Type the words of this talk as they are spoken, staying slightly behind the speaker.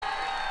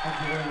Thank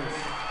you very much.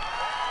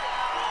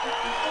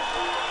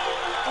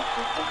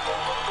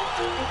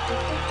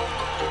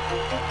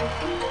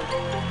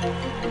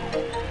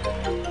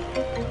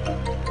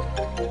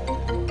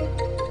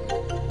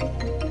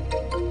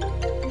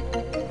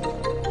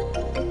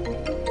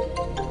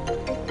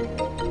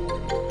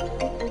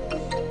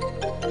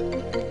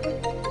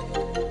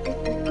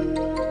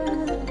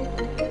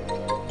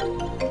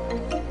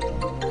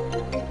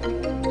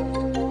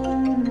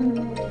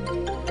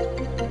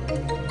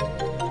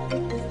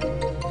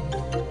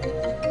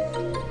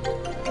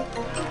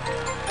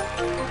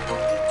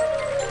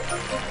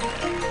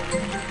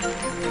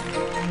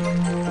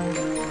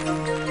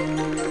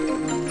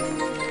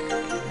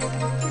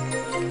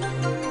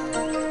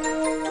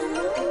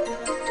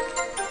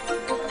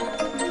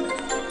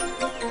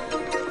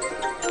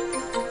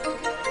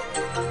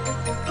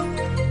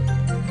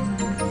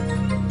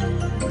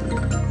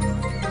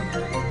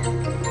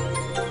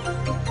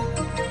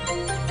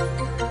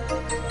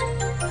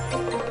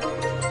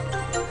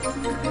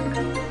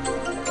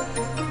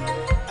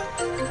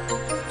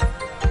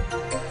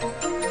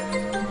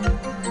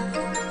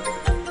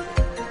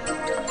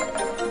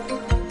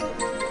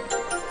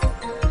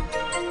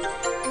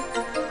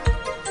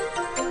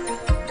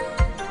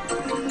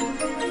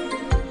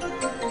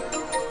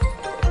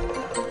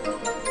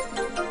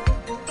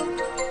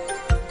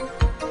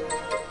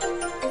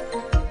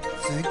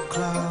 Thick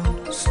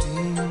cloud,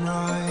 steam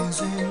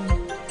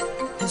rising,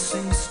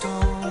 hissing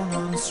stone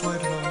on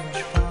sweat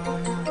lodge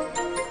fire.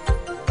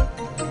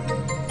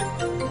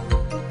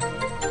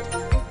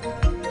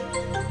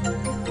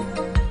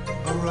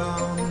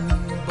 Around me,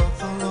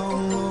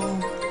 buffalo,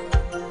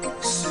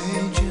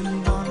 sage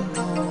in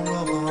bundle,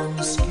 rub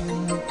on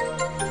skin.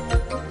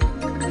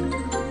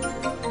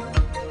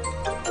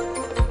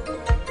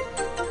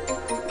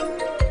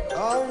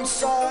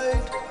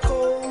 Outside,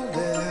 cold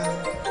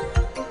air,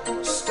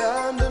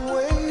 stand and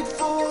wait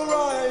for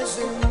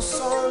rising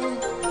sun.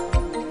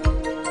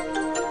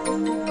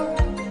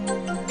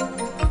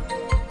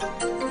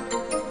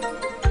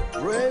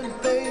 Red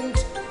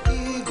paint,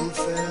 eagle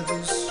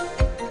feathers,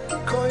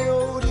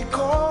 coyote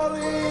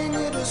calling,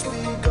 it has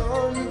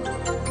begun.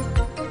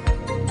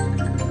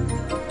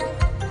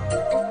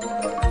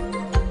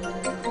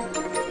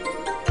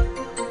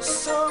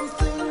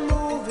 Something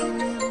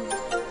moving,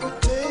 I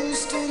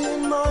taste it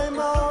in my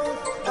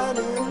mouth and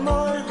in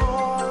my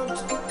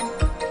heart.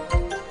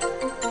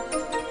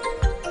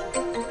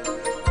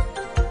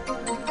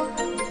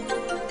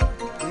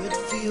 It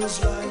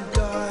feels like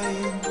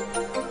dying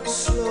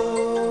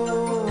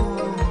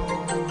slow,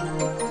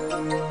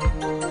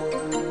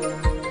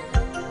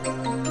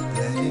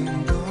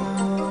 letting go of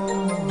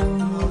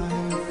life.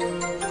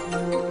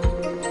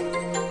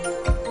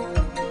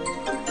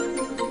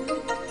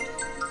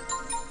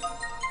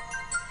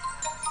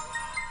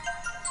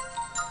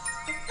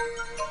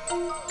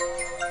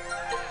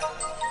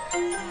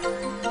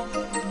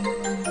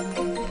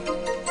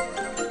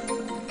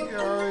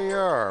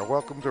 Yar.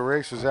 Welcome to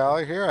Racers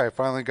Alley here. I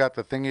finally got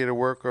the thingy to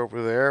work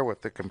over there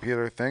with the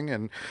computer thing,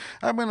 and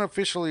I'm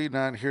officially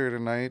not here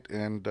tonight.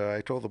 And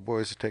I told the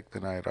boys to take the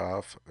night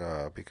off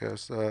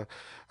because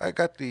I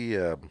got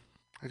the,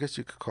 I guess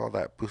you could call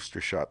that booster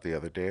shot the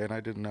other day, and I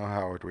didn't know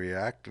how I'd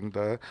react.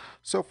 And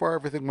so far,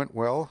 everything went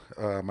well.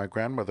 My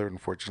grandmother,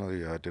 unfortunately,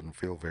 didn't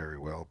feel very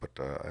well, but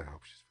I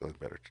hope she's feeling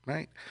better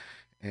tonight.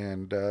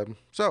 And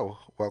so,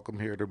 welcome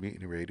here to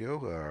Mutiny Radio,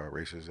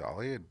 Racers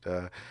Alley,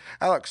 and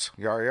Alex,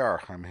 yar,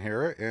 I'm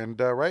here. And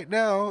right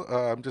now,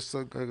 I'm just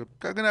going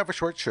to have a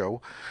short show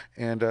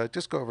and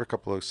just go over a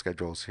couple of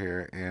schedules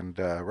here. And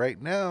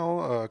right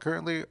now,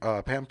 currently,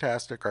 Pam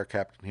Tastic, our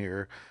captain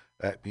here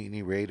at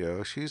Mutiny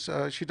Radio, she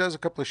does a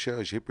couple of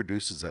shows. She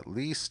produces at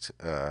least,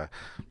 at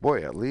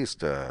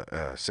least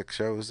 6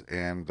 shows.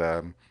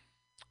 And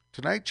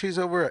tonight, she's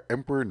over at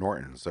Emperor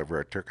Norton's over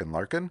at Turk and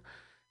Larkin.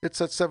 It's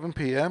at 7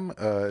 p.m.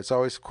 It's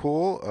always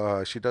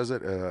cool. She does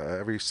it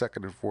every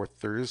second and fourth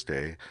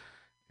Thursday.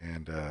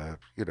 And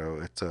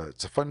it's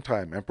a fun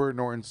time. Emperor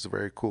Norton's is a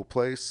very cool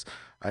place.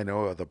 I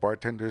know the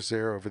bartenders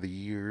there over the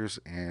years,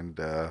 and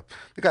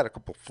they got a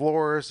couple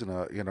floors and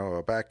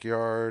a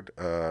backyard,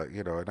 a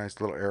nice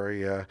little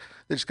area.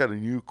 They just got a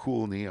new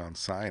cool neon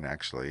sign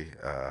actually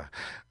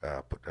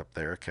put up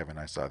there. Kevin,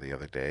 I saw the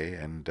other day,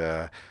 and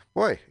they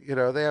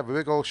have a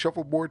big old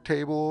shuffleboard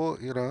table,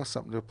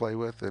 something to play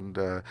with, and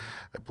I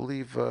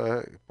believe,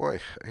 it's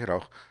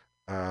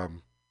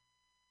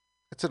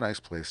a nice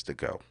place to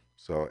go.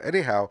 So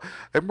anyhow,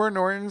 Edinburgh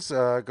Norton's,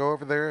 go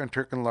over there and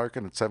Turk and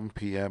Larkin at 7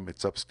 p.m.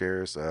 It's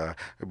upstairs. I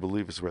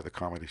believe is where the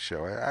comedy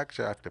show. I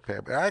actually have to pay.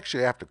 I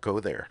actually have to go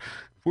there.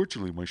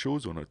 Fortunately, my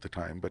show's on at the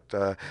time.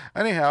 But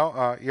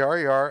anyhow,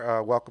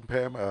 yar, welcome,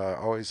 Pam.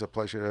 Always a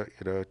pleasure,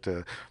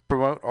 to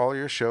promote all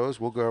your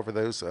shows. We'll go over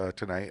those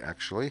tonight,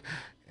 actually.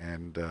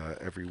 And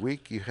every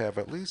week you have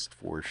at least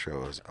 4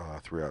 shows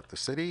throughout the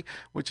city,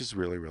 which is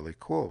really, really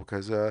cool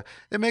because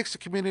it makes the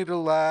community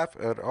laugh.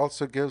 It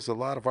also gives a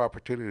lot of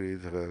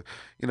opportunity to,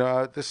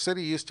 the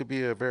city used to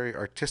be a very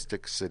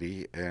artistic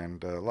city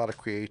and a lot of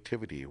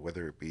creativity,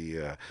 whether it be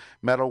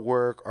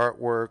metalwork,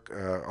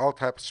 artwork, all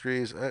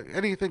tapestries,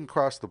 anything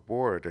across the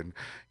board. And,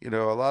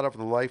 a lot of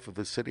the life of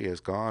the city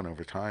has gone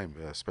over time,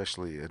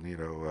 especially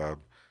in,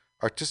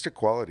 artistic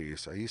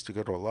qualities. I used to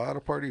go to a lot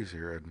of parties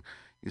here and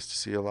used to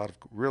see a lot of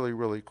really,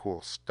 really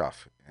cool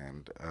stuff.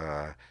 And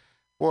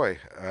boy,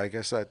 I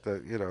guess that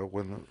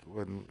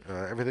when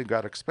everything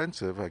got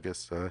expensive, I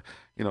guess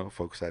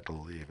folks had to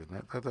leave,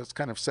 and that's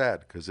kind of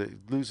sad because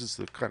it loses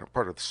the kind of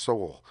part of the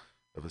soul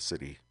of a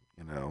city.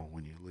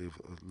 When you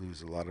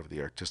lose a lot of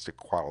the artistic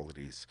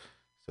qualities,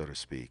 so to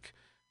speak.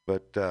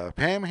 But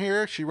Pam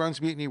here, she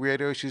runs Mutiny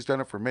Radio. She's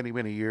done it for many,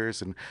 many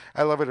years, and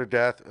I love her to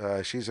death.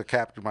 She's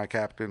my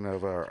captain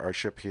of our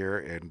ship here,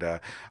 and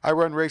I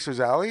run Racers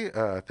Alley.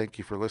 Thank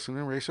you for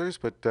listening, Racers.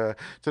 But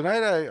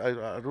tonight,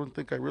 I don't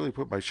think I really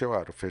put my show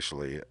out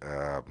officially,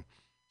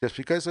 just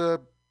because I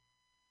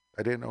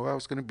didn't know I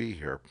was going to be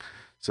here.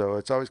 So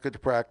it's always good to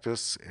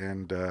practice.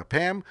 And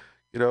Pam,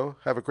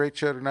 have a great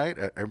show tonight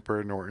at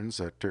Emperor Norton's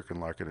at Turk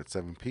and Larkin at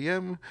 7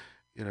 p.m.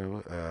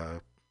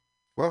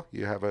 Well,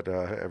 you have it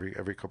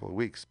every couple of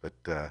weeks, but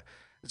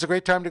it's a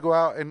great time to go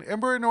out. And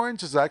Ember and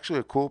Orange is actually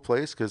a cool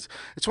place because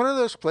it's one of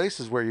those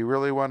places where you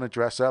really want to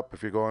dress up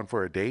if you're going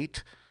for a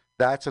date.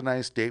 That's a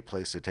nice date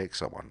place to take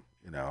someone.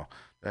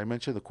 I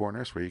mentioned the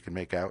corners where you can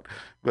make out,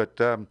 but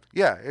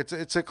yeah,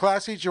 it's a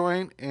classy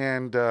joint,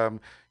 and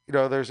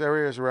there's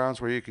areas around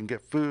where you can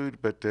get food.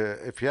 But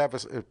if you have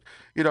if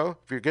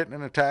you're getting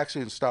in a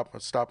taxi and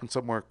stopping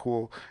somewhere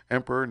cool,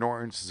 Emperor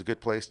Norton's is a good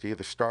place to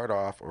either start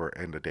off or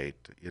end a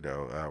date. When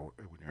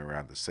you're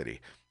around the city.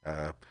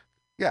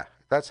 Yeah,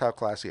 that's how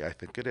classy I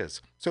think it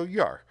is. So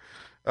yar.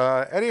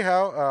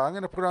 Anyhow, I'm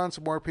going to put on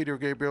some more Peter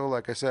Gabriel.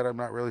 Like I said, I'm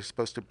not really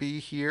supposed to be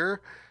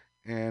here,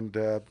 and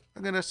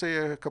I'm going to say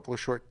a couple of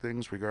short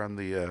things regarding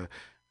the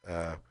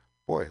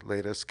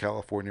latest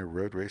California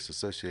Road Race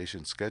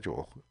Association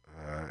schedule.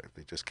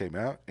 They just came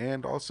out,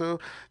 and also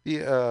the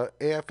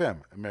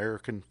AFM,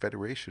 American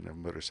Federation of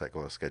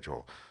Motorcyclists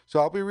schedule. So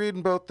I'll be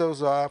reading both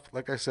those off.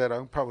 Like I said,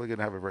 I'm probably going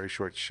to have a very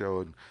short show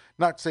and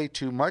not say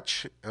too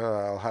much.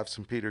 I'll have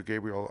some Peter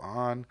Gabriel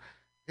on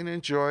and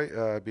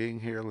enjoy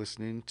being here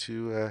listening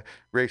to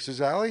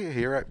Racers Alley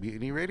here at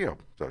Mutiny Radio.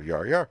 So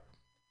yar yar.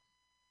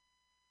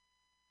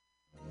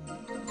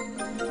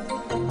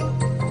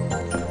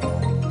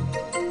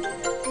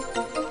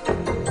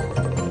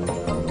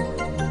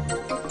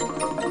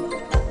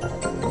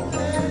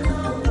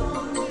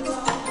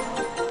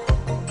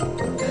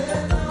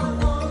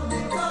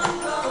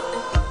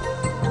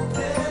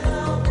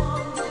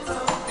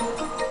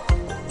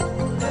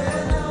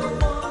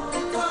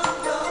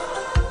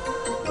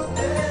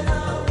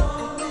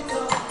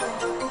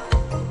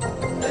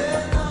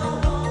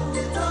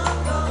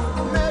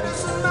 Let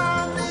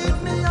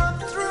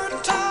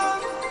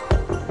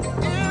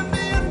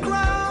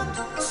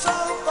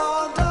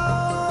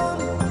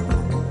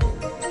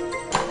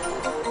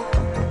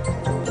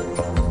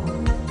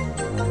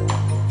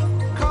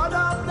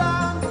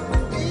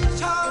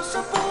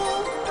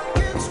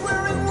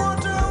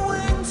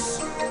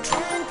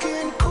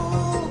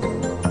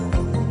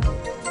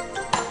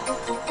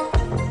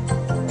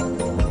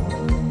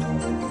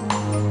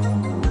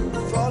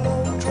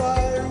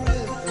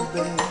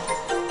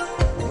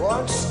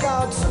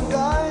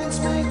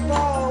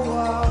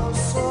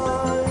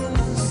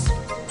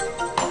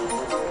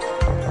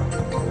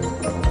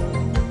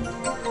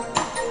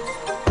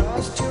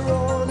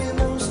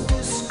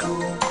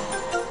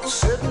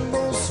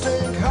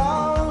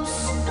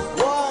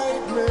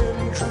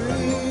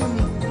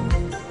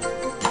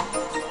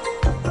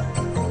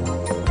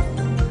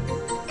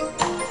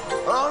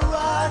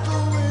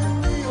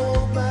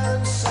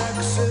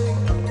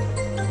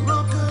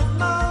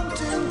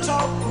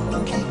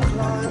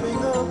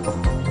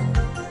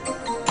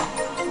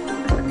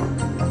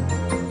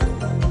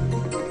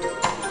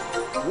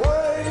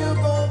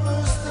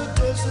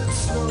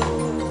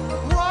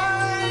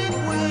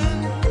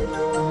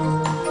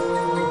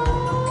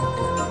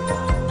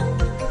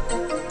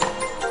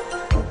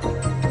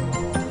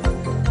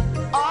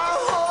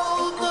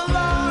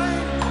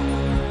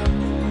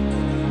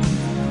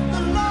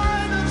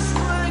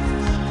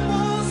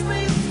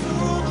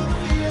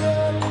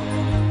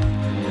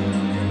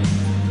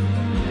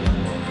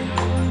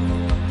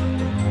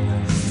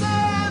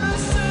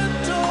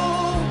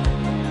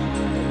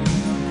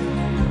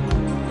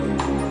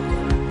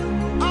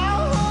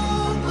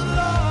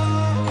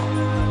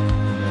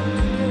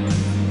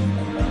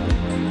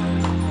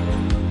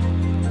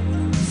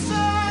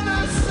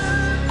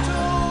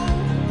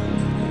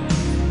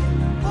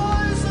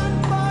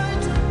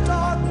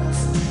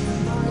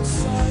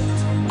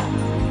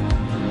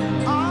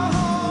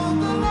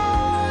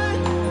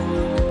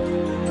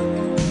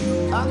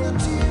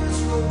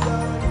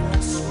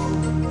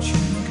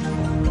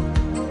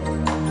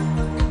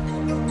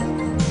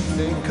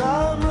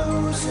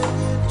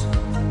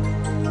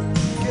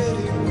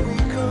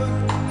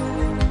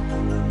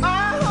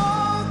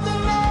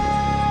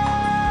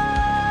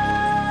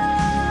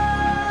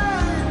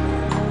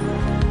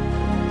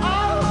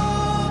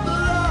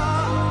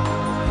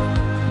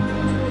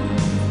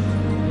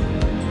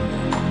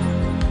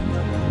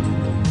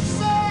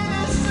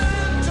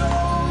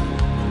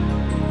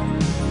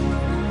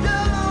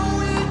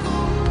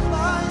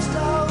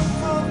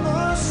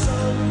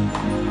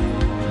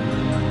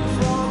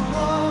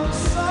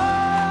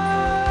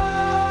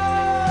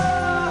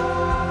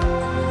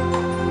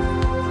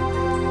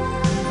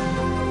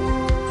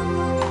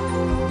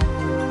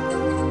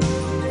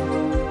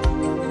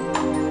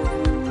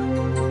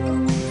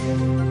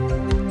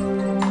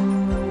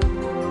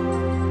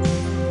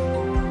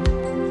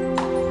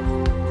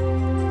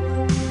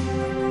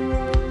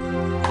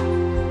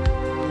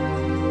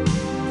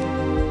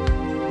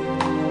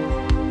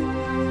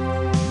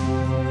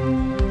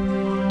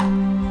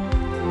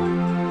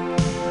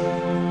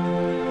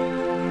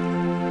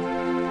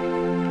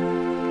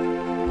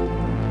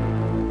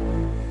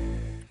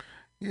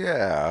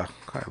Yeah,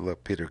 I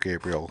love Peter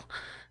Gabriel.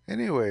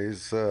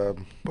 Anyways,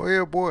 boy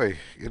oh boy,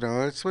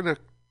 it's been a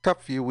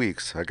tough few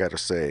weeks, I gotta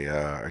say.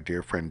 Our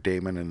dear friend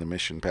Damon in the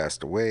mission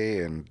passed away,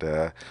 and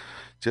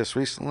just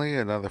recently,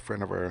 another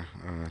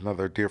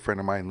dear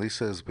friend of mine,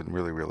 Lisa, has been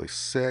really, really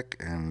sick,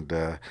 and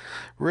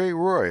Ray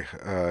Roy,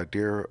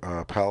 dear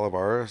pal of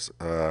ours,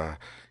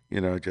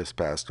 just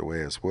passed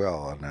away as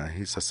well. And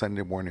he's a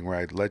Sunday morning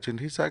ride legend.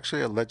 He's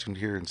actually a legend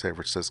here in San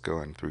Francisco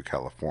and through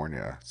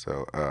California.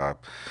 So,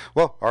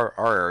 well, our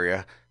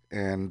area.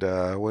 And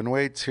when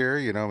Wade's here,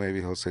 maybe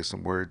he'll say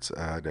some words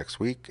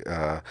next week.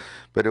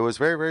 But it was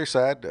very, very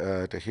sad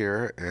to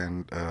hear.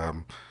 And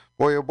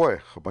boy, oh boy,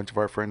 a bunch of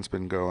our friends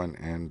been going.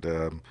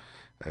 And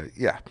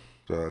yeah,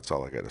 so that's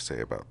all I got to say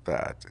about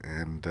that.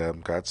 And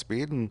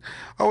Godspeed, and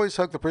always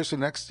hug the person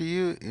next to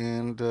you,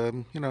 and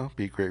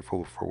be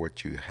grateful for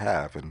what you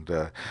have,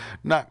 and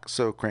not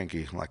so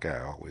cranky like I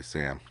always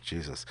am.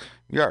 Jesus,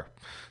 yeah.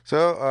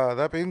 So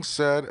that being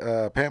said,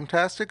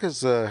 Pamtastic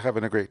is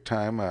having a great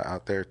time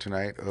out there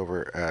tonight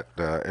over at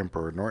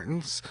Emperor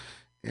Norton's.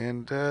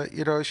 And,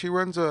 she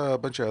runs a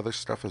bunch of other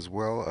stuff as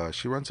well.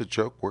 She runs a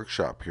joke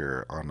workshop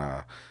here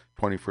on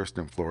 21st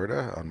in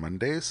Florida on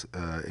Mondays.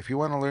 If you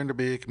want to learn to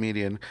be a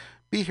comedian,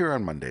 be here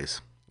on Mondays.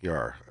 You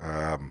are.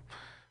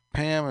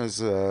 Pam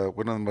is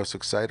one of the most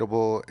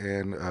excitable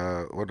and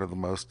one of the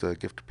most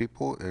gifted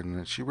people,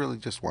 and she really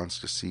just wants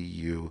to see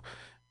you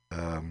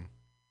um,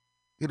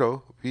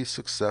 be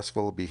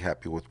successful, be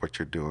happy with what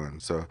you're doing.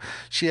 So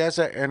she has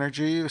that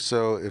energy.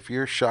 So if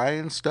you're shy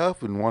and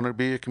stuff and want to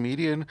be a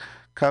comedian,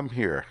 come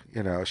here.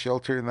 She'll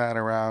turn that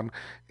around,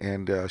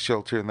 and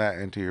she'll turn that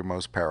into your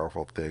most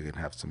powerful thing and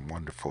have some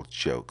wonderful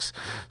jokes.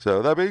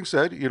 So that being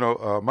said,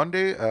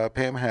 Monday,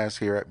 Pam has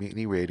here at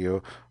Mutiny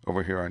Radio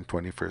over here on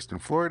 21st in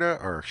Florida,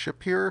 our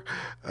ship here.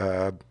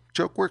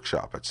 Joke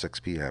workshop at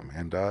 6 p.m.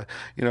 And,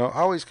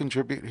 always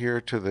contribute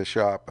here to the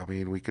shop. I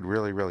mean, we could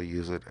really, really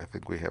use it. I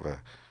think we have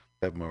a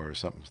demo or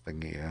something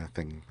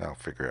thing I'll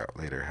figure out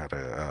later how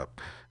to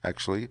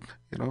actually,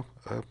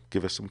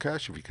 give us some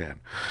cash if you can.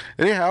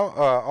 Anyhow,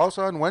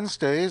 also on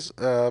Wednesdays,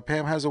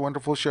 Pam has a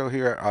wonderful show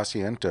here at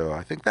Asiento.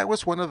 I think that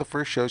was one of the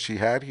first shows she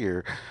had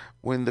here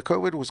when the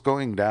COVID was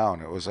going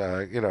down. It was,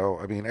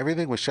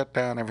 everything was shut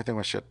down,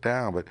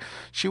 but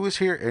she was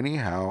here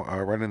anyhow,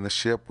 running the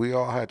ship. We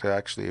all had to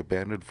actually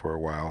abandon for a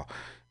while.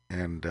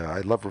 And I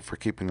love her for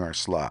keeping our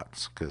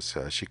slots, because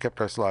she kept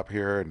our slot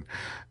here, and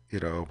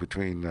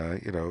between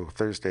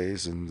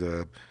Thursdays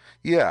and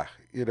yeah,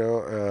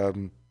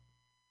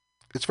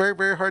 it's very,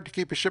 very hard to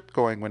keep a ship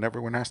going when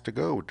everyone has to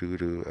go due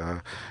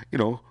to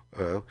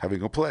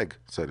having a plague,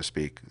 so to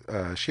speak.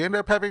 She ended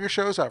up having her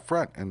shows out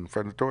front, in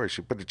front of the door.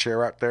 She put a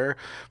chair out there,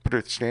 put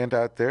her stand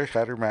out there,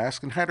 had her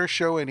mask, and had her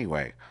show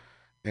anyway.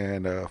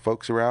 And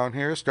folks around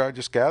here started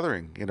just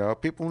gathering.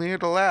 People needed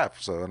to laugh.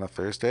 So on a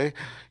Thursday,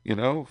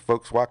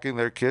 folks walking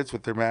their kids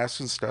with their masks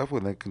and stuff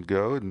when they can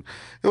go, and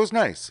it was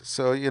nice.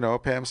 So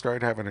Pam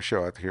started having a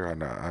show out here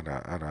on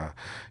a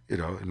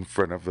in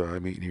front of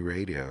Mutiny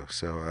Radio.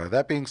 So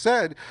that being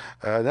said,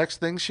 next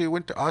thing she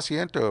went to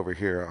Asiento over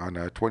here on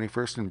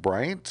 21st and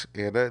Bryant,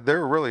 and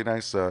they're a really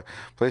nice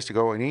place to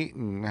go and eat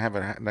and have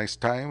a nice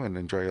time and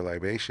enjoy your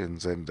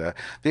libations. And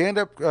they end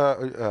up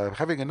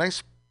having a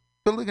nice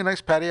building a nice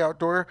patio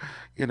outdoor,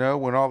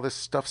 when all this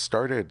stuff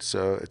started.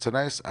 So it's a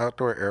nice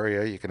outdoor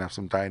area. You can have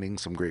some dining,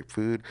 some great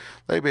food,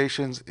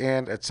 libations,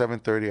 and at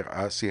 7:30 at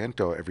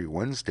Asiento every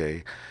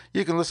Wednesday,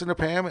 you can listen to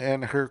Pam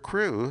and her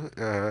crew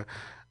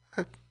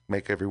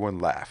make everyone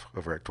laugh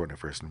over at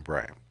 21st and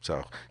Bryant.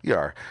 So,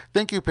 yeah.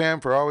 Thank you, Pam,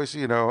 for always,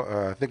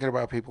 thinking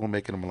about people and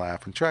making them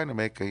laugh and trying to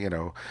make,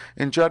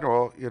 in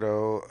general,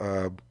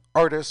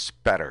 artists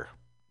better.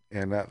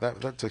 And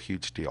that's a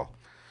huge deal.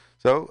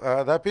 So,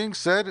 that being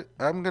said,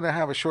 I'm going to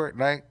have a short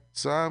night,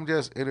 so I'm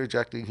just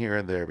interjecting here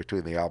and there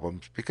between the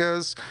albums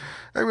because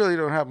I really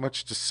don't have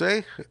much to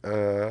say.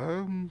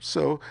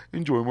 So,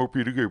 enjoy more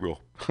Peter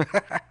Gabriel.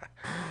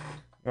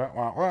 Wah,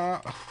 wah,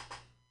 wah.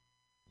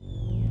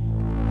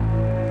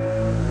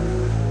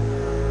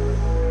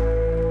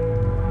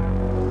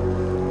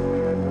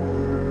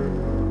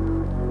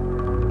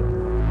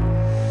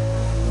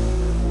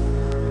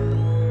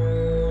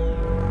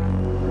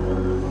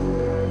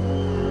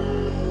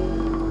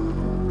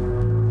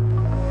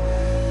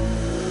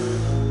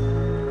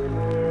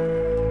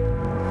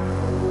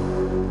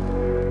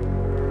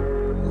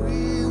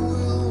 We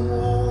will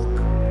walk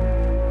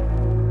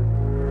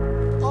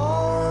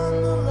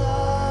on the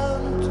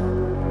land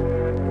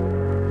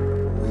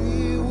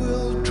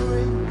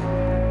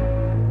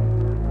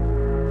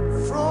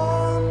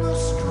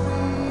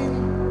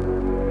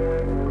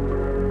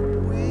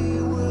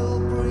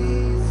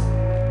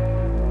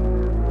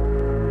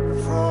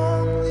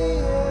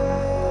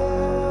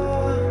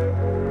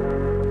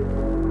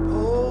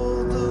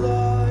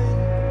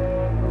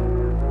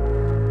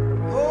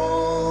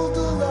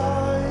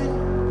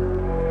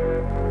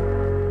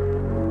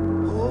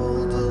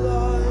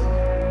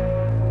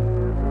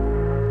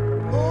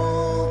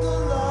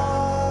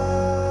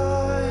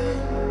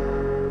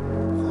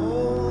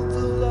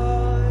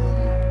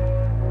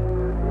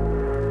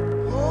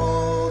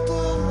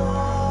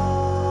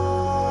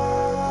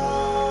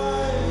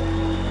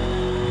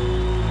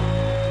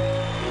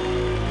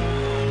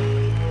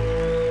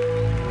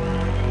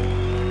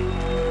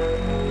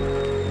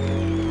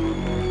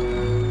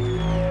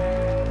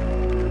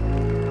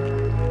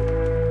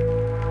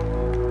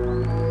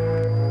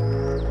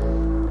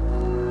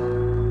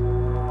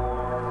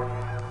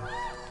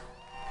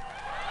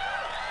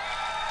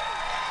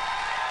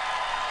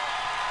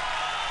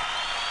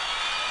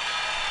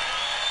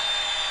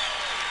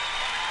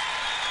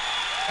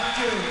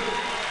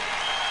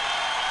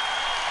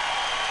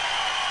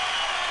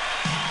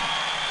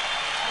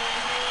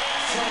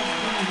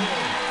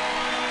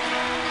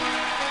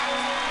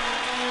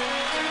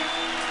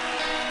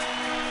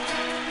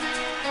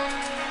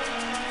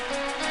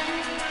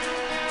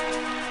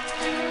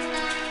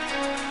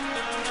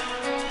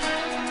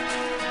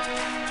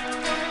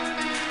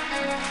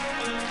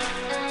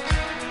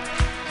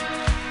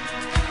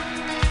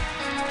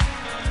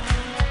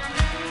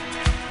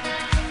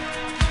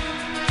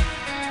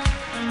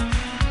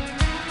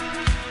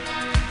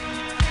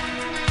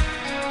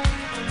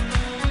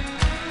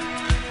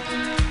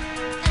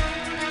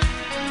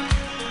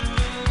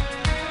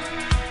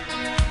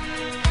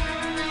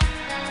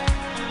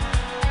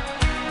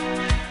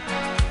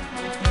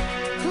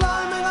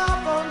Climbing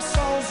up on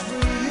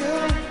Salisbury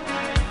Hill,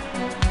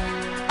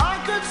 I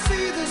could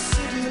see the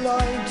city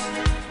light.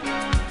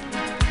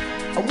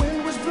 A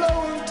wind was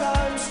blowing,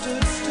 time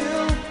stood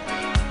still.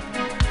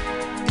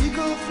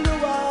 Eagle flew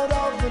out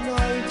of the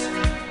night.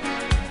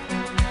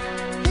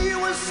 He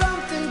was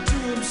something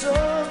to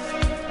observe.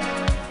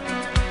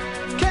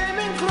 Came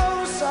in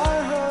close,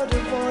 I heard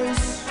a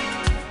voice,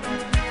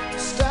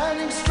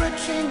 standing,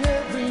 stretching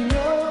every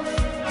nerve.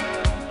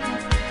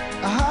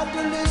 I had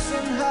to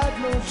listen, had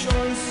no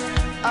choice.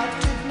 I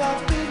did not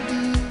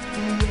believe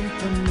the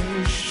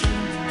information.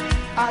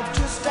 I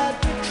just had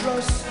to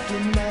trust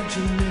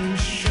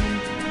imagination.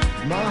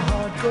 My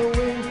heart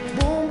going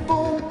boom,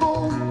 boom,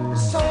 boom.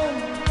 Son,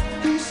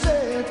 he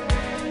said,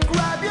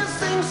 grab your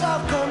things,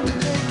 I've come to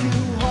take you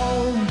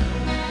home.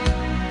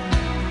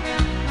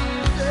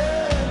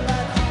 Yeah,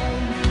 back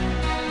home.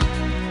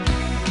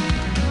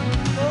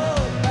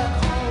 Oh, back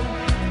home.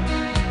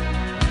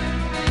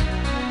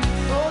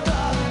 Oh,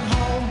 darling,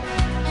 home.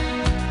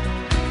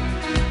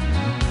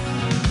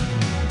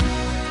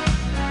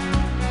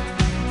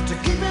 To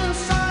keep in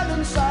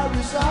silence, I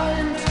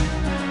resigned.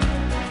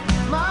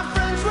 My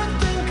friends would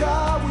think I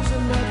was a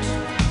nut,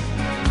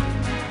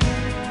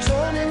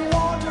 turning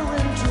water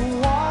into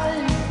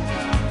wine.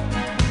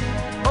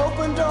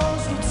 Open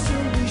doors would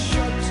soon be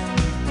shut.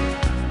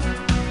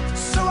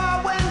 So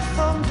I went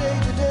from day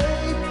to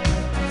day,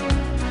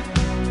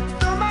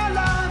 though my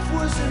life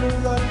was in a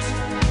rut,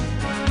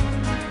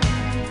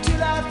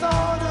 till I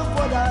thought of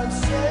what I'd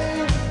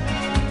say,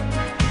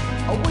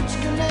 or which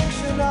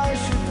connection I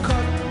should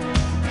cut.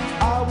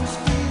 I was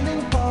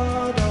feeling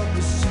part of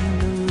the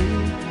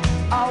scenery.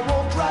 I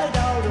walked right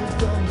out of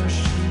the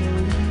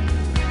machinery.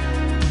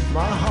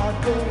 My heart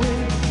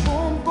going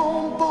boom,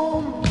 boom,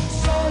 boom.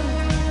 Son,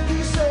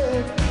 he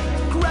said,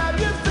 grab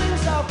your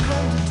things, I'll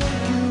come to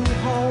take you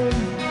home.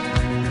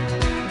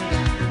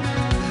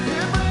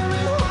 You bring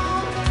me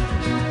home.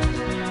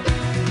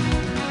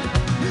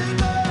 You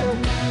know,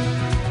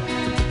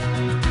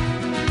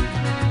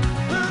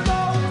 you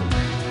know.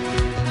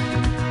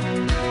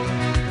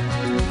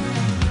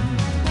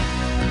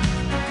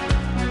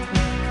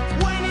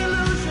 When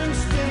illusions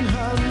spin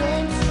her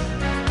length,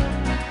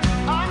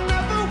 I'm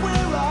never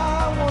where I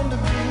want to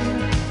be.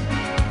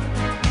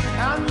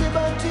 And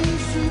liberty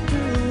she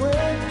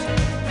pirouette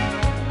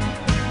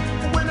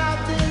when I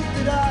think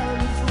that I'm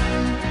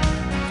free.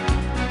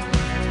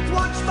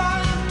 Watch my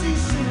empty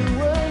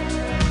silhouette,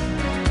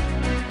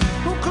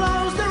 who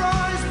close their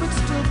eyes but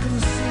still can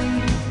see.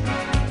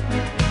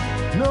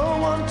 No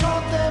one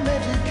taught them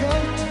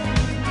etiquette.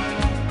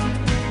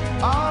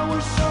 I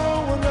was so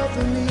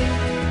another me.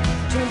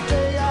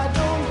 Today I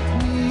don't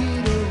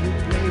need a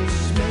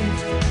replacement.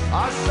 I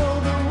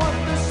showed them what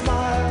the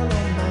smile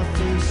on my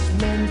face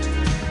meant.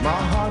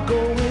 My heart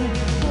going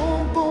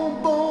boom, boom,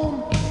 boom.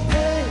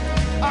 Hey,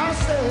 I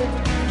said,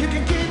 you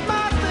can keep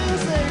my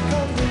things, they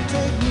come to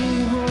take me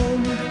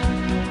home.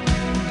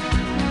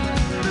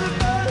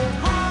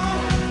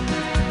 Home.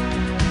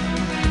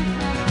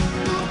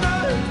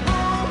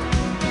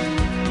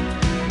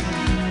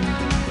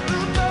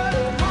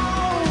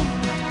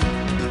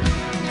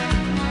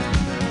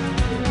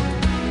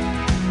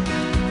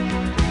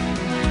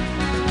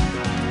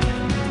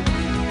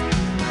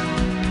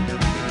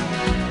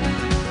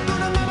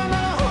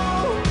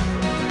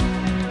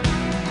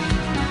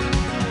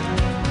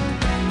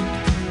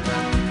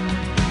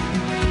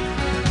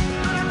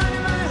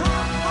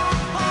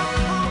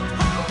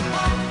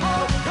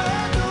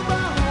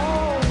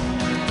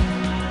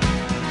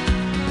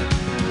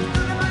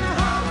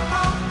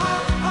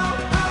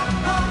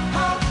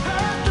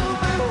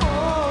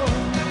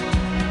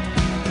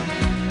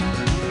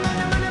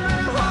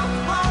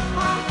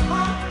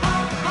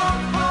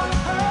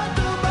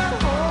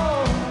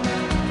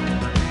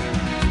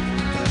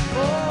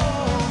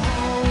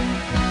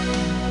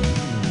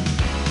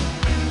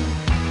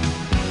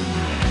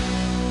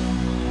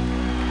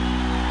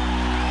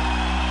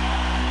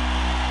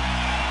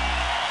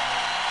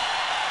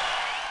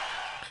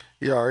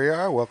 Yar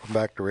yar, welcome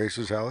back to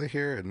RacersAlley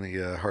here in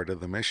the heart of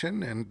the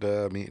mission and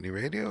Mutiny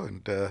Radio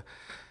and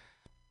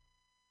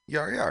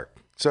yar yar.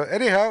 So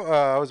anyhow,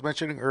 I was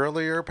mentioning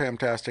earlier,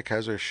 Pamtastic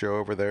has her show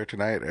over there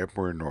tonight at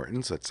Emperor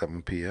Norton's at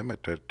 7 p.m.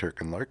 at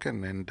Turk and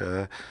Larkin,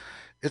 and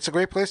it's a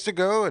great place to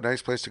go, a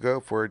nice place to go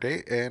for a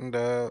date, and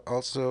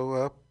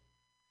also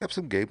have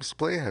some games to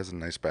play. It has a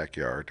nice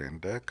backyard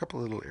and a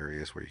couple little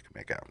areas where you can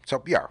make out.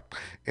 So yeah,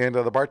 and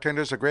the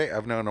bartenders are great.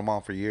 I've known them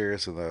all for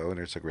years, and the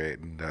owners are great,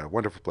 and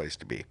wonderful place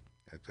to be.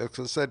 As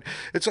I said,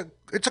 it's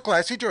a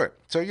classy joint.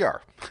 So yeah.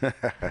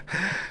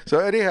 So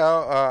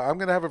anyhow, I'm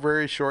gonna have a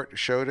very short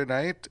show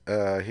tonight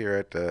here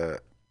at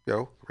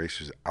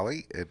Racers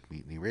Alley at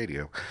Mutiny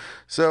Radio.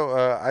 So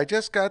I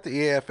just got the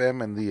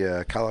AFM and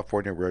the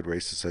California Road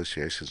Race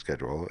Association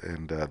schedule,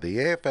 and the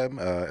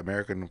AFM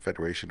American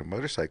Federation of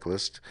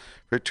Motorcyclists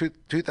for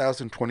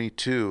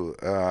 2022.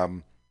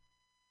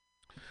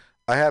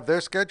 I have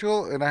their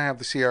schedule and I have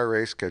the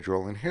CRA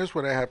schedule, and here's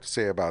what I have to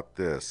say about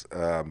this.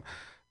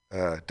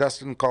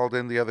 Dustin called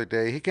in the other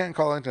day. He can't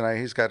call in tonight.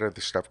 He's got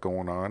other stuff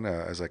going on,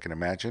 as I can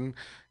imagine.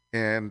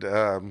 And,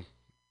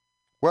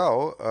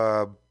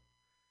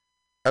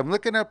 I'm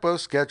looking at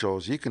both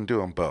schedules. You can do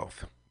them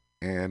both.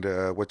 And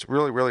what's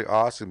really, really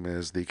awesome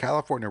is the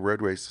California Road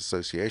Race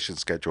Association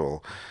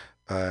schedule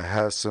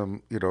has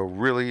some,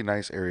 really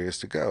nice areas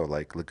to go,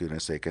 like Laguna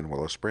Seca and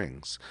Willow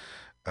Springs.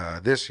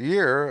 This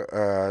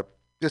year,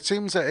 it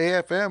seems that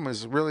AFM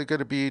is really going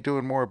to be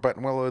doing more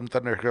Buttonwillow and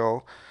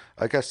Thunderhill.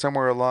 I guess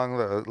somewhere along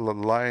the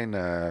line,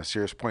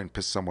 Sears Point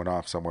pissed someone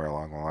off somewhere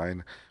along the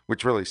line,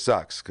 which really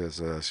sucks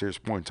because Sears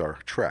Point's our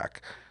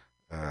track.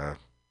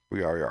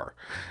 We are.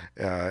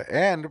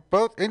 And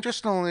both,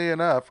 interestingly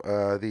enough,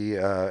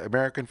 the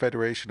American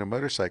Federation of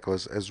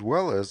Motorcyclists as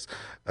well as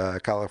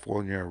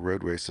California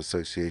Road Race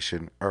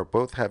Association are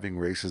both having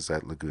races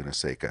at Laguna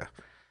Seca.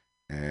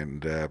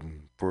 And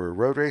for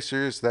road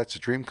racers, that's a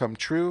dream come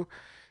true.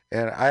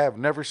 And I have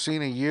never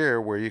seen a year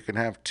where you can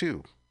have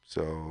two.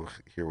 So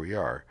here we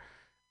are.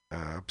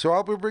 So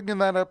I'll be bringing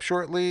that up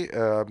shortly.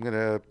 I'm going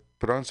to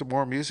put on some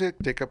more music,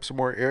 take up some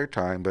more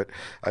airtime, but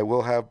I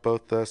will have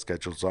both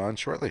schedules on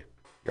shortly.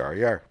 Yar,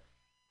 yar.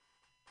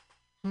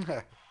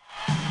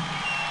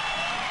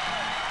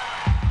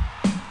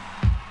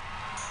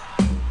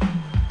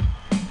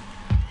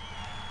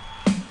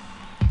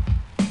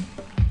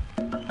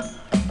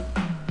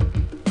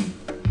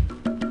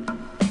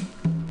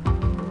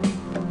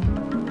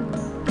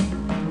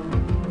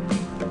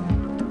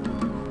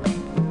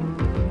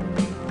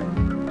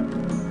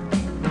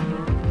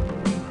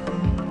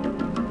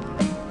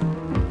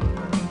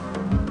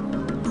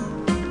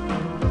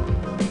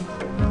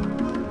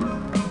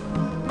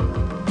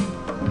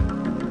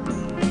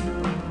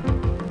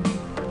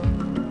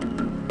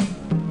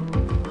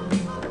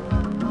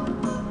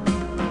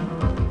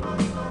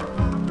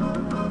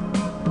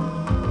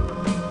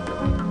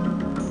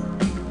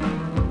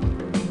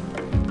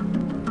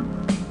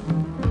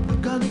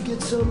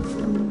 Some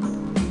food.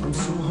 I'm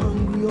so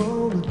hungry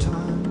all the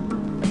time,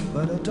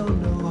 but I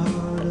don't know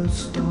how to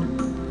stop.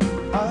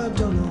 I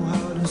don't know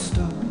how to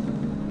stop.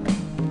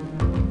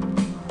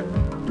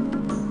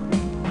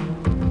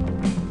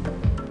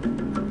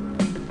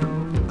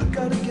 I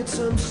gotta get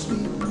some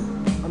sleep.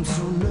 I'm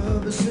so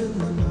nervous in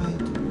the night.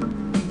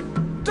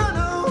 Don't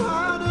know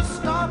how to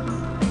stop.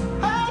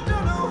 I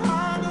don't know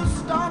how to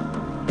stop.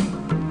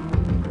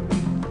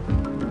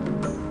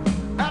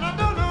 And I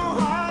don't know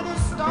how to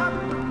stop.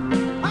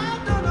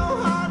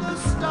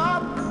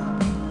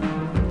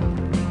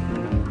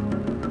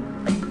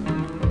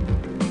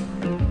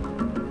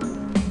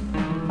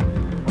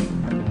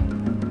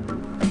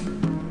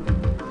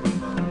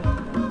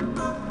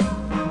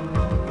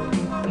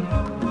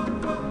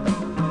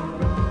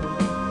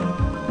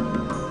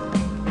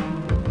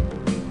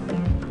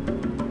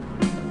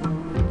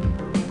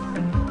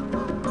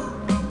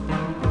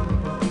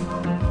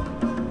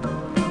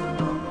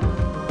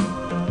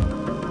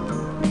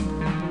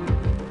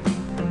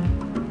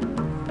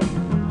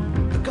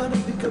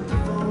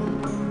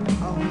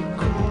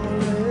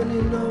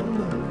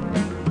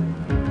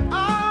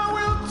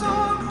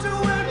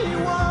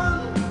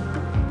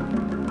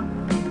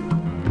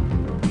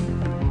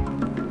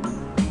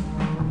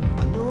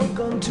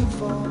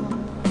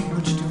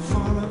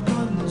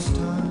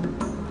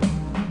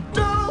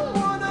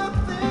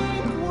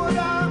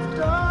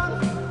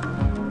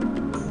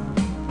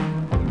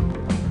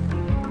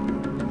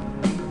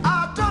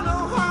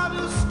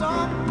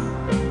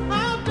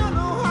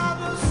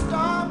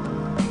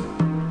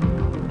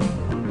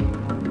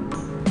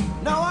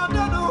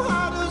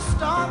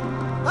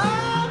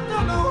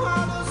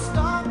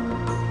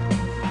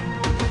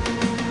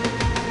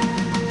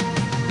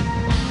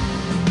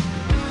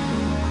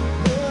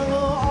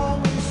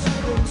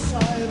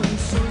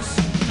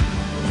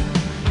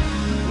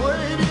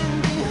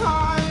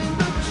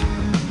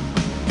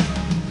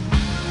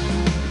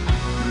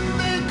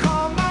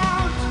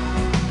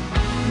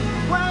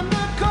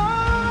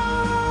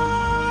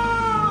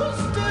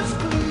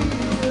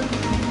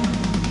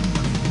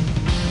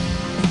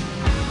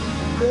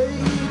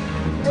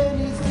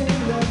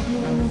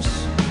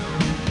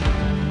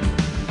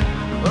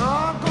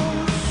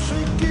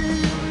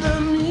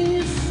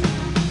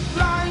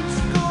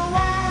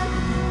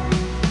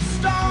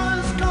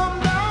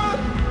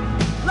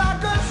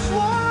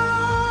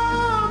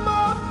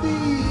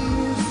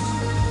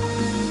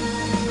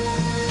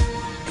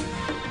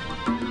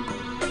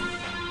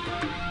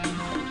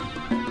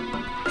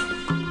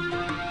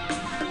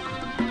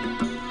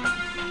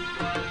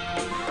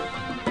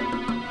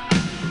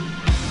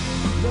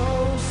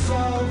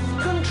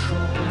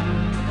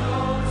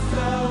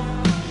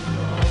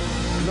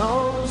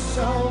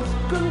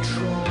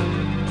 self-control.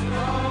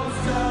 No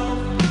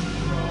self-control.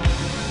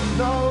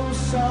 No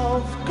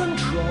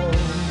self-control.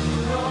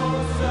 No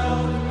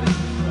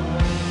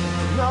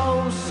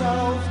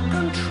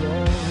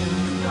self-control.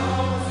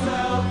 No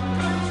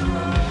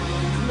self-control.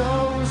 No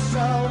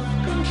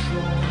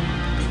self-control.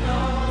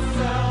 No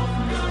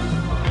self-control.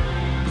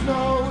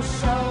 No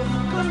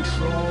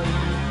self-control.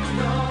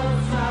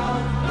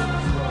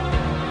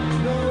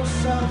 No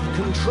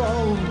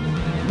self-control.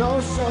 No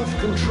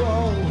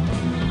self-control.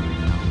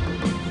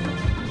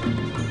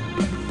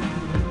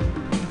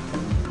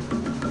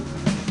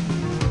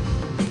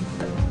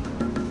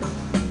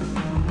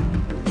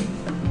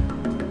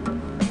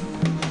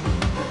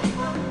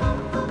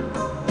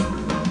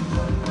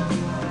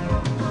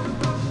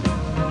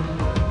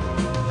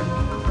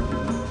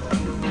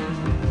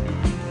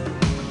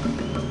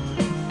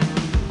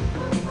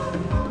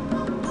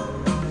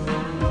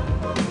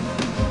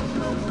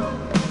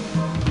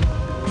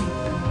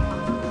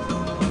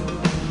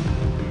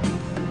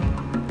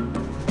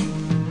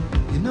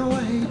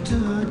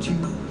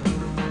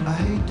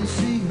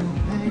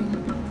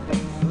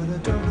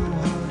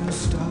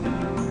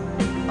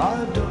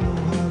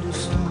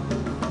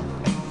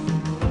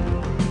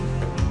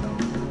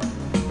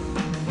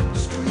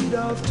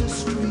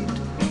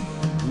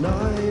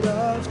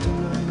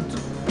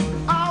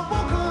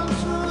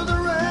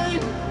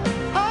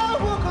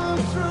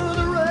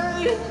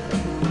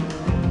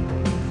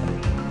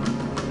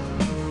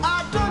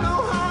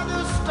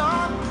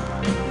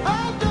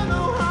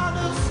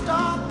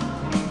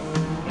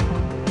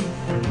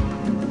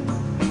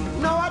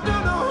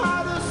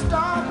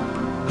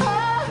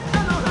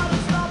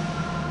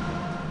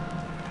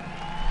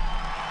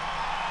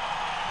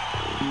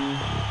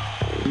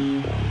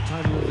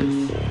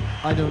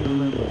 I don't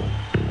remember.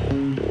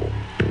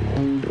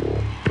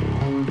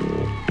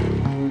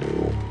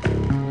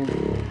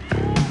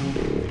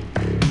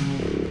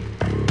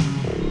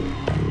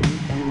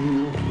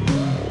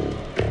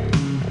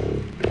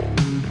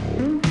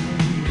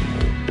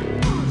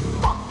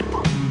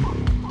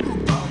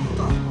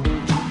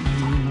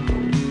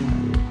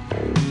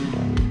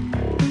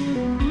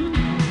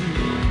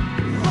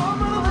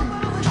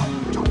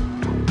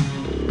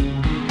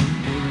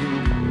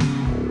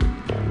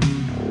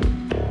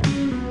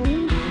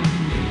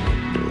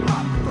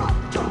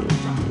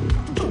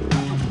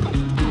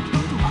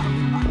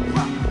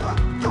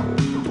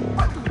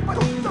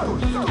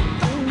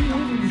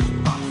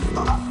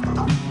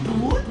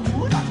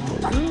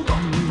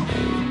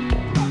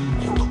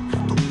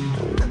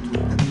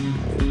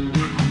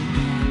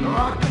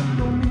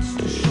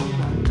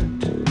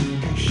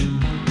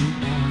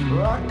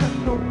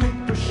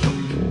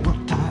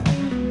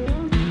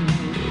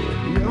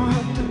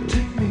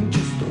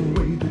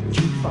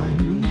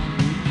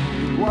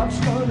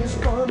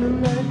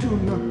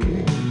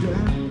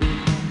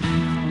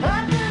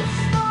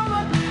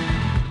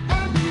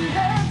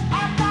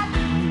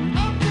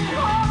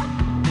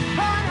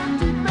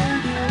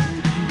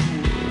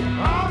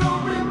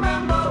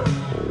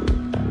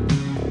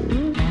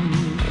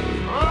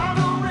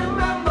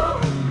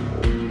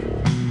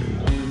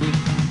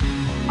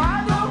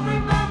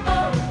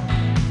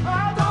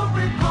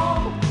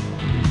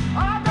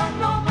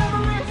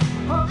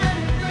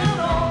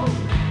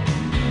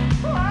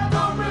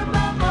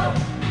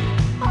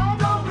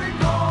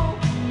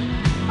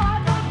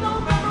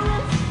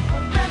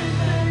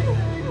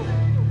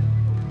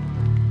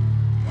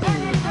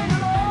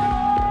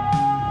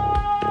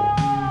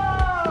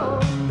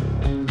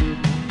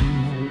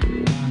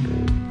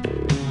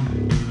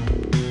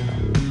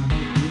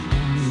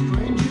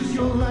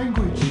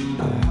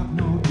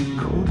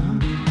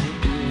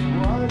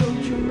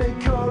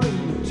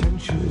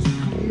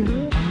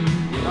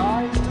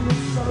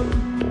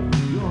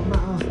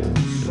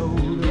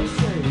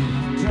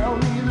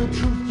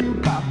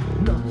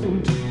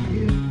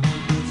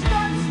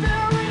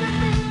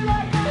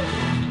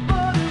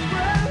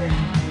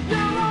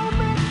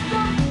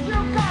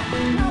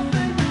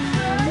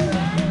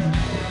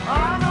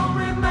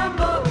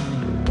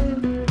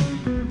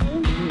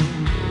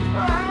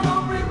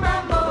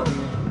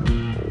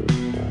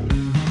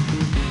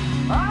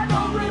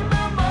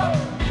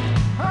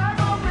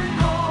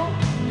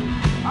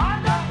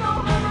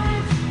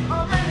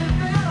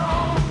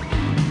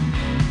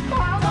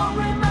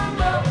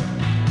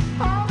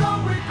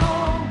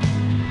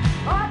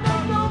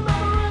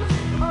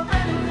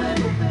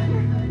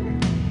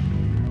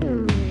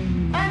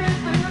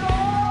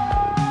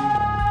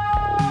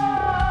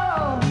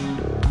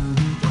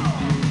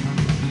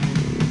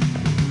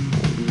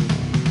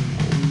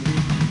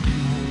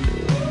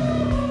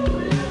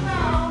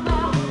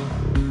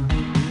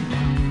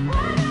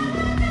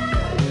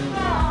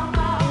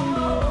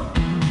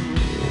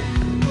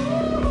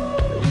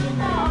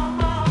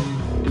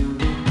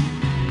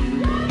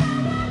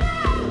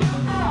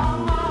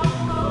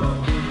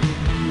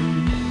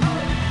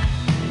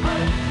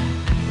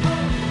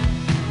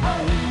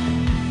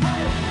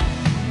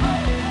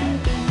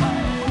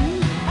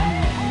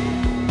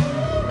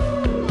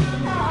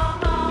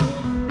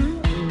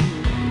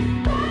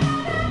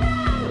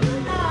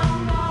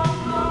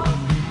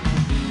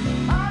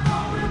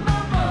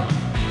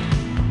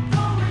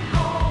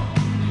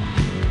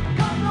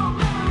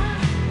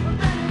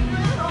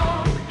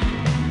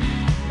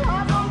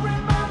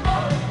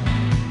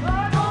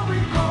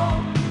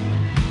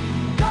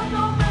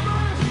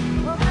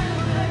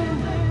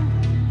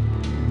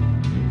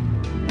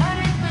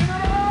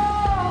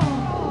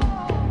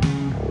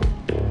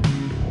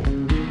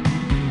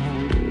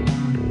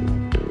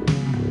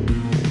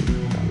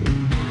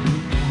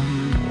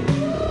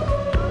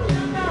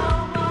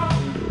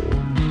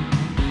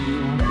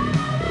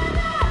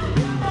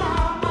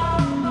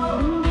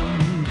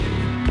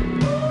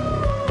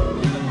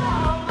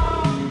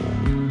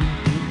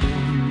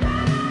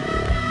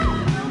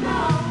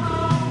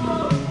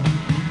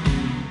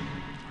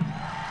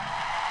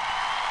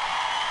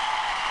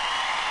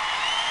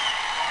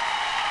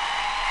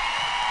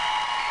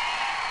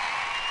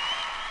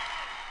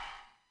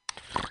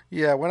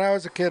 Yeah, when I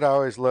was a kid, I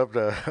always loved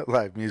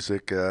live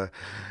music.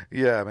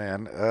 Yeah,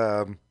 man.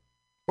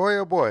 Boy,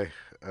 oh boy.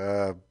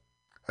 Uh,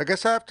 I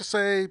guess I have to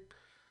say,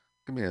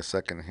 give me a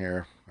second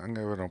here. I'm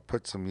going to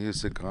put some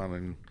music on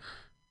and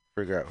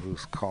figure out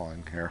who's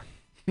calling here.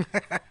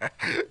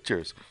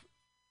 Cheers.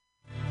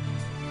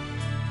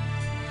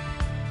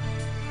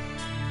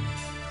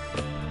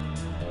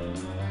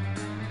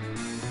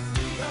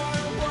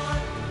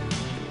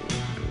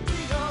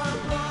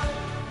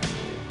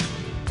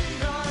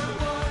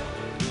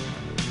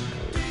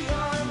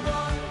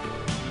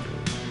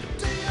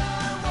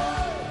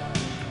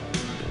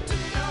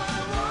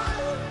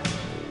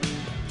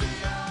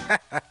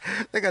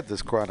 They got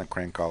this chronic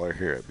crank caller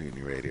here at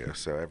Mutiny Radio,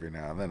 so every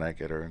now and then I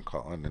get her and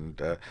calling,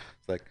 and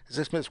it's like, is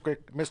this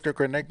Mr.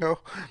 Grenengo?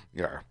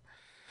 Yeah.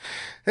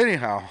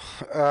 Anyhow,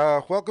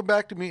 welcome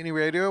back to Mutiny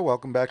Radio.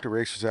 Welcome back to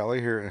Racers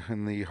Alley here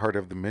in the heart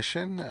of the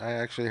mission. I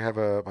actually have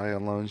my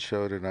alone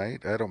show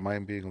tonight. I don't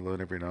mind being alone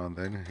every now and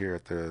then here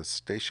at the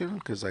station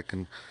because I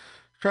can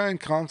try and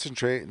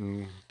concentrate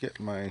and get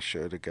my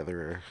show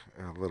together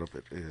a little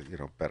bit,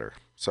 better.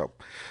 So,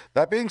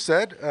 that being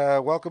said,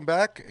 welcome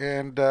back,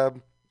 and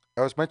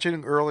I was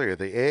mentioning earlier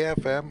the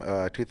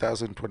AFM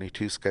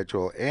 2022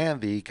 schedule and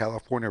the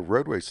California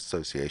Road Race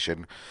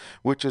Association,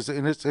 which is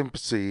in its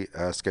infancy,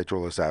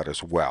 schedule is out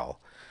as well.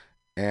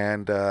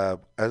 And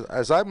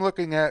as I'm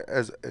looking at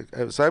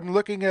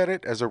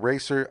it as a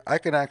racer, I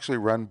can actually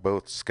run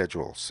both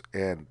schedules,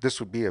 and this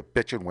would be a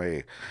bitchin'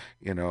 way,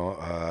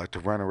 to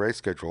run a race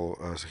schedule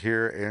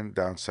here and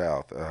down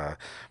south.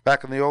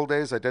 Back in the old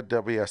days, I did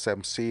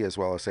WSMC as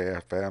well as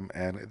AFM,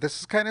 and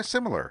this is kind of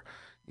similar.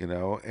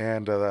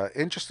 And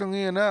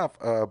interestingly enough,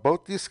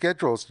 both these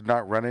schedules did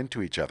not run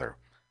into each other.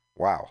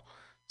 Wow.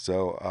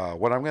 So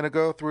what I'm going to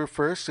go through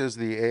first is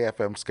the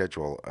AFM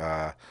schedule.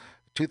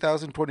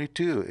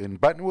 2022 in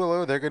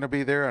Buttonwillow, they're going to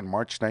be there on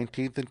March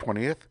 19th and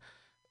 20th.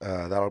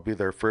 That'll be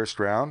their first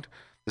round.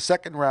 The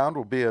second round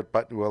will be at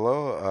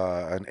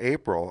Buttonwillow in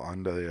April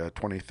on the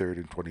 23rd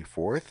and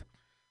 24th.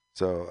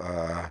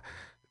 So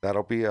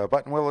that'll be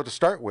Buttonwillow to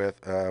start with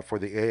for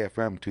the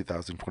AFM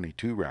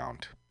 2022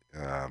 round.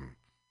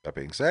 That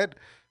being said,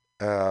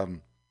 Thunderhill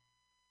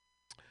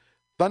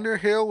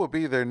will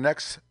be their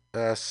next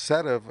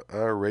set of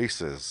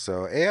races.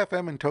 So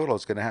AFM in total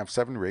is going to have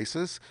 7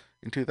 races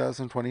in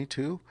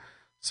 2022.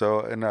 So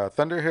in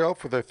Thunderhill,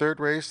 for their third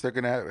race, they're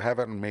going to have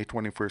it on May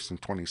 21st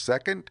and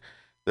 22nd.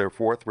 Their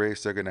fourth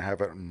race, they're going to have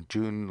it on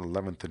June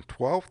 11th and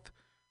 12th.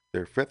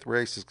 Their fifth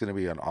race is going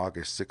to be on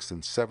August 6th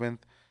and 7th.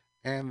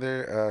 And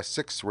their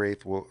sixth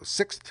race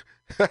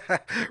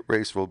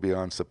will be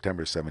on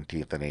September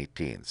 17th and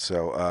 18th.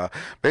 So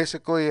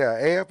basically,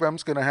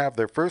 AFM's going to have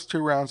their first 2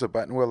 rounds at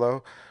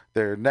Buttonwillow,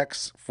 their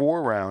next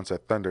 4 rounds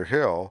at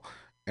Thunderhill,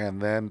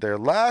 and then their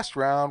last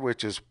round,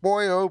 which is,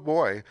 boy, oh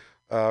boy,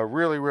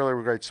 really,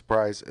 really great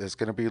surprise, is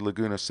going to be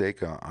Laguna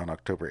Seca on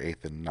October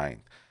 8th and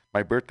 9th.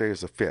 My birthday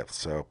is the 5th,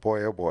 so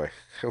boy, oh boy,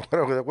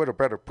 what a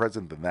better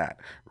present than that,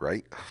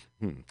 right?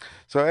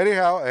 So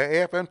anyhow,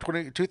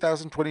 AFM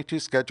 2022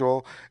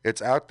 schedule,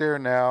 it's out there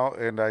now,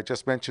 and I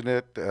just mentioned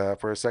it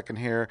for a second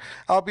here.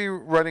 I'll be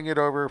running it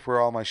over for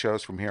all my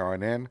shows from here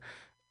on in.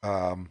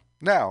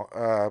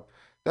 Now,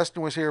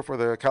 Dustin was here for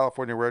the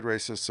California Road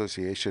Race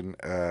Association,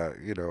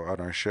 on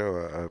our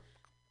show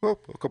a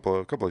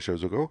couple of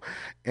shows ago.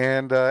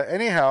 And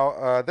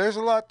anyhow, there's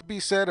a lot to be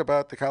said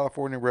about the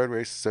California Road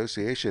Race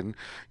Association.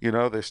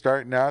 They're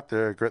starting out.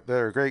 They're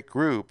a great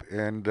group.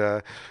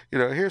 And,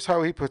 here's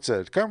how he puts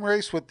it. Come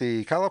race with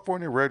the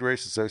California Road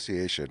Race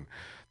Association.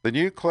 The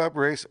new club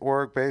race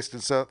org based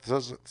in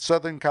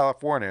Southern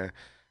California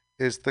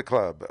is the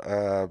club.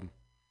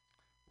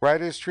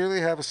 Riders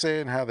truly have a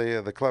say in how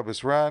the club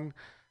is run.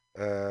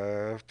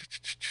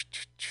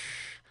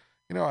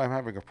 I'm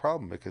having a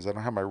problem because I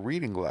don't have my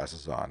reading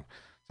glasses on.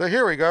 So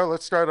here we go.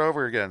 Let's start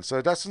over again.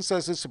 So Dustin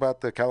says this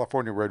about the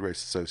California Road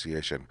Race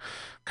Association.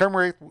 Come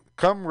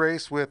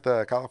race with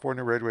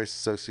California Road Race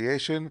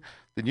Association,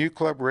 the new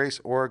club race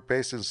org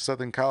based in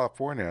Southern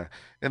California.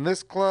 In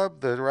this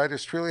club, the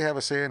riders truly have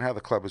a say in how the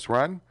club is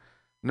run.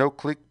 No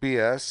clique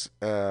BS.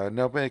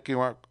 No making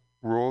up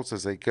rules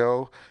as they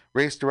go.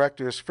 Race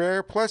director is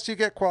fair, plus you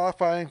get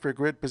qualifying for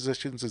grid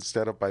positions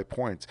instead of by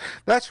points.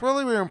 That's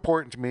really, really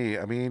important to me.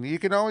 I mean, you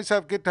can always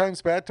have good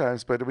times, bad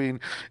times, but I mean,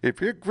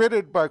 if you're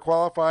gridded by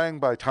qualifying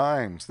by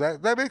times,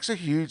 that makes a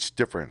huge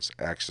difference,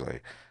 actually.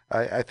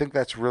 I think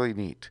that's really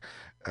neat.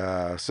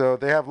 So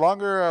they have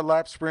longer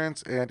lap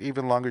sprints and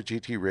even longer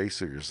GT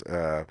races.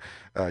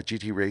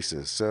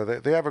 So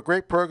they have a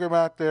great program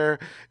out there.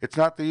 It's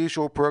not the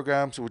usual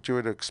programs which you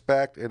would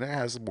expect, and it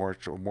has more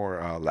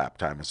lap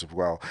time as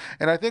well.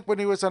 And I think when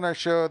he was on our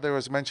show, there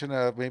was mention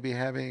of maybe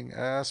having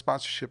a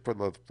sponsorship for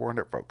the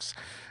 400 folks.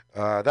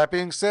 That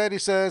being said, he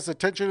says,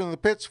 attention in the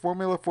pits,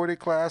 Formula 40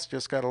 class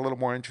just got a little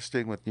more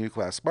interesting with new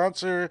class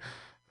sponsor.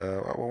 We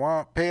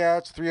want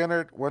payouts,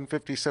 300,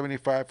 150,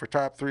 75 for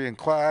top 3 in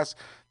class.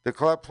 The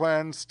club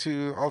plans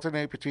to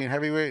alternate between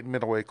heavyweight and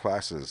middleweight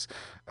classes.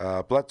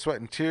 Blood,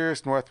 sweat, and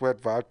tears, Northwest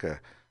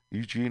vodka.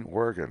 Eugene,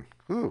 Oregon.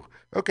 Ooh,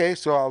 okay,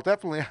 so I'll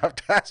definitely have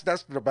to ask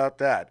Dustin about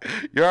that.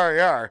 Yar,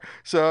 yar.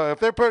 So if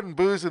they're putting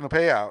booze in the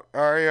payout,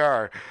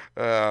 yar.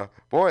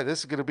 Boy, this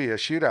is going to be a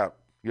shootout.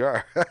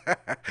 Yar.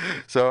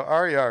 So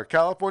RER,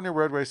 California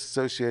Road Race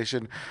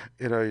Association,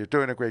 you're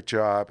doing a great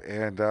job.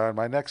 And on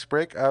my next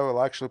break, I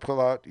will actually pull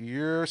out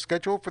your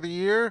schedule for the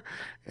year,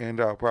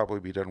 and I'll probably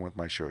be done with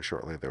my show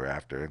shortly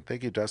thereafter. And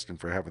thank you, Dustin,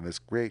 for having this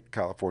great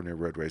California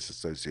Road Race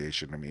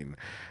Association. I mean,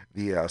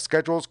 the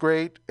schedule's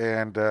great,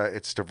 and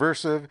it's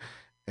diversive,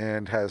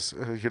 and has,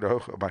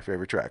 my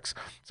favorite tracks.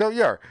 So,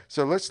 yeah,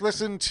 so let's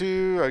listen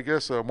to, I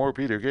guess, more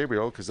Peter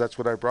Gabriel, because that's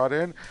what I brought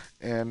in,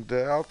 and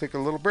I'll take a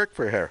little break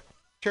for here.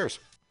 Cheers.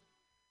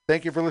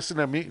 Thank you for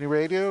listening to Mutiny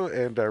Radio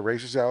and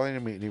Racers Alley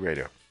and Mutiny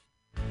Radio.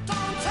 Don't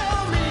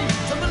tell me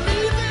to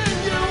believe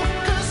in you,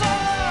 'cause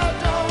I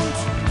don't.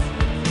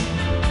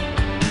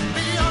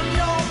 Be on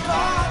your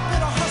guard,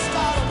 that are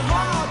hostile and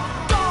hard.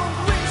 Don't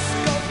risk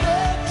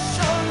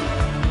affection.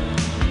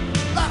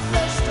 Like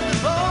flesh to the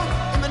bone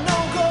in the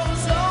no-go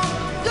zone.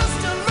 You're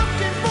still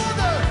looking for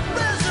the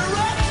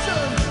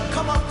resurrection.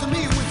 Come up to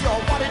me with your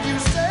what did you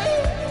say?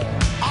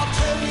 I'll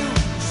tell you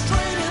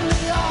straight in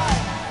the eye.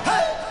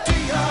 Hey,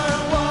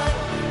 DIY.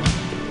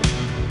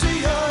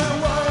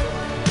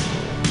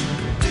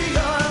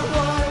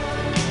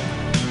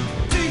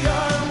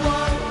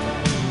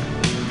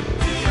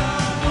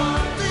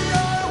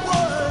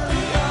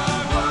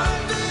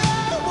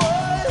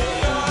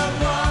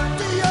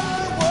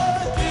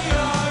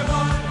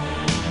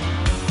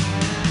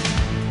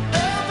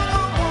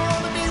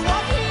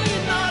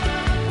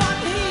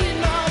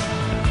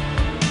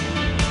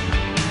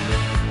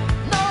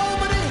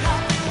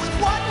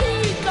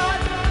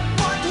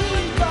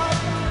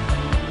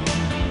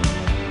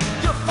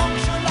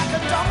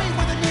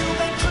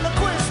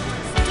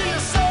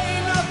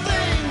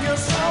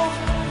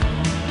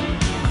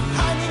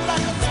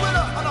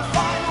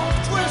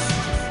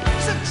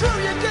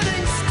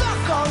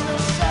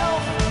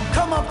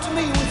 To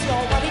me with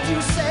your what did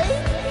you say?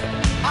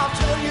 I'll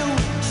tell you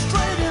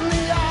straight in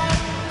the eye.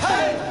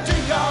 Hey,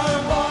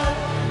 DIY,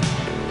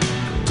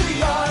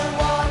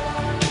 DIY,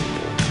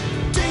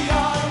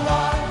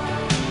 DIY,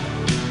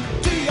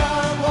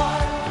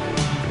 DIY.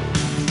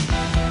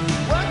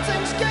 When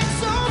things get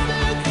so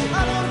big,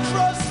 I don't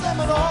trust them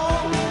at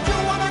all. You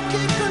wanna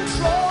keep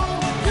control,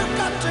 you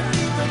got to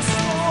keep it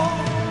small.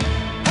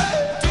 Hey,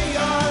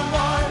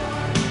 DIY,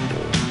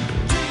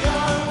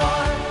 DIY.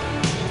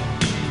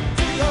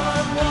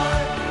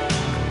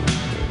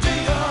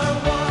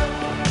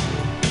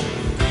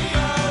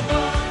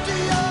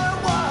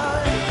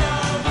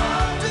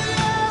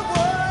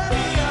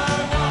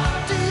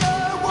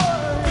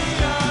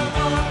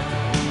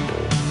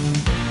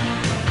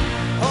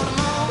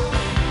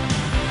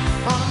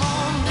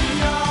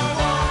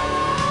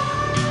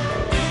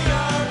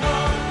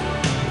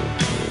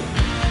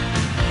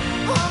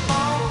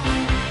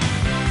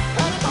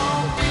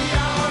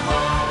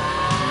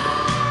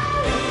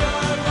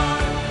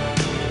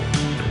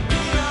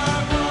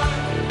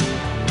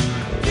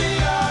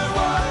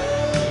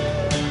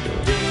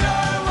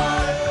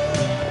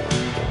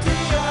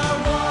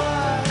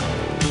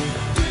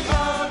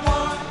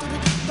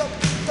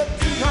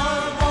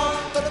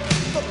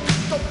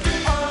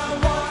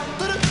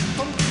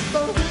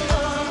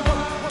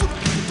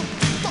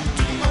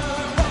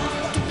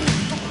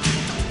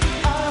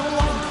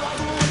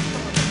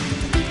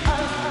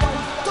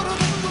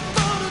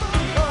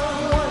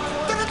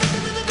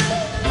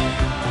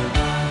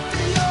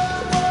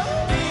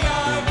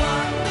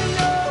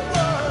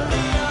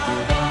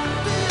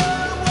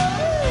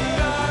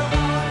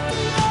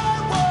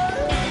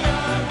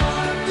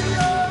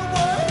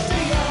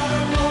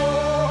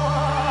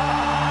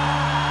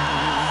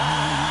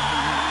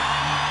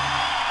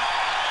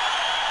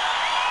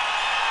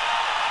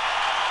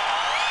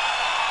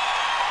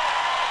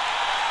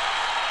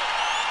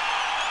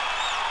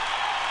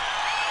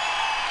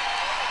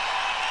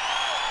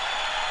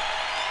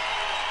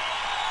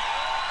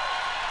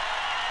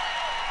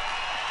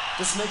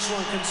 This next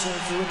one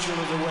concerns the ritual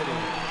of the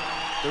wedding,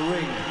 the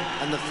ring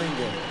and the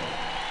finger.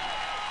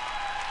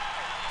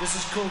 This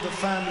is called the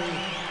family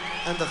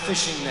and the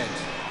fishing net.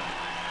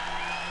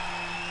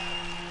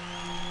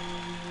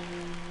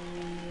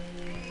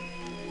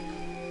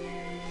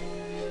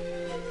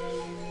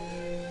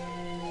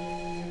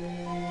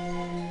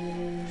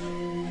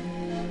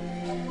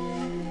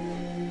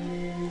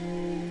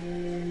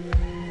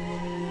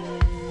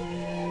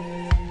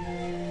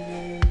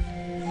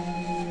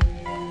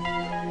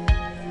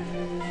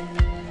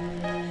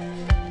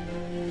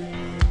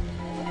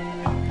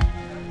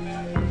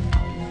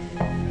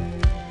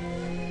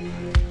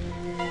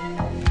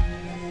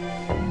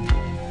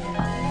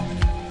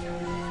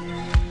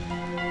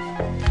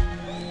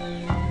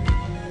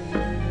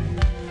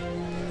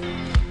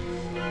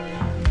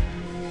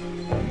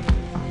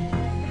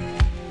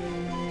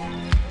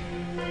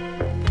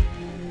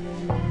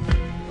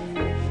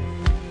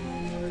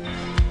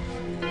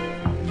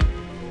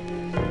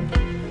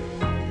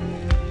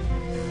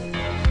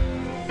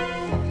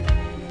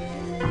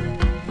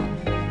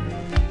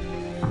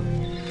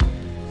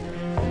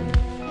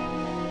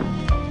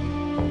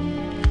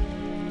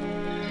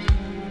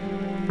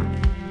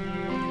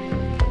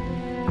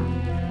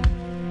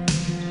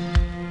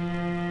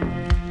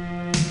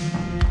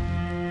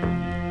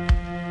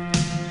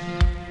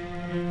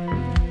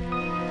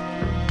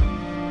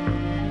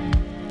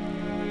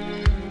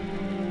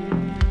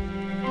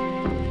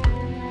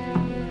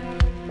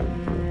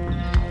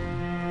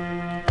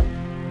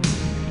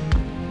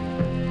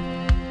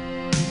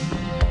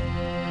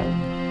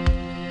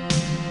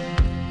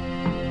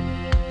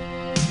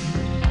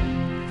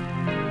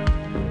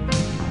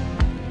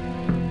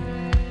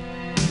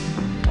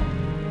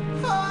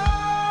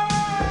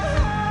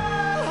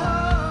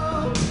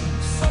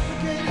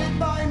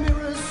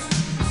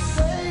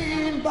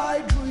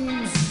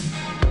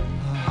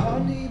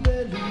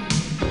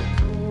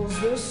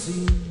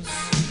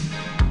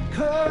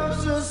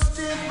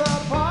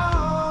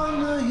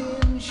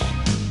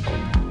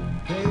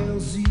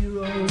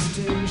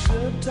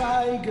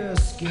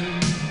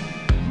 skin.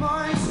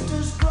 Moist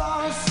as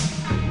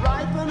grass,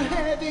 ripe and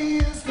heavy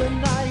is the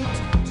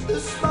night. The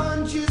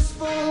sponge is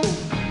full,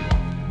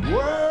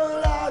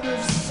 world out of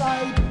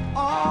sight,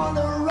 all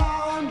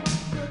around.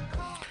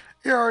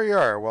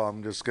 Yar. Well,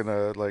 I'm just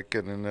gonna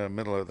get in the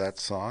middle of that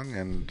song,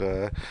 and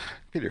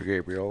Peter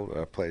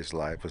Gabriel plays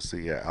live with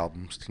the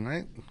albums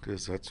tonight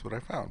because that's what I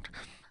found.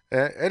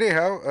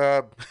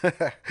 Anyhow,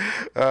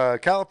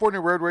 California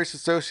Road Race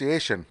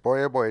Association.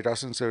 Boy, oh boy,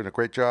 Dustin's doing a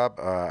great job.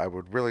 I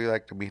would really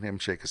like to meet him,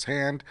 shake his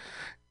hand,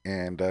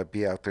 and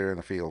be out there in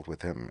the field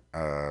with him.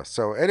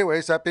 So,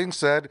 anyways, that being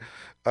said,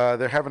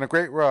 they're having a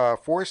great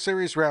 4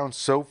 series round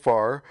so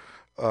far.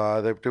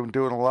 They've been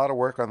doing a lot of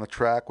work on the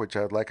track, which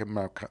I'd like him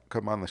to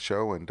come on the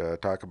show and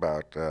talk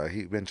about.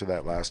 He mentioned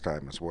that last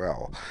time as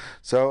well.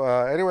 So,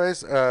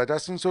 anyways,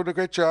 Dustin's doing a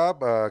great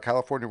job.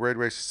 California Road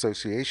Race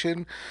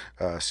Association,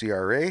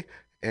 CRA,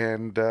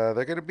 and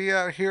they're going to be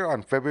out here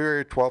on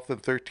February 12th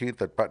and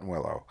 13th at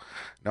Buttonwillow.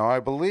 Now,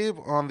 I believe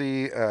on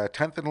the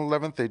 10th and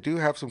 11th, they do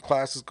have some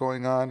classes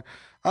going on.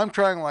 I'm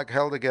trying like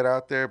hell to get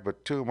out there,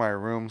 but 2 of my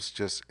rooms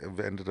just have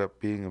ended up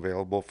being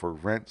available for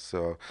rent,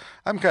 so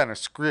I'm kind of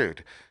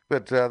screwed.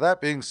 But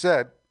that being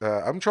said,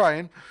 I'm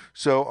trying.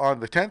 So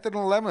on the 10th and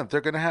 11th, they're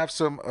going to have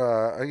some,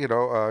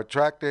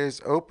 track days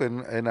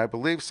open, and I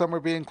believe some are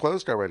being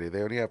closed already.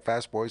 They only have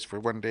Fast Boys for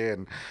one day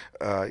and,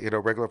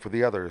 regular for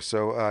the other.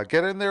 So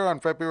get in there on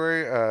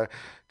February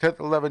 10th,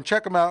 11th.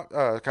 Check them out,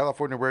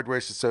 California Road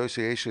Race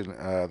Association.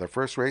 The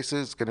first race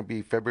is going to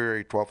be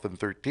February 12th and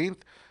 13th.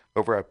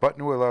 Over at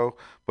Buttonwillow,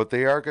 but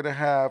they are going to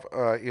have,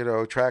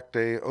 track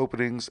day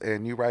openings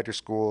and new rider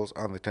schools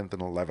on the 10th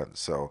and 11th.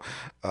 So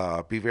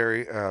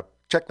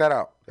check that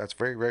out. That's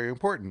very, very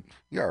important.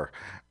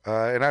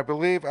 And I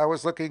believe I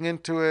was looking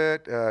into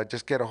it.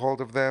 Just get a hold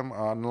of them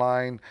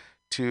online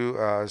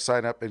to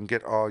sign up and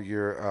get all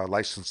your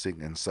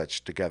licensing and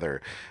such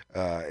together.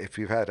 If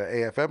you've had an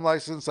AFM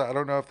license, I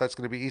don't know if that's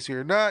going to be easy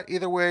or not.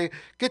 Either way,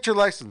 get your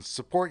license.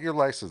 Support your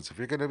license. If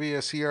you're going to be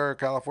a CR,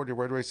 California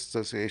Road Race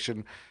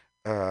Association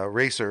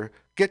racer,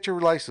 get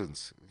your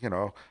license. If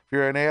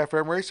you're an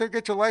AFM racer,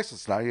 get your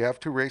license. Now you have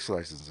 2 race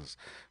licenses.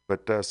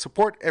 But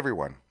support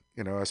everyone,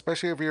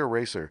 especially if you're a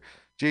racer.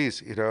 Geez,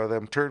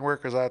 them turn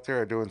workers out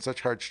there are doing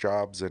such hard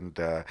jobs, and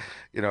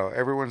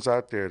everyone's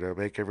out there to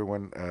make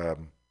everyone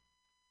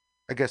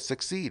I guess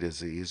succeed is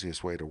the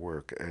easiest way to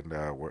work and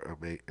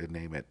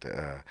name it.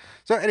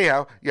 So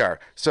anyhow,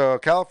 so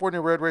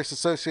California Road Race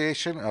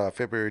Association,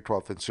 February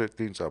 12th and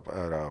 13th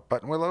at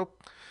Buttonwillow.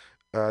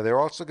 They're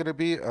also going to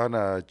be on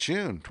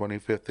June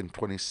 25th and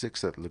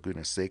 26th at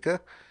Laguna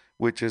Seca,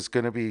 which is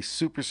going to be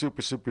super,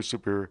 super, super,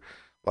 super,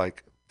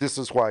 this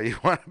is why you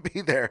want to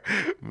be there.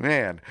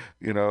 Man,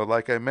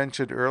 like I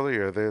mentioned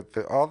earlier,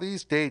 all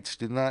these dates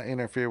do not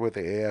interfere with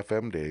the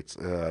AFM dates.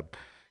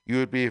 You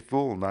would be a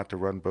fool not to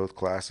run both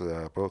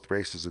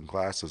races and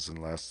classes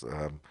unless,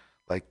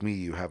 like me,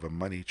 you have a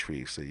money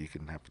tree so you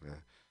can have to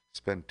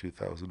spend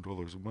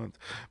 $2,000 a month.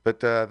 But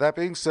that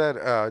being said,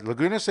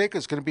 Laguna Seca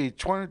is going to be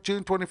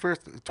June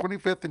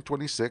 25th and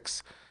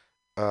 26th.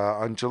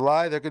 On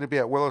July, they're going to be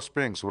at Willow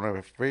Springs, one of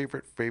my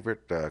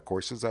favorite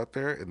courses out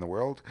there in the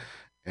world.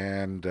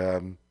 And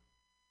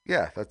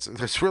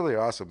that's really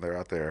awesome. They're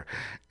out there.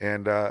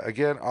 And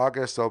again,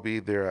 August, I'll be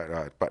there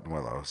at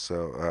Buttonwillow.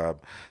 So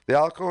they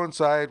all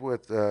coincide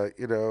with,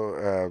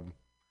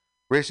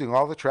 racing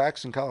all the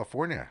tracks in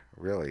California,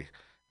 really.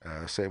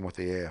 Same with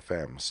the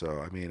AFM. So,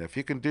 I mean, if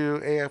you can do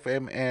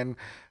AFM and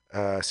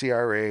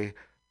CRA,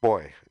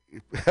 boy,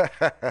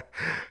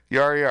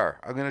 yar.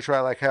 I'm going to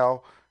try like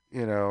hell,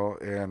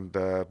 and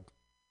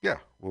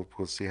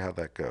we'll see how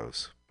that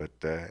goes. But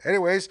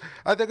anyways,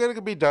 I think I'm going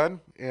to be done,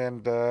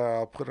 and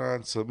I'll put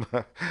on some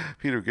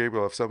Peter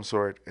Gabriel of some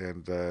sort,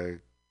 and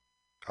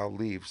I'll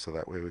leave so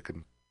that way we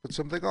can put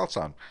something else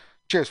on.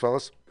 Cheers,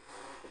 fellas.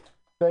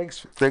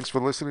 Thanks for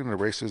listening to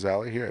Racers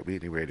Alley here at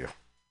MutinyRadio.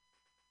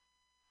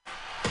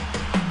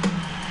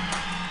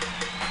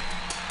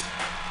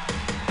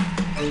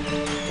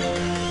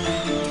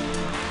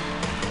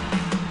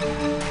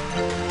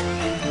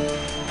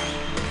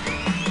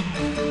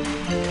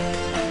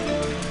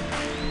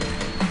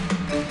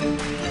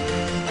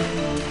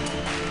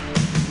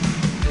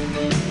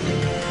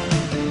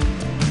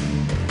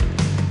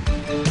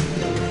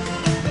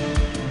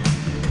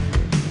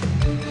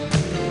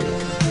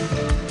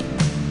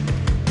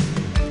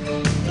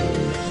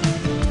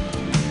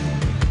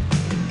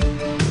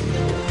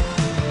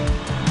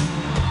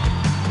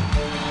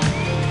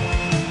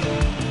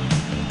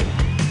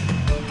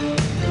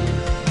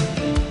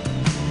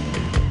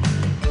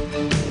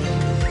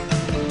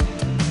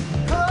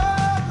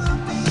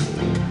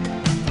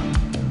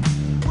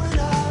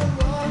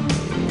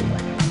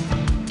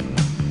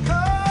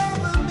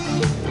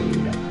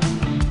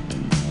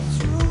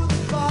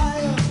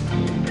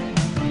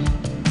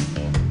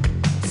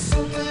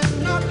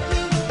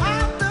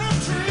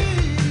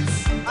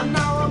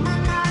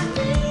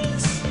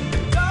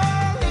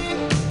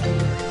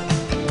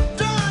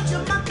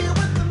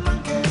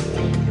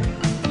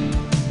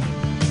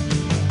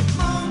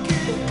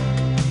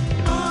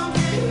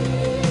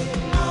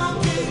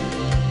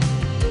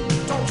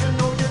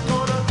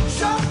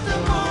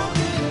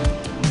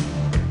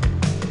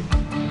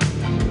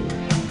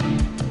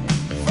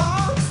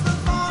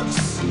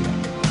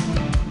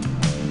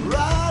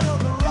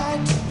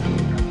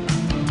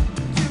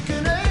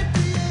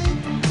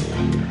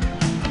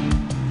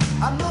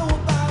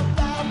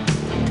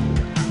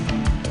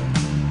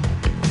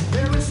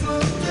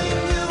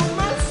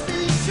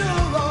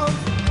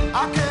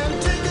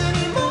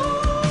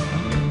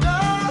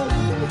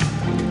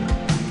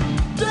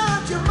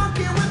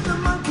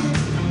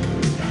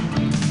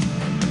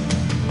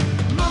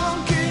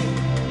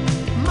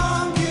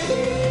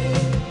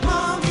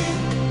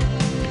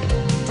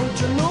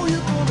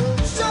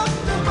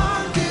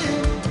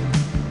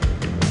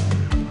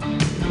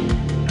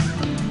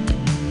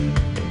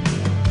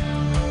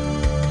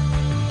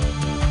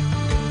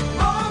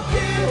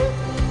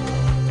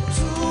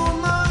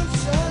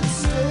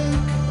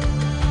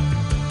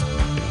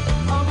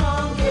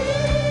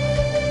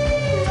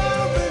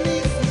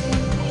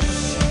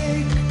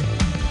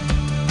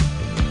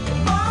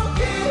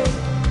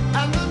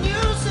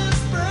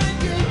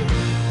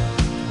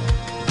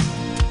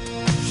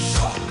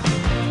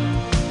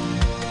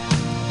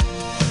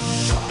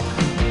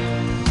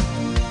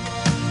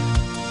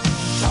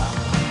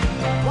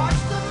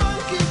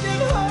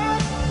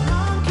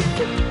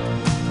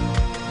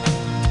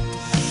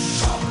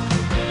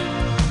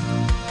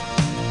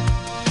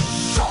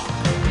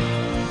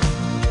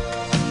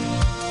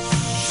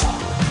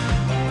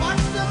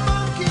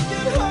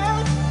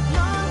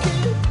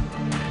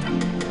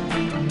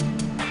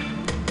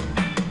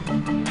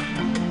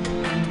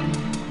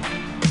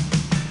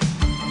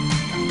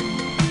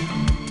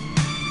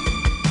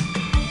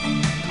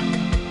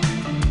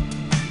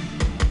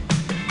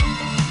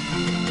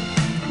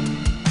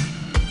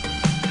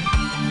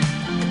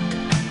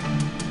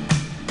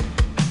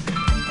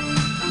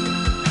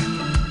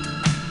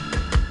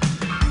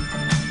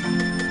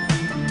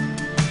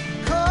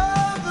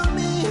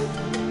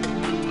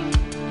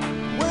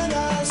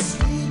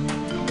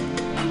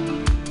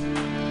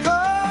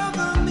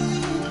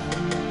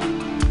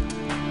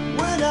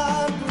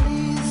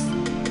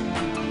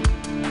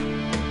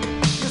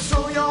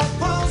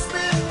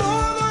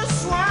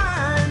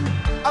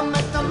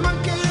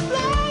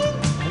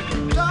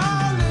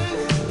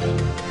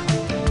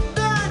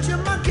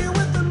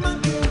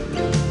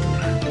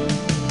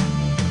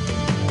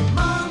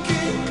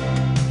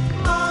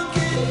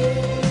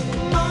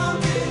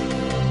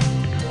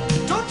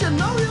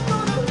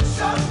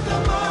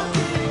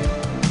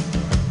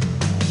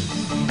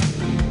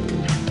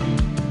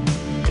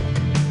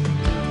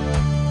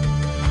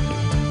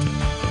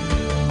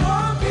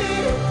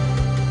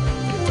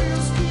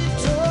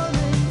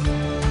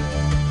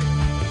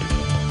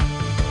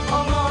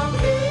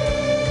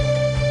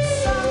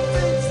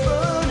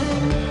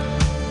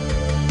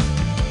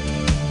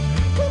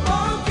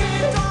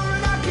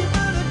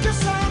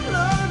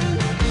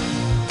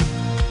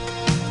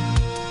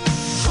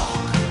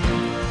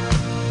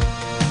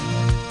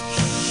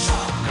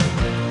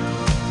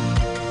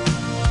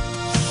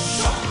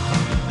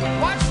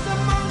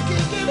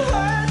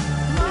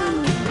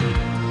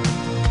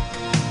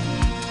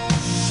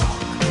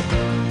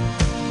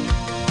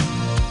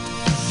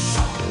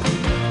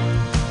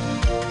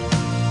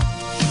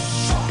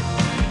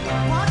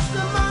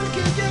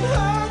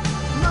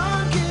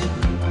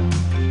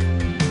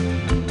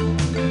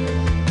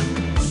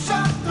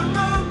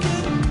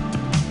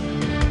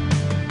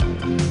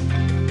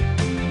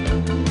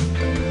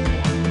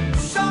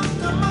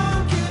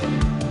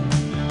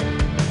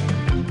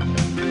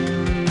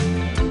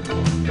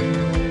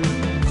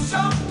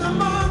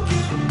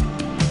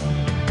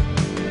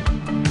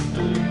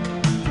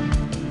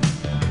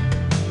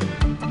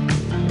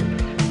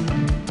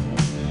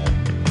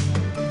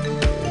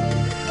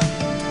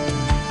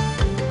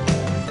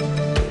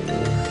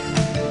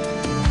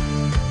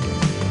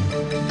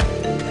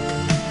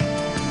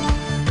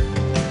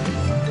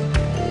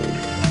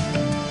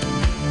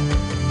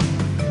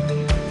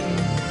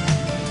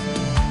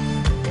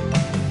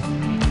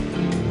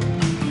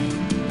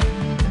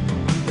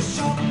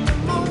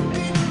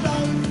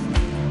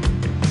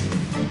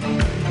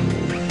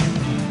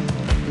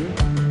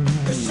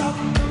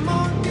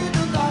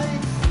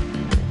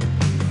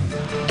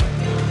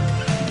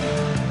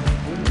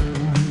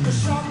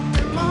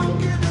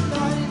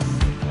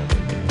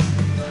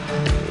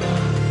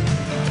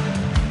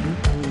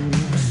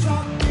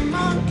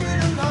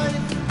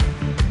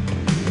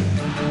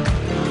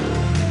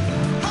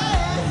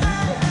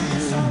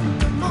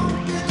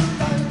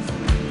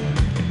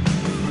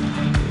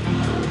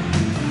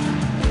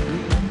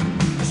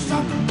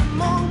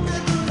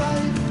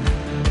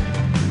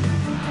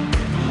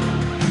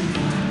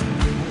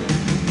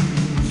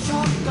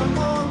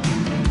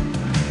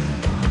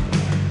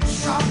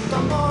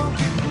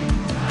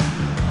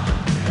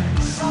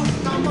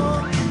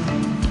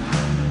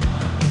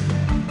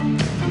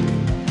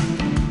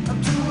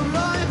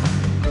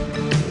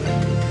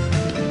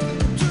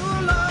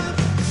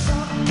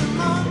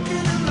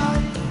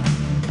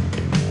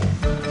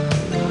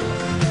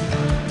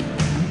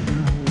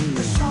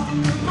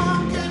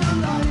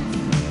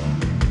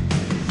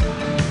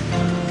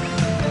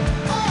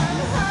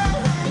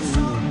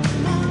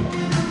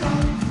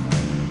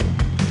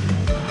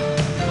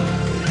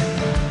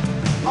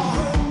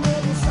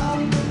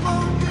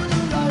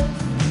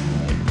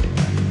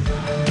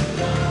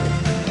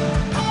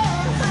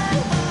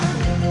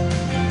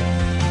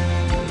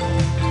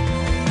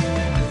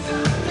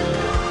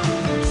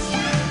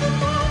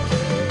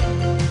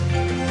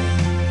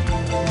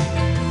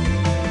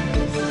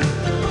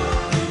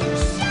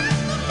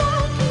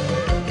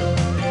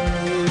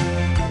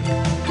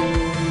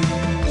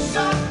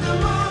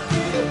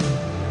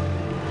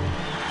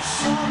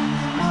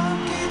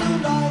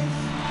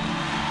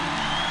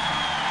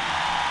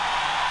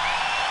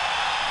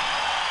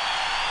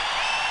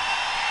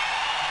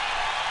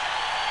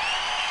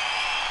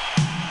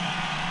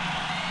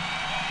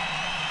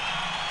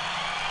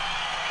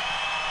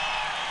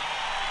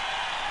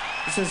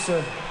 This is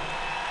a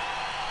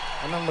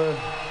number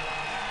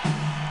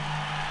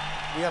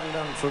we haven't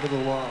done for a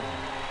little while.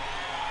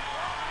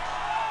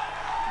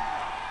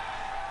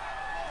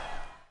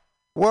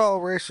 Well,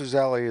 Racers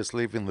Alley is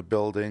leaving the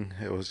building.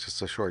 It was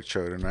just a short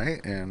show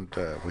tonight, and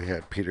we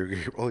had Peter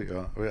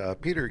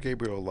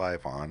Gabriel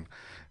live on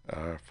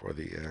for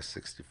the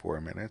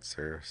 64 minutes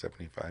or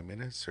 75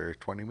 minutes or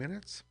 20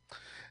 minutes.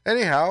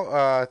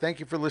 Anyhow, thank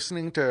you for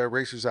listening to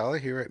Racers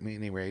Alley here at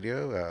Mutiny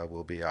Radio.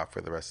 We'll be off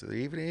for the rest of the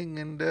evening,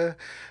 and I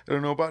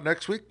don't know about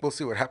next week. We'll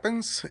see what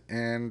happens,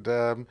 and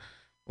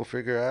we'll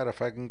figure out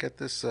if I can get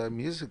this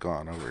music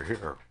on over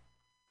here.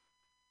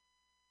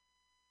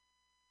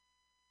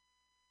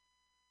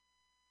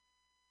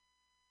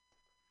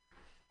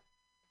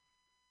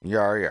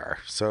 Yar.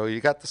 So you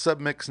got the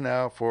submix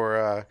now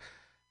for,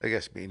 I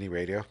guess, Mutiny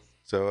Radio.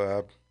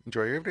 So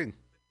enjoy your evening.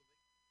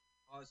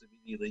 Pause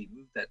immediately.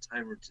 Move that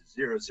timer to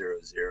 000.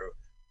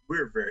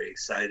 We're very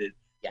excited.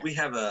 Yeah. We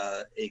have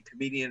a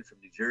comedian from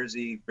New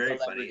Jersey, very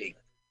funny,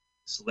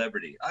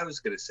 celebrity. I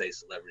was going to say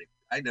celebrity.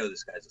 I know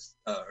this guy's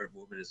or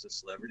woman is a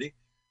celebrity.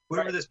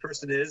 Whoever this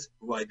person is,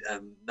 who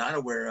I'm not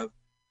aware of,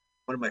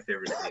 one of my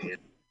favorite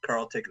comedians.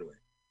 Carl, take it away.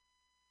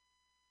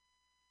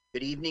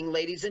 Good evening,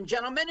 ladies and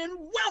gentlemen, and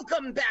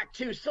welcome back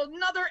to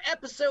another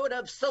episode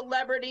of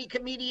Celebrity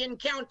Comedian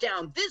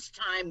Countdown. This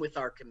time with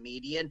our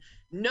comedian,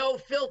 No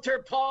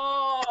Filter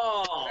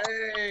Paul.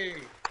 Hey,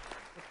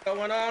 what's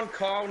going on,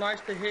 Carl?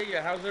 Nice to hear you.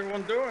 How's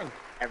everyone doing?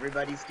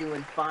 Everybody's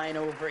doing fine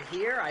over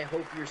here. I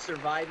hope you're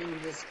surviving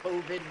this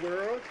COVID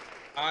world.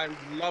 I'm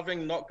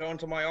loving not going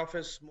to my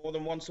office more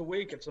than once a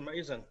week. It's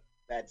amazing.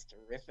 That's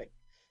terrific.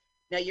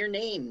 Now, your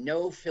name,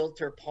 No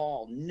Filter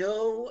Paul,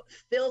 no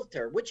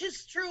filter, which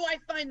is true. I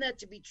find that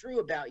to be true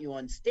about you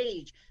on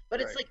stage. But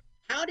it's like,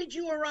 how did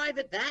you arrive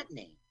at that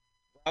name?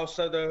 Well,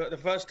 so the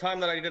first time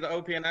that I did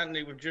Opie and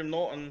Anthony with Jim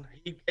Norton,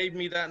 he gave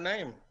me that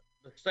name.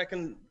 The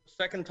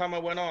second time I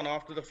went on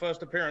after the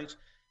first appearance,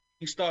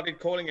 he started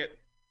calling it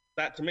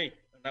that to me,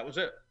 and that was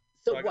it.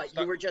 So what,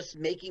 you were just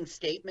making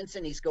statements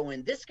and he's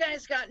going, this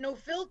guy's got no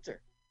filter.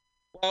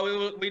 Well,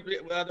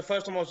 the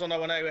first time I was on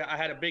O&A, I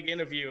had a big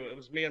interview. It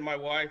was me and my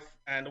wife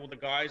and all the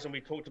guys, and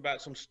we talked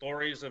about some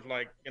stories of,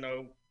 like, you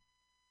know,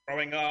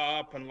 growing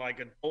up and, like,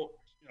 adult,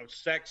 you know,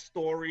 sex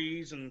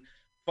stories and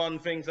fun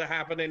things that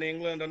happen in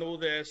England and all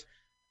this.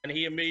 And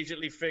he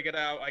immediately figured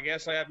out, I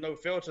guess I have no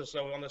filter.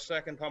 So on the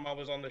second time I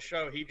was on the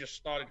show, he just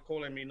started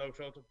calling me No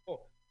Filter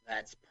Paul.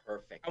 That's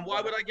perfect. And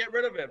why would I get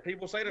rid of it?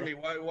 People say to me,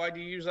 why do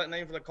you use that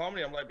name for the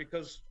comedy? I'm like,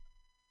 because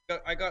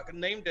I got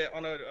named it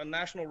on a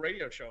national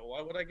radio show.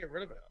 Why would I get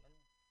rid of it?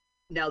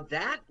 Now,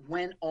 that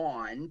went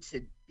on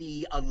to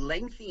be a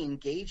lengthy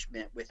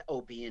engagement with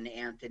Opie and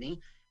Anthony.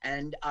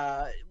 And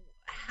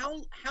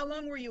how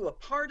long were you a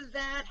part of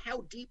that?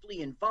 How deeply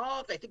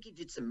involved? I think you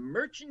did some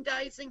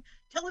merchandising.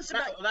 Tell us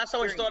about that's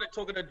how I started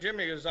talking to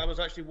Jimmy, is I was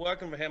actually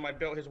working with him. I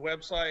built his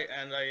website,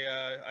 and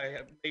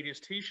I made his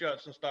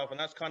T-shirts and stuff, and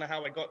that's kind of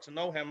how I got to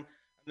know him.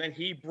 And then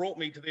he brought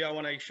me to the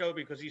O&A show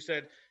because he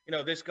said, you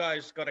know, this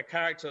guy's got a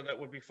character that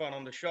would be fun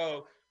on the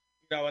show.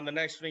 You know, and the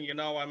next thing you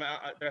know,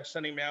 they're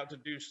sending me out to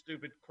do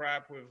stupid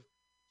crap with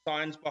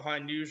signs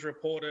behind news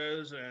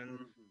reporters and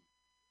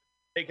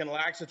taking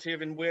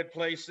laxative in weird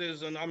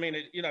places. And I mean,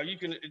 you know, you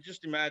can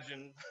just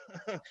imagine.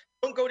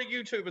 Don't go to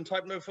YouTube and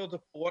type No Filter.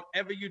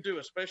 Whatever you do,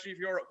 especially if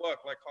you're at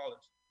work like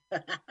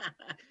college.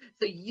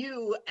 So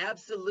you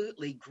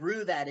absolutely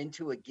grew that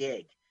into a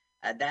gig.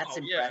 That's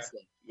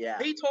impressive.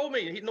 Yeah.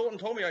 Norton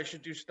told me I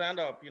should do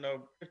stand-up, you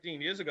know,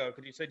 15 years ago,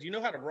 because he said, you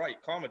know how to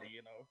write comedy,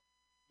 you know.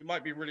 You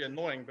might be really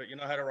annoying, but you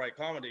know how to write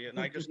comedy. And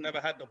I just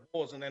never had the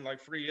balls. And then like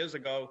 3 years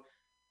ago,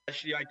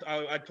 actually,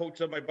 I talked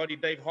to my buddy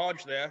Dave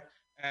Hodge there,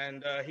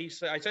 and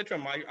I said to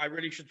him, I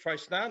really should try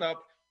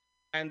stand-up.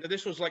 And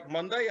this was like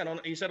Monday,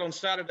 and he said on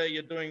Saturday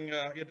you're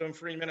doing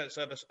 3 minutes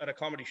at a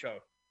comedy show.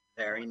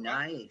 Very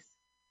nice.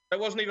 It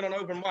wasn't even an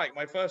open mic.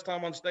 My first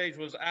time on stage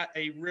was at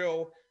a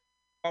real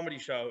comedy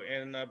show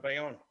in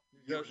Bayonne.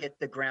 You hit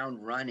the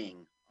ground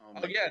running.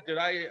 Oh yeah, dude!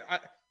 I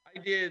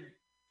did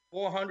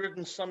 400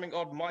 and something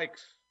odd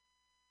mics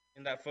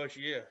in that first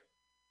year.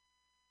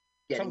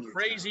 Some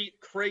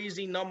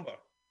crazy number.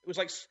 It was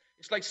like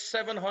it's like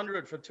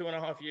 700 for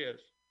 2.5 years.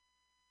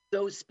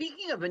 So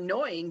speaking of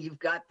annoying, you've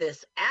got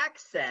this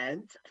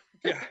accent.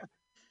 Yeah.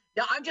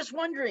 Now I'm just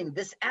wondering,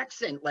 this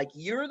accent, like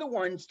you're the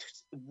one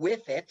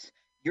with it.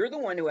 You're the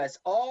one who has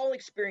all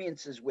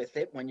experiences with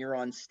it when you're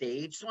on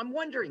stage. So I'm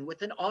wondering,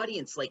 with an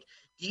audience, like,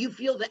 do you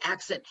feel the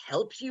accent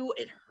helps you?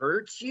 It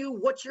hurts you?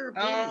 What's your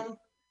opinion?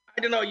 I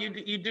don't know.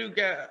 You do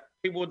get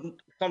people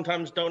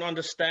sometimes don't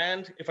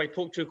understand if I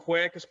talk too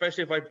quick,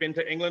 especially if I've been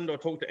to England or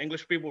talked to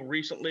English people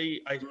recently.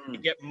 I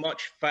get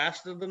much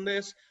faster than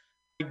this.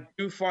 I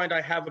do find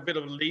I have a bit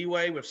of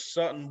leeway with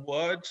certain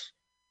words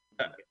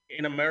that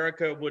in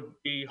America would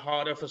be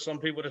harder for some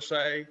people to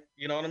say.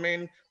 You know what I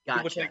mean?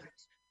 Gotcha.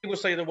 People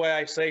say the way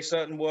I say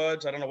certain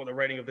words. I don't know what the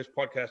rating of this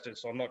podcast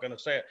is, so I'm not going to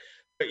say it.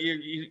 But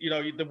you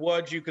know, the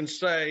words you can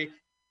say,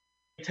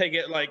 you take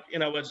it like, you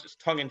know, as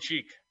tongue in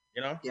cheek.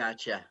 You know?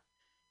 Gotcha.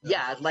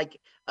 Yeah, like,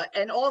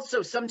 and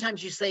also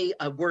sometimes you say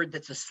a word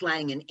that's a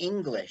slang in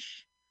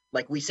English.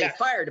 Like we say Yes.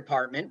 fire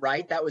department,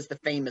 right? That was the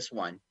famous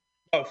one.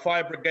 Oh,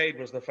 Fire Brigade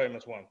was the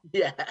famous one.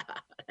 Yeah,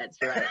 that's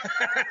right.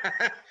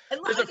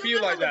 There's a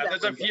few like that.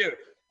 There's a few.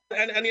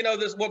 And you know,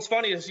 what's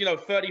funny is,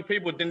 30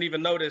 people didn't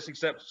even notice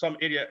except some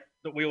idiot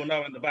that we all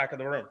know in the back of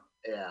the room.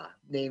 Yeah,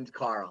 named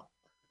Carl.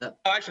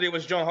 Actually, it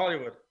was John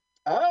Hollywood.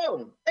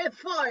 Oh, a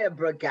fire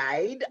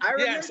brigade. I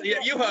remember. Yes, yeah,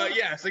 you heard,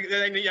 yes.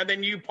 And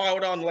then you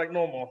piled on like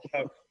normal.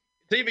 So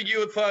it's either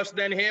you first,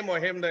 then him, or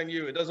him, then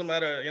you. It doesn't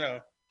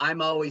matter.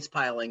 I'm always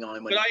piling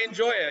on. But I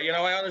enjoy it.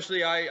 I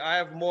honestly, I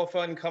have more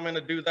fun coming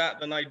to do that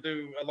than I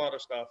do a lot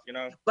of stuff,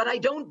 But I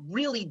don't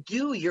really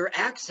do your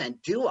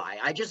accent, do I?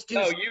 I just do.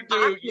 No, you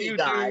do. You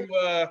do.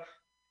 A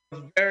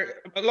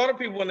lot of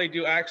people, when they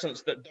do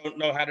accents that don't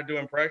know how to do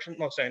impressions,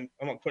 I'm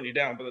not putting you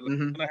down, but they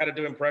don't know how to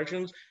do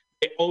impressions,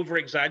 they over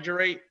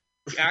exaggerate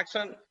the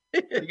accent.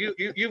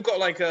 You've got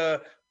like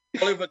a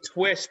Oliver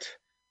Twist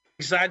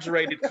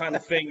exaggerated kind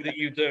of thing that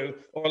you do,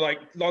 or like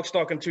Lock,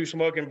 Stock, and Two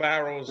Smoking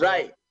Barrels,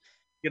 right?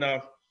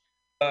 But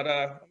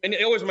and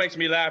it always makes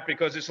me laugh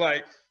because it's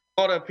like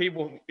a lot of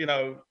people,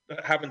 that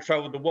haven't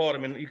traveled the world. I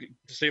mean, you can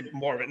see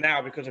more of it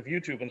now because of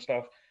YouTube and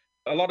stuff.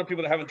 A lot of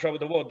people that haven't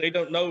traveled the world, they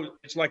don't know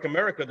it's like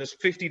America. There's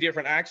 50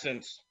 different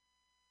accents.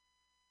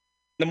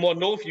 The more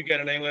north you get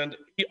in England,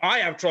 I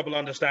have trouble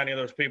understanding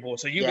those people.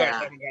 So you guys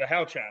haven't got a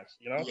hell chance,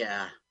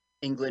 Yeah,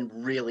 England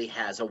really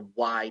has a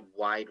wide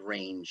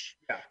range.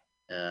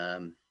 Yeah.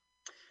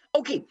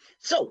 Okay,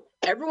 so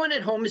everyone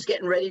at home is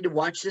getting ready to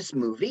watch this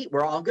movie.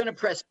 We're all going to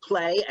press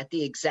play at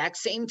the exact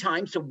same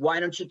time. So why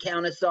don't you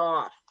count us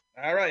off?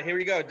 All right, here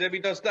we go. Debbie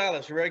does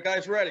Dallas. You ready,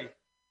 guys? Ready?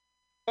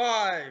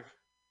 5,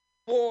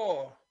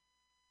 4,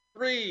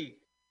 3,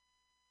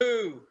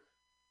 2,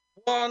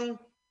 1,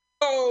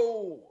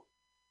 go!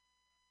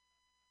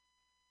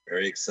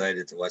 Very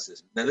excited to watch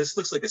this. Now, this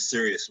looks like a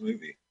serious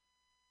movie.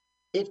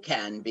 It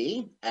can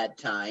be at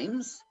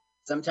times.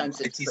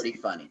 Sometimes it's pretty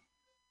funny.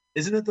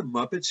 Isn't it the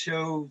Muppet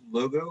Show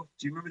logo?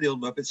 Do you remember the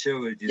old Muppet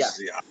Show? It used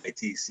to say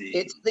ITC.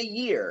 It's the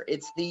year.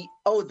 It's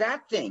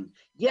that thing.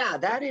 Yeah,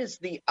 that is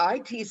the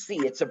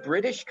ITC. It's a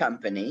British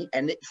company,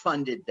 and it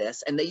funded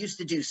this. And they used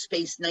to do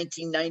Space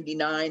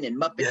 1999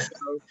 and Muppet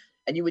Show,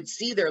 and you would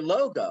see their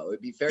logo.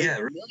 It'd be very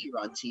familiar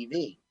on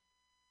TV.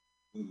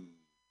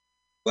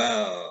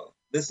 Wow,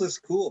 this looks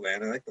cool,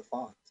 man. I like the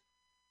font.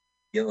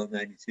 Yellow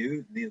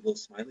 92, need a little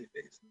smiley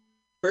face.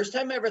 First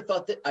time I ever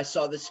thought that I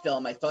saw this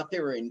film, I thought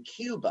they were in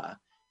Cuba.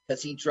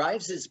 Because he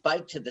drives his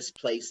bike to this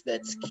place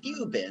that's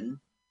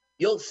Cuban.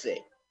 You'll see.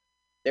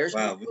 There's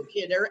Michael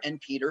Kidder and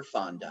Peter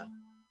Fonda.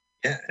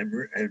 Yeah, and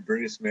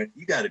Bruce Smith.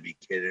 You got to be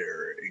kidding.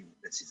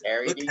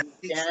 Harry Dean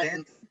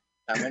Stanton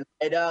coming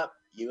right up.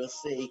 You will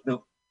see.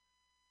 No,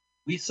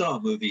 we saw a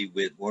movie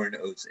with Warren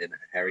Oates and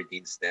Harry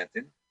Dean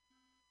Stanton.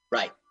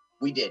 Right,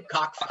 we did.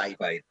 Cockfight.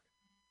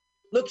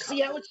 Look,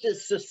 see how it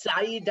says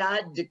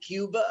Sociedad de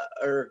Cuba?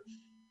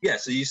 Yeah,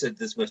 so you said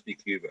this must be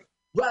Cuba.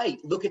 Right.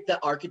 Look at the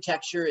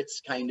architecture.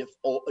 It's kind of,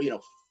 40s,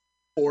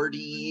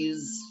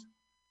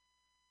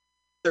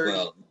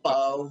 30s.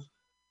 Well,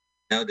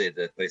 nowadays,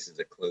 the places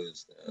that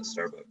closed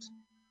Starbucks.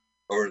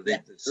 Or they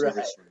the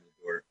service from the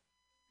door.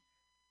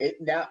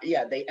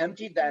 They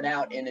emptied that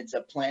out, and it's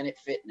a Planet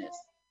Fitness.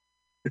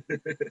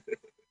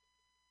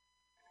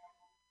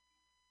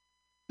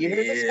 You hear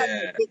this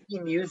kind of hickey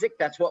music?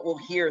 That's what we'll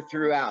hear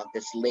throughout.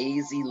 This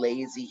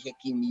lazy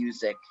hickey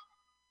music.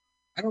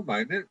 I don't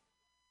mind it.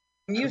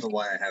 I don't know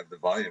why I have the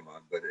volume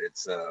on, but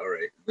it's all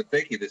right. But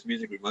thank you. This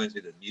music reminds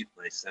me to mute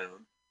my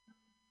sound.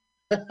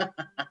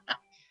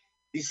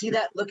 You see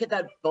that? Look at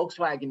that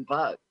Volkswagen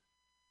Bug.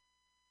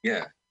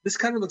 Yeah. This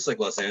kind of looks like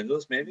Los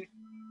Angeles, maybe?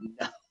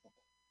 No.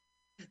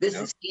 This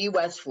is Key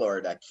West,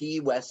 Florida. Key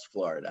West,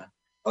 Florida.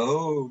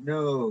 Oh,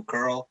 no,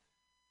 Carl.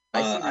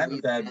 I have a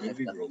bad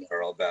movie rule,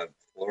 Carl, about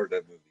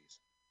Florida movies.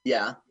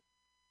 Yeah.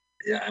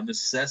 Yeah, I'm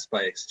obsessed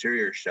by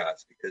exterior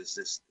shots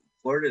because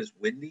Florida is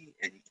windy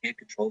and you can't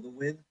control the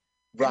wind.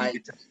 Right. You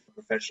can tell how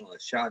professional a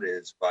shot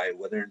is by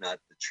whether or not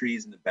the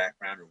trees in the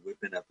background are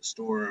whipping up a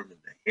storm and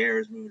the hair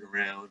is moving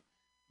around.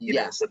 You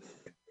know, something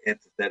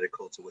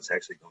antithetical to what's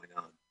actually going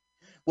on.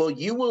 Well,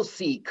 you will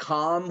see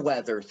calm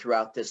weather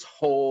throughout this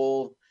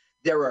whole.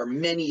 There are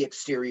many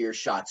exterior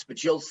shots,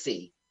 but you'll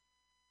see.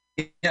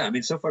 Yeah, I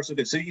mean, so far so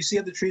good. So you see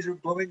how the trees are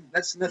blowing?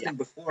 That's nothing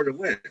but Florida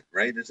wind,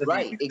 right? There's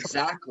nothing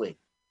exactly.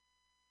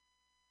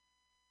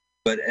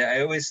 But I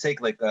always take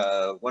one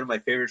of my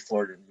favorite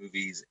Florida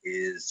movies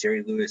is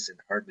Jerry Lewis in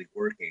Hardly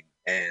Working,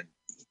 and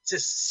you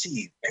just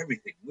see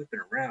everything whipping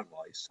around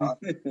while he's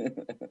talking.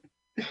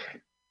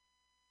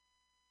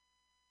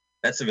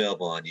 That's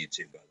available on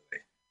YouTube, by the way.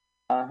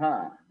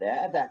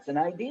 That's an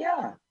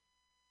idea.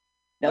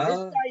 Now this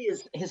guy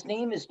his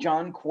name is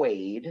John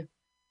Quaid,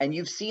 and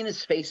you've seen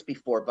his face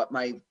before, but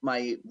my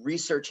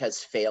research has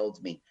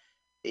failed me.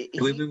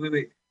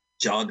 Wait.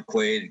 John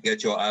Quaid,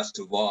 get your ass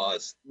to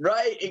Waz.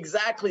 Right,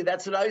 exactly.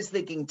 That's what I was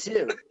thinking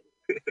too.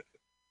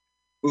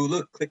 Ooh,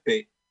 look,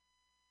 clickbait.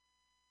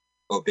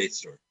 Oh, bait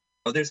store.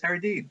 Oh, there's Harry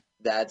Dean.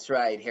 That's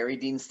right. Harry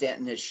Dean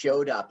Stanton has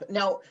showed up.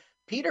 Now,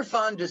 Peter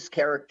Fonda's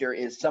character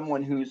is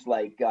someone who's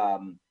like,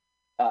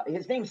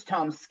 his name's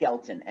Tom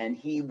Skelton, and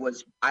he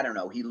was, I don't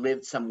know, he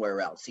lived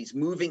somewhere else. He's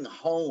moving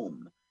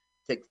home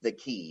to the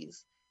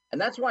Keys, and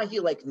that's why he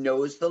like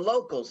knows the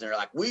locals. And they're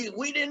like,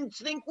 we didn't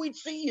think we'd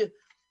see you.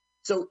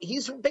 So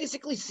he's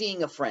basically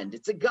seeing a friend.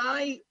 It's a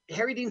guy,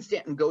 Harry Dean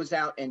Stanton goes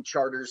out and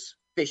charters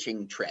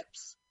fishing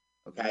trips.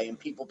 Okay, and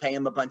people pay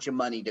him a bunch of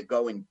money to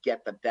go and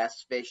get the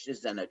best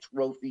fishes and a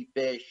trophy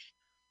fish.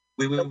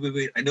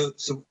 Wait. I know.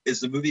 So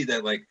is the movie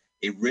that like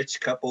a rich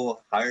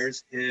couple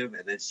hires him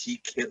and then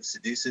she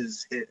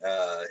seduces him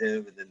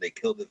and then they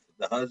kill the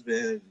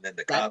husband and then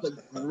the cops?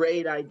 That's a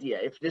great idea.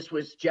 If this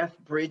was Jeff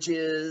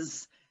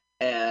Bridges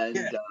and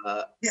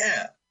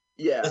yeah.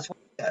 Let's watch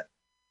that.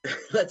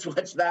 Let's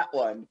watch that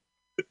one.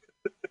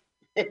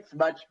 It's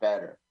much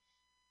better.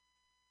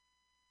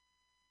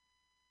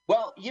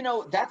 Well, you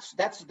know, that's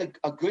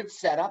a good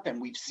setup, and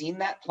we've seen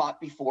that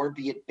plot before,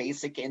 be it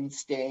Basic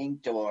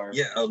Instinct or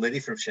A Lady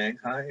from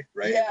Shanghai,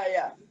 right?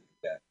 Yeah.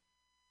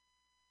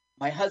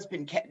 My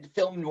husband can't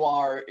film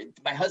noir.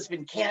 My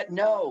husband can't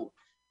know.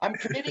 I'm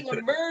committing a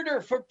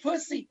murder for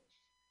pussy.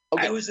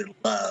 Okay. I was in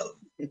love.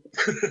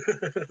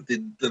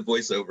 the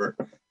voiceover.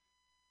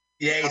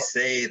 They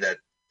say that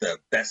the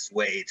best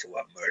way to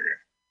a murder.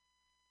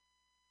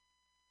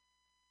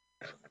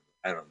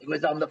 I don't know. It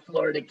was on the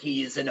Florida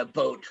Keys in a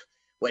boat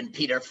when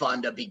Peter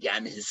Fonda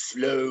began his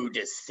slow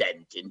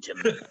descent into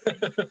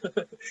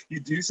murder. You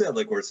do sound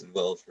like Orson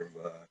Welles from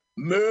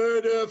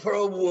Murder for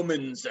a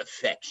Woman's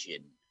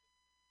Affection.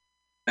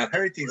 Now,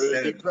 Harry Dean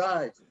Stanton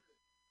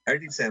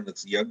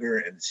looks younger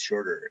and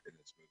shorter in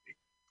this movie.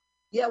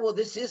 Yeah, well,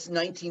 this is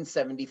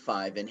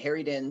 1975, and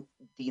Harry Dean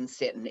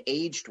Stanton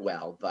aged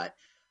well. But,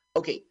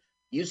 okay,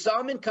 you saw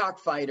him in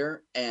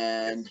Cockfighter,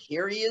 and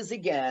here he is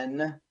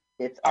again.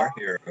 It's our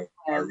hero,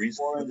 our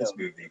reason for this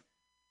movie.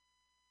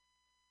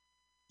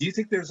 Do you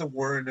think there's a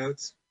Warren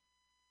Oates?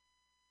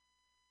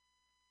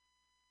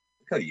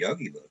 Look how young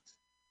he looks.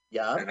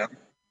 Yeah. And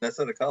that's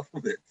not a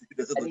compliment. He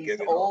doesn't look he's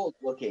young old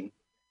looking.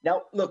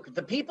 Now, look,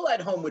 the people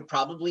at home would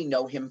probably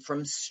know him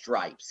from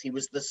Stripes. He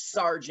was the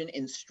sergeant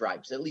in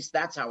Stripes. At least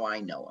that's how I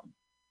know him.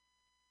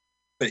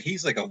 But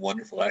he's like a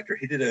wonderful actor.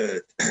 He did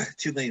a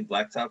 2-lane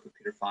blacktop with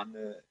Peter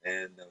Fonda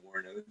and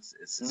Warren Oates.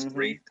 It's this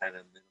great kind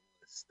of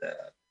minimalist,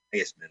 I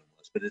guess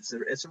minimalist, but it's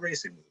a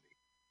racing movie.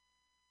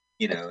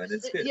 You know, and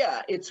it's good.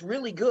 Yeah, it's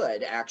really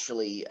good,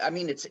 actually. I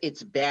mean,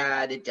 it's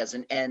bad. It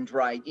doesn't end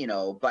right, you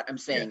know. But I'm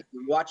saying, if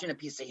you're watching a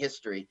piece of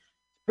history,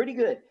 it's pretty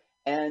good.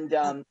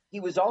 And he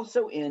was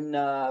also in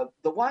The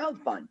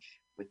Wild Bunch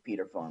with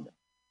Peter Fonda.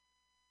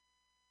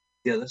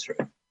 Yeah, that's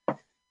right.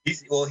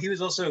 He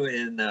was also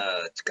in.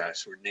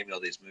 Gosh, we're naming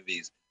all these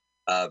movies.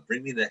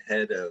 Bring Me the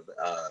Head of.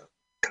 God,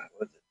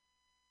 what is it?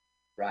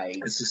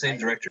 Right. It's the same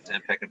director,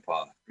 Sam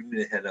Peckinpah. Bring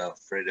Me the Head of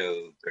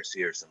Alfredo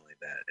Garcia or something like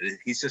that. And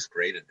he's just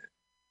great in it.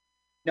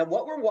 Now,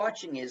 what we're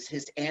watching is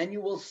his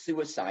annual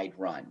suicide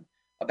run.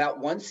 About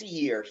once a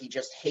year, he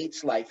just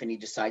hates life and he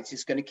decides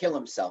he's going to kill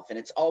himself. And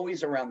it's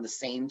always around the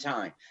same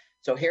time.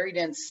 So Harry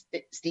Dean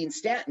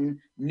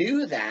Stanton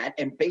knew that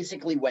and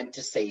basically went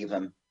to save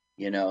him,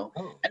 you know.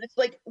 Oh. And it's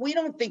like, we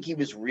don't think he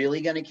was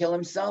really going to kill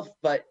himself,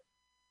 but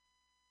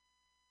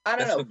I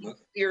don't know.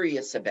 He's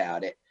serious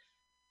about it.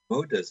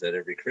 Mo does that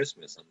every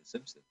Christmas on The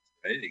Simpsons,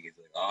 right? He's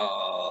like,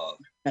 oh.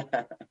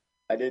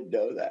 I didn't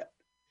know that.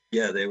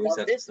 Yeah, they always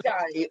have this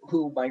guy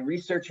who my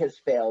research has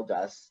failed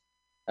us.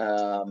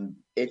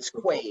 It's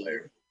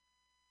Quaid.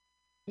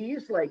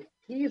 He's like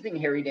teasing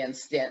Harry Dean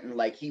Stanton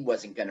like he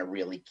wasn't going to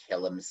really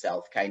kill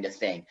himself, kind of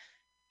thing.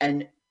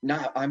 And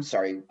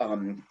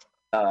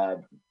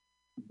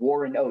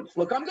Warren Oates.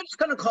 Look, I'm just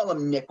going to call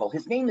him Nickel.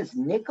 His name is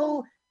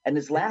Nickel, and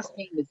his last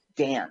name is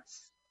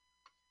Dance.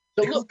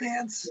 So look,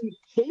 Dance. He's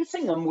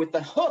chasing him with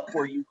the hook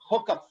where you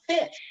hook a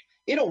fish.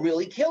 It'll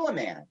really kill a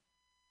man.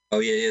 Oh,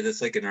 yeah.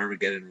 That's like in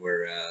Armageddon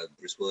where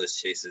Bruce Willis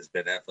chases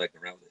Ben Affleck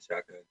around with a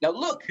shotgun. Now,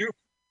 look.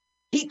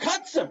 He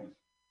cuts him.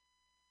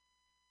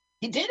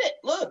 He did it.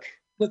 Look.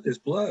 Look, there's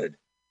blood.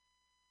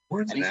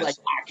 And he's like,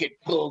 I could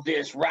pull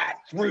this right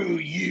through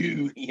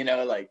you. You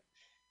know, like.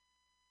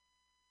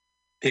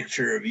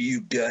 Picture of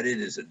you gutted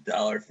is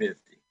 $1.50.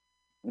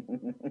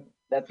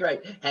 That's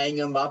right. Hang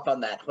him up on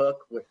that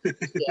hook.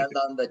 Stand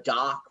on the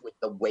dock with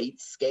the weight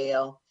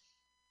scale.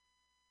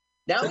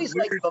 Now he's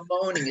like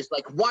bemoaning. He's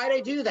like, why'd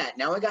I do that?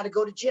 Now I got to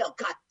go to jail.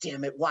 God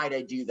damn it. Why'd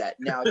I do that?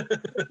 Now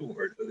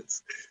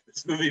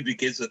this movie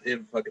begins with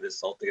him fucking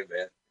assaulting a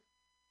man.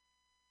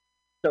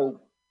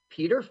 So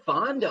Peter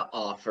Fonda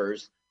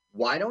offers,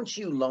 why don't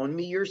you loan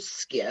me your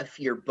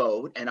skiff, your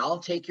boat, and I'll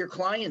take your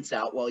clients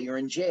out while you're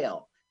in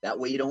jail. That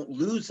way you don't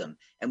lose them.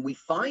 And we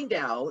find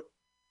out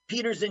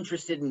Peter's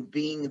interested in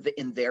being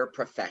in their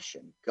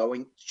profession,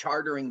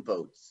 chartering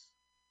boats.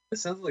 It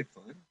sounds like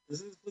fun.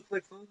 Does this look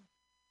like fun?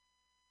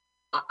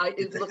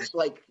 It looks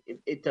like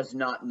it does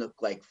not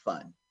look like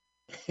fun.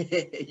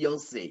 You'll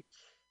see.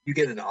 You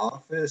get an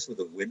office with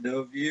a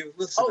window view.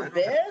 Listen,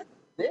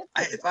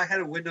 if I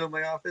had a window in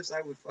my office,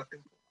 I would fucking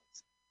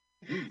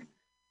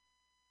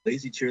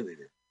lazy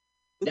cheerleader.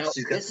 Now,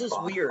 She's got this is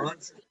the weird.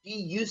 bonbons. He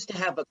used to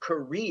have a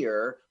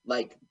career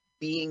like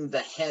being the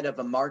head of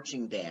a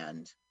marching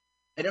band.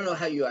 I don't know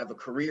how you have a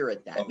career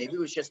at that. Oh, Maybe it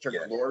was just her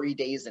yeah. glory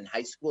days in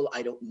high school.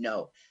 I don't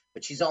know.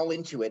 But she's all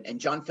into it. And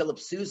John Philip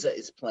Sousa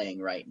is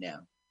playing right now.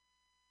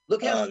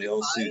 Look how she The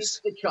old buys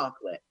Seuss. the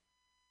chocolate.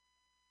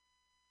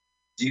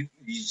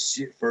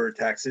 For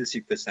taxes, she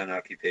puts down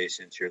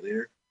occupation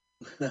cheerleader.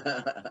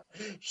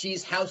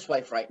 She's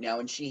housewife right now,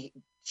 and she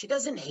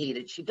doesn't hate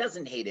it. She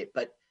doesn't hate it,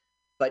 but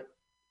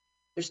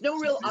there's no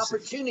real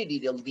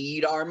opportunity to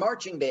lead our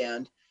marching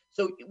band.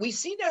 So we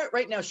see that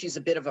right now she's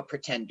a bit of a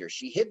pretender.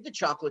 She hid the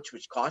chocolates,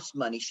 which cost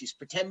money. She's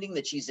pretending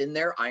that she's in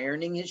there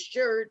ironing his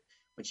shirt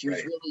when she was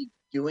Right. really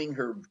doing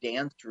her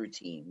dance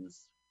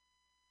routines.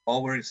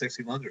 All wearing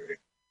sexy lingerie.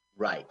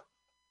 Right.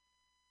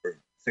 For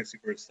sexy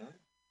first time.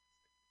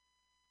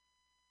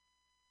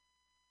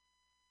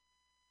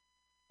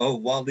 Oh,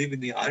 while leaving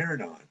the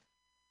iron on.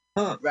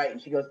 Huh. Right. And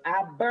she goes,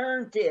 I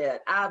burnt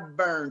it.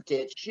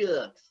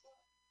 Shucks.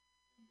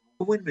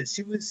 But wait a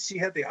minute, she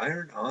had the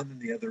iron on in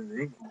the other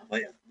room.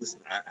 Like,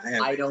 listen,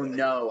 I don't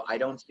know. I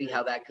don't see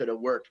how that could have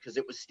worked because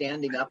it was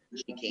standing up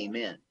when she came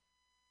in.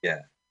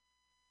 Yeah.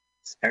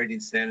 Harry Dean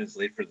Stanton's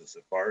late for the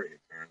safari,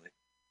 apparently.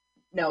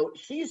 Now,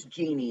 she's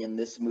Jeannie in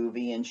this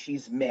movie, and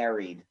she's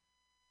married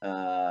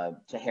to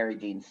Harry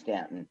Dean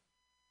Stanton.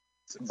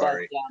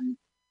 Safari. But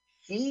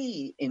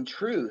she, in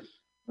truth,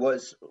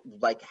 was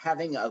like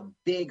having a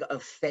big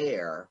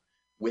affair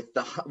with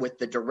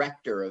the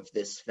director of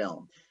this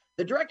film.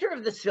 The director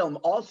of this film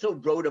also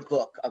wrote a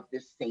book of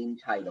this same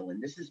title,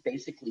 and this is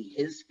basically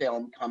his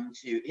book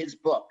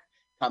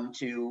come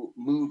to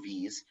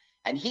movies,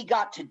 and he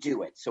got to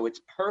do it. So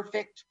it's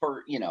perfect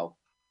for,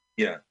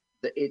 Yeah.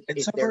 And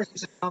so far, there's-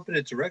 he's a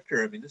competent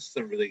director. I mean, this is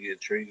a really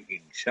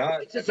intriguing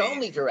shot. it's his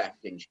only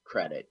directing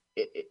credit.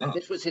 Oh.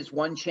 This was his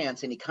one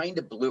chance, and he kind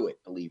of blew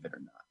it, believe it or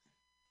not.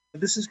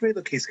 This is great.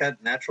 Look, he's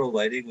got natural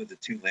lighting with the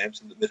two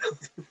lamps in the middle.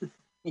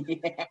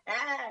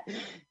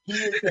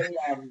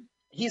 Yeah.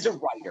 He's a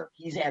writer.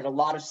 He's had a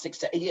lot of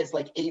success. He has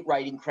like 8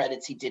 writing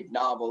credits. He did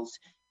novels.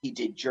 He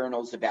did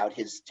journals about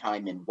his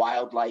time in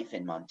wildlife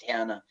in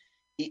Montana.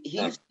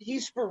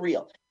 He's for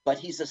real, but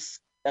he's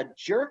a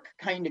jerk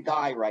kind of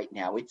guy right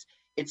now.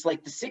 It's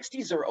like the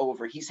 60s are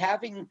over. He's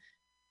having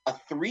a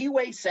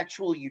 3-way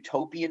sexual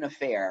utopian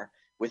affair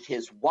with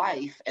his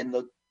wife and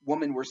the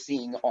woman we're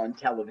seeing on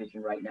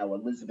television right now,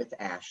 Elizabeth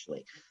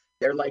Ashley.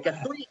 They're like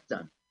a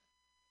threesome.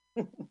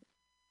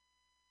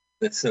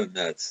 That's so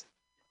nuts.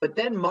 But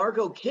then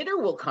Margot Kidder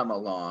will come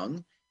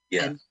along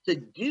and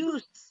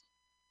seduce.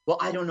 Well,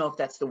 I don't know if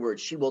that's the word.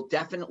 She will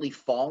definitely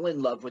fall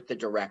in love with the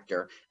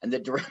director, and the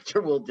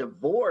director will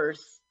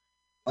divorce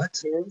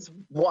his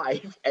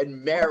wife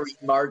and marry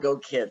Margot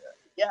Kidder.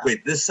 Yeah.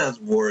 Wait, this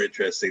sounds more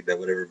interesting than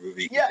whatever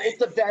movie. Yeah,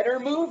 it's a better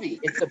movie.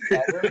 It's a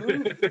better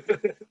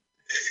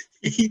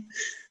movie.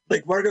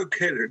 Like Margot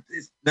Kidder.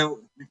 Now,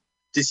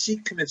 did she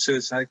commit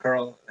suicide,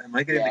 Carl? Am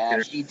I getting the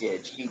Kidder? She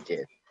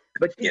did.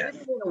 But she did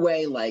it in a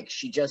way like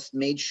she just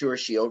made sure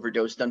she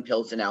overdosed on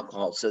pills and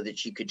alcohol so that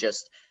she could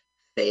just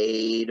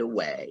fade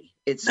away.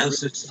 It's a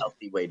really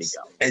healthy way to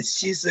go. And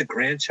she's the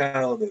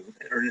grandchild of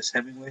Ernest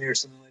Hemingway or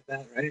something like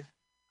that, right?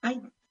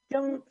 I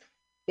don't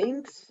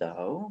think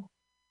so.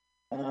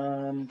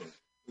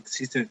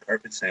 She's doing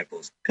carpet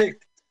samples.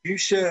 Pick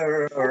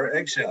fuchsia or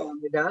eggshell.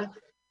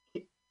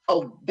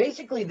 Oh,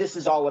 basically, this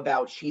is all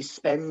about she's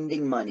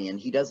spending money and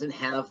he doesn't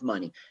have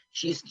money.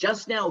 She's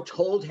just now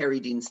told Harry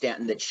Dean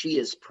Stanton that she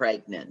is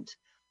pregnant.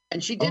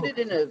 And she did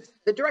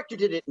the director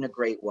did it in a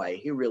great way.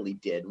 He really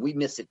did. We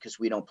miss it because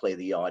we don't play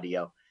the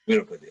audio. We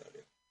don't play the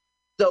audio.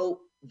 So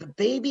the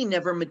baby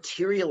never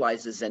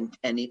materializes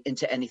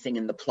into anything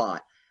in the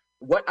plot.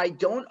 What I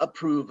don't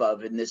approve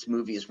of in this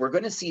movie is we're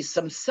going to see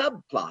some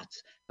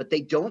subplots, but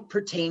they don't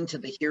pertain to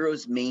the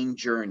hero's main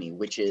journey,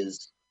 which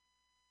is...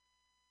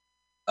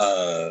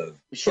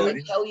 Should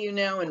I tell you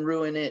now and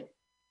ruin it?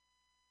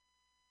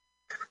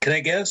 Can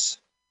I guess?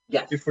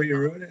 Yeah. Before you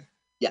ruin it?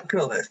 Yeah. Look at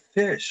all that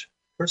fish.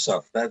 First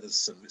off, that is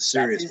some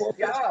serious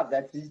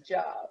That's his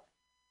job.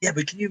 Yeah,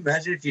 but can you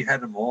imagine if you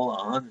had them all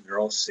on and they're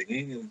all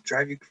singing? It would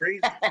drive you crazy.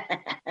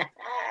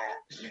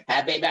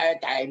 Happy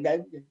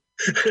birthday.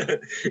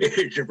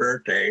 It's your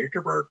birthday. It's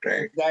your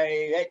birthday.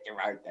 It's your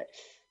birthday.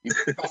 You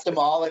press them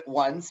all at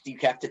once. You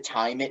have to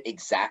time it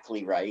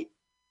exactly right.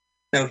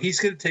 Now, he's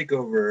going to take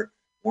over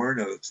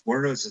Warnos.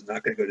 Warnos is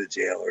not going to go to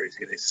jail or he's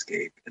going to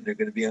escape. And they're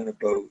going to be on a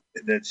boat.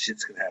 And then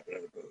shit's going to happen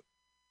on a boat.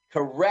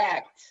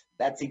 Correct.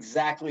 That's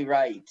exactly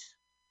right.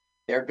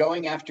 They're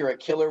going after a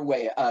killer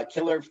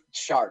killer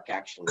shark,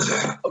 actually.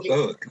 Okay.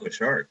 Oh, a killer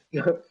shark.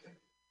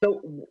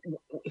 So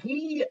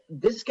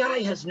this guy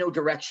has no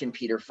direction,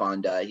 Peter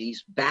Fonda.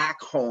 He's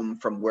back home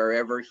from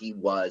wherever he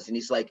was. And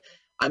he's like,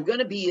 I'm going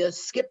to be a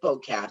skip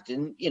boat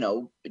captain,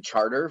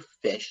 charter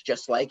fish,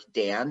 just like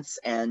Dance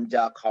and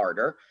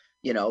Carter,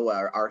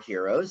 our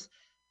heroes,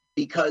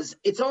 because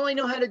it's all I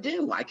know how to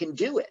do. I can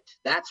do it.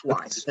 That's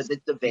why, because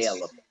it's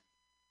available.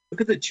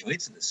 Look at the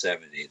joints in the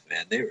 70s,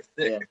 man. They were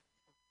thick.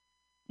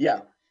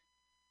 Yeah.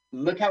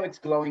 Look how it's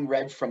glowing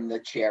red from the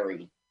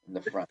cherry in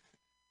the front.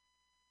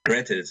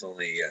 Granted, it's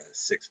only 6%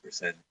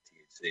 THC,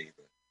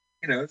 but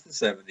you know, it's the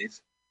 70s.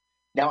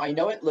 Now, I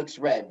know it looks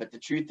red, but the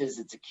truth is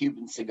it's a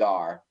Cuban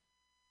cigar.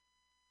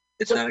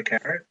 It's not a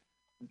carrot?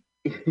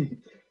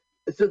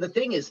 So the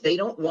thing is, they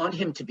don't want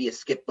him to be a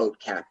skip boat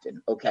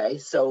captain, okay?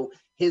 So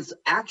his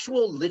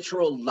actual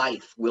literal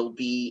life will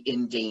be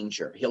in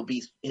danger.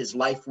 His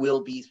life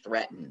will be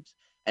threatened,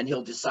 and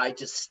he'll decide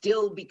to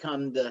still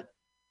become the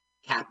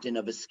captain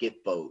of a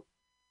skip boat.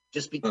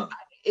 Just because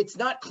it's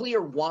not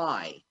clear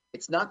why.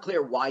 It's not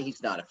clear why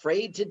he's not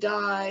afraid to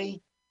die.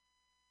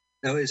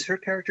 No, is her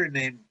character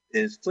name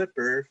is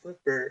Flipper?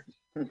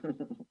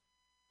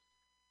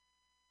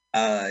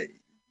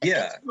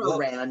 Yeah. It's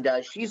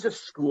Miranda. She's a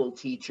school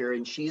teacher,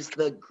 and she's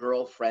the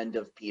girlfriend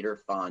of Peter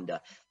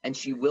Fonda, and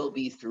she will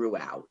be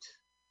throughout.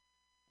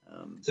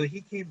 So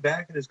he came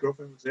back and his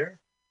girlfriend was there?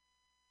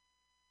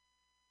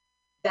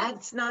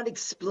 That's not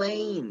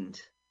explained.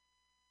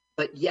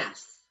 But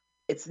yes,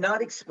 it's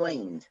not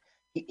explained.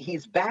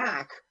 He's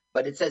back,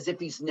 but it's as if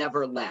he's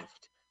never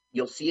left.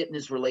 You'll see it in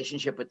his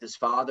relationship with his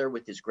father,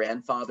 with his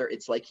grandfather.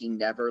 It's like he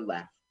never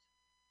left.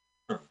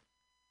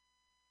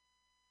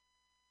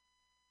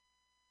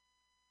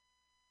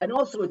 And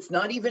also, it's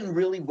not even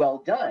really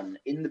well done.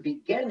 In the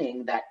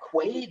beginning, that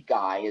Quaid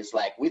guy is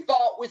like, we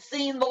thought we'd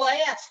seen the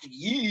last of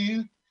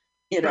you.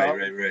 You know,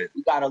 right.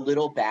 We got a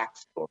little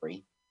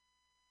backstory.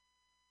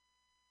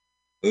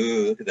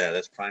 Ooh, look at that.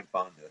 That's prime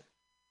Fonda.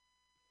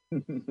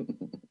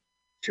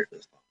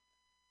 Shirtless Fonda.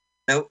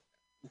 Now,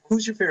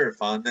 who's your favorite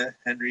Fonda?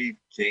 Henry,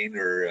 Jane,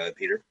 or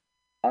Peter?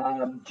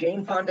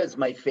 Jane Fonda is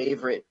my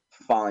favorite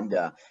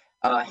Fonda.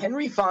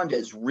 Henry Fonda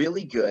is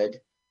really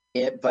good.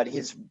 But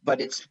it's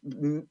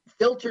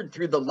filtered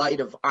through the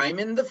light of I'm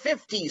in the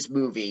 50s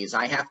movies.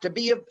 I have to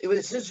be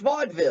this is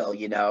vaudeville,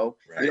 you know.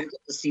 Right. We don't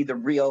get to see the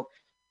real.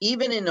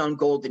 Even on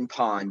Golden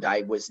Pond,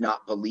 I was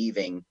not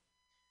believing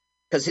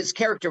because his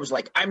character was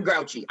like, I'm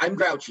grouchy.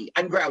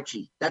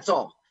 That's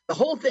all. The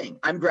whole thing,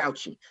 I'm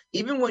grouchy.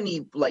 Even when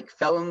he like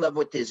fell in love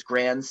with his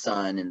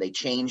grandson and they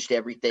changed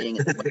everything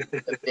and went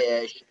to the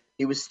fish,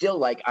 he was still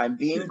like, I'm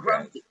being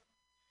grumpy.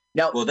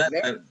 Now, well, that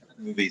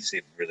movie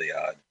seemed really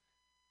odd.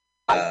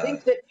 I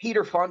think that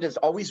Peter Fonda is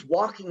always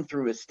walking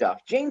through his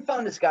stuff. Jane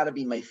Fonda's got to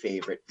be my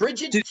favorite.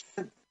 Bridget. Is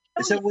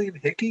that William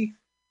Hickey?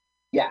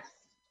 Yes.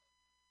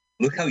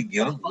 Look how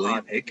young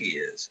William Hickey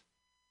is.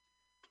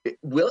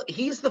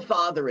 He's the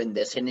father in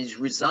this, and he's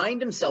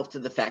resigned himself to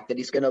the fact that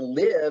he's going to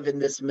live in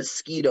this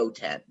mosquito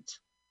tent.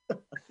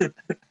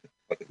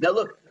 Now,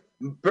 look,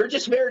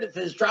 Burgess Meredith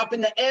is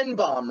dropping the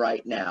N-bomb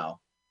right now.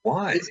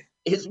 Why?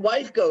 His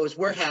wife goes,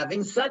 we're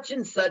having such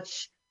and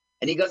such.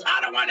 And he goes, I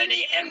don't want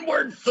any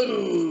N-word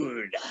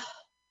food.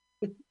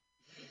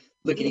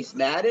 Look, and he's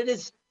mad at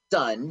his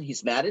son.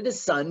 He's mad at his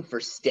son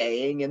for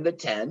staying in the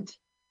tent.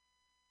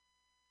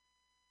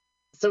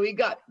 So we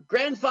got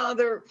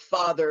grandfather,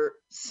 father,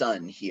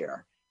 son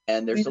here.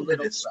 And there's a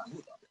little...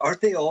 Aren't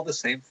they all the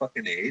same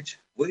fucking age?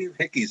 William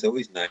Hickey's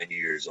always 90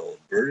 years old.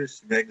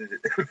 Meredith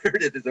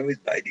is always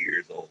 90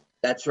 years old.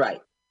 That's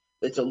right.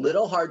 It's a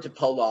little hard to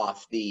pull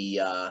off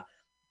the...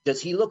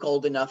 does he look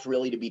old enough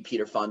really to be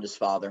Peter Fonda's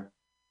father?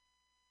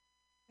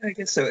 I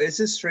guess so. It's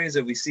just strange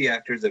that we see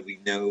actors that we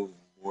know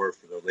more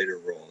for the later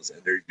roles, and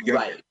they're younger,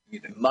 right,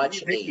 you know,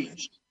 much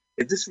aged.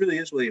 If this really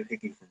is William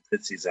Hickey from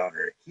Fritzy's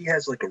Honor, he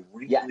has like a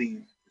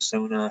wrinkly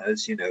persona,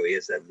 as you know, he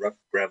has that rough,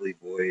 gravelly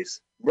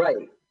voice.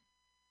 Right.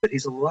 But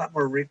he's a lot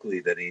more wrinkly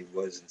than he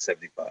was in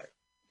 '75.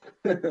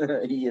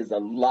 He is a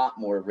lot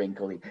more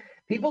wrinkly.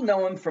 People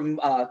know him from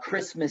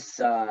Christmas,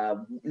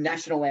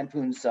 National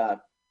Lampoon's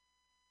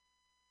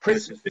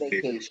Christmas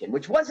Vacation,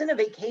 which wasn't a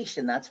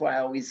vacation. That's why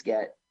I always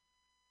get.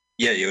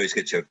 Yeah, you always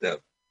get choked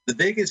up. The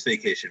Vegas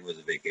Vacation was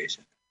a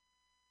vacation.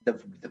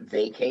 The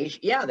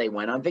vacation? Yeah, they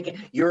went on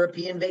vacation.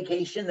 European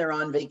vacation, they're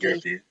on vacation.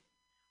 European.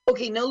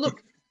 Okay, now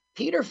look,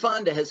 Peter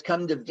Fonda has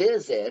come to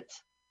visit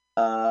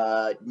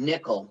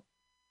Nickel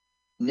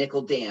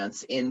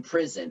Dance in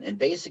prison, and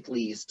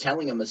basically he's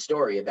telling him a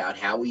story about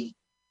how he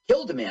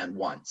killed a man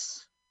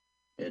once,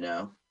 you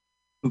know.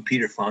 Who,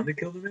 Peter Fonda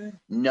killed a man?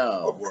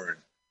 No. Or Warren?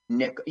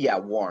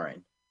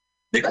 Warren.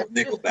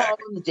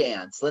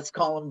 Nickelback. Let's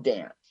call him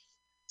Dance.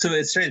 So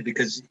it's strange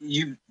because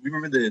you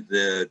remember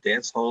the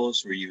dance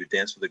halls where you would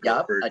dance with a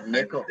girlfriend. Yep, a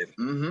nickel.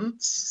 Mm-hmm.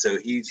 So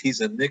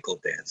he's a nickel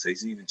dance. So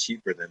he's even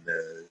cheaper than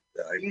the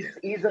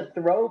he's a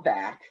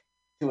throwback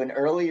to an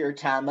earlier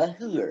time of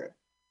hood.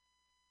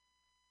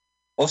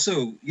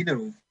 Also, you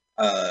know,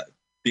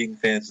 being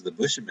fans of the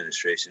Bush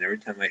administration, every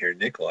time I hear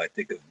nickel, I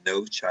think of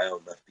No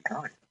Child Left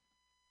Behind,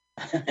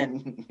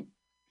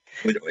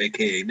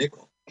 aka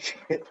Nickel.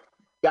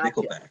 Gotcha.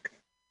 Nickelback.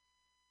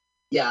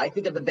 Yeah, I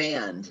think of the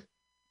band.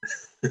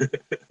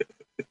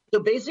 So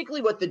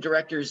basically what the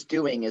director's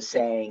doing is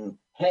saying,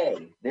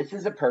 hey, this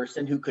is a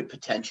person who could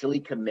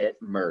potentially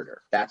commit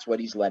murder. That's what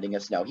he's letting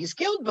us know. He's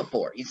killed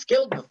before.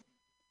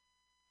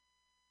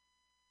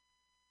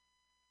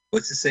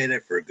 What's to say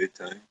that for a good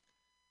time?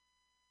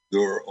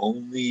 You're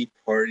only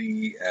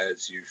party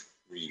as you're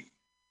free.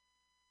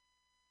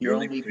 You're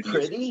only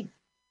pretty?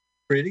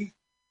 Pretty?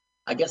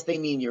 I guess they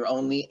mean you're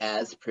only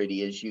as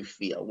pretty as you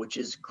feel, which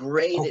is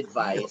great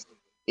advice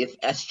if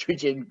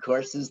estrogen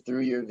courses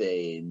through your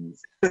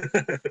veins.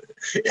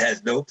 It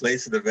has no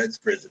place in the men's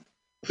prison.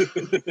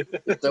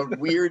 It's a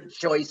weird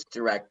choice,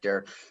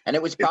 director. And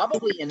it was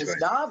probably in his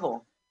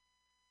novel.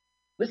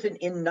 Listen,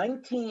 in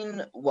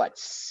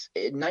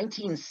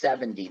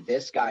 1970,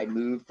 this guy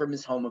moved from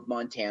his home of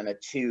Montana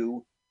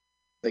to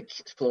the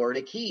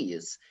Florida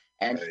Keys.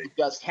 And he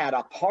just had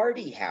a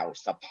party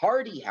house.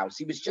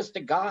 He was just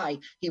a guy.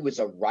 He was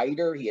a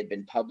writer. He had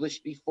been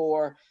published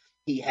before.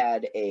 He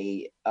had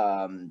made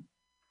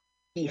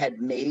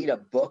a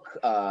book.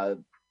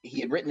 He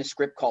had written a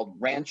script called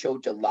Rancho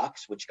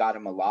Deluxe, which got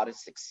him a lot of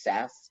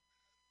success.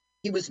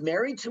 He was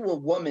married to a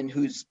woman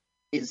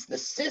is the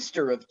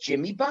sister of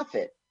Jimmy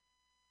Buffett.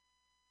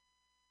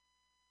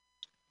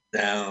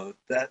 Now,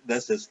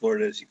 that's as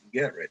Florida as you can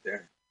get right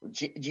there.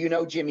 Do you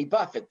know Jimmy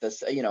Buffett?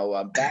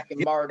 Back in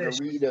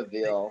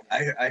Margaritaville.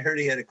 I heard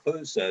he had to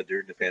close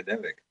during the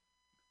pandemic.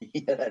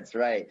 Yeah, that's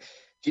right.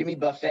 Jimmy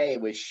Buffet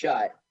was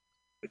shut,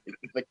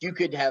 but you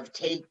could have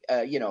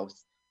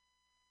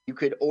you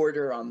could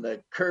order on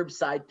the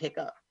curbside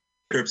pickup.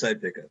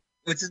 Curbside pickup,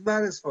 which is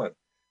not as fun.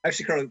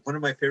 Actually, Carl, one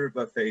of my favorite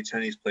buffet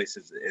Chinese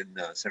places in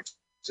San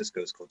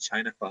Francisco is called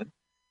China Fun.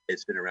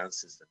 It's been around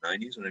since the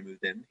 90s when I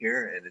moved in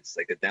here, and it's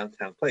like a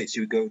downtown place.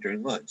 You would go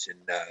during lunch, and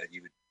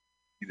you would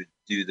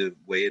do the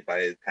weigh it by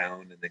a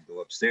pound and then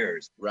go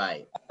upstairs.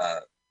 Right.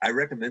 I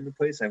recommend the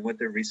place. I went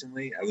there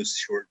recently. I was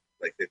short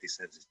like 50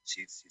 cents a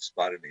cheese. He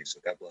spotted me,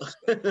 so God bless.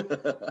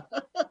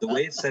 The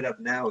way it's set up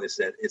now is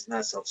that it's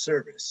not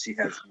self-service. She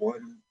has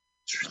one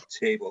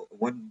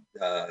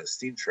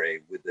steam tray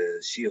with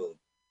the shield,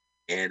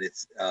 and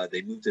it's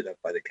they moved it up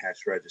by the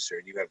cash register,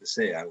 and you have to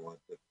say, I want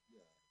the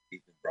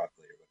beef and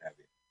broccoli or what have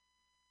you.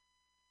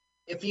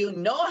 If you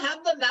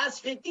have the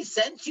last 50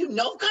 cents, come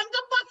to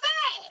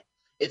buffet.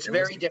 It's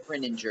very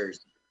different in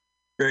Jersey.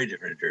 Very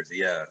different in Jersey,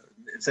 yeah.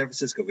 In San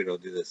Francisco, we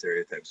don't do the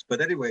stereotypes.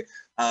 But anyway,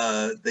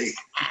 it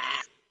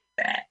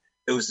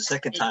was the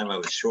second time I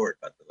was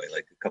short, by the way.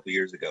 Like a couple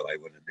years ago, I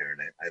went in there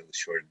and I was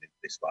short and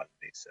they spotted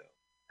me. So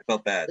I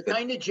felt bad. The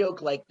kind of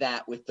joke like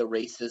that with the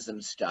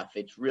racism stuff,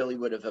 it really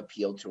would have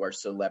appealed to our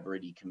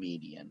celebrity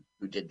comedian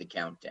who did the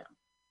countdown.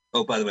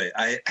 Oh, by the way,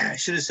 I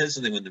should have said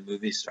something when the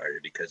movie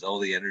started because all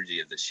the energy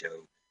of the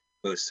show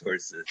goes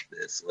towards the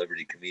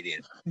celebrity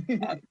comedian.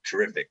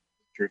 Terrific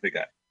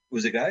guy.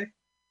 Was it a guy?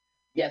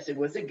 Yes, it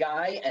was a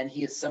guy, and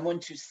he is someone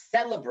to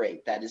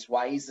celebrate. That is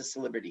why he's a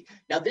celebrity.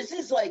 Now, this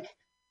is like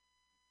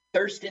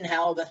Thurston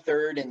Howell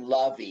III and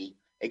Lovey,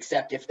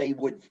 except if they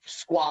would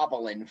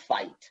squabble and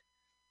fight.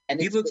 And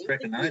he looks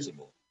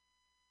recognizable.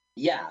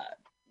 Yeah.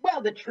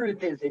 Well, the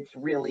truth is, it's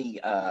really,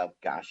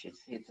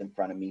 it's in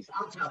front of me. So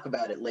I'll talk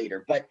about it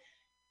later. But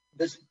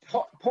the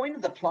point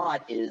of the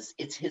plot is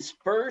it's his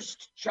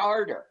first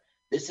charter.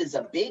 This is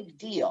a big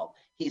deal.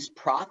 He's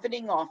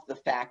profiting off the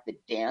fact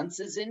that Dance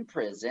is in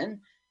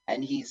prison,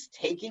 and he's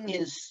taking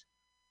his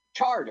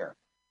charter.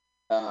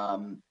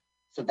 So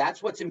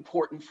that's what's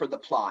important for the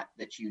plot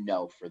that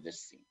for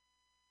this scene.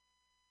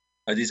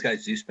 Are these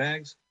guys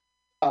douchebags?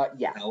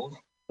 Yeah.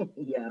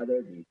 Yeah,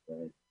 they're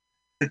douchebags.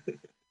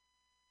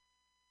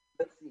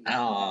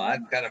 Oh,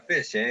 I've got a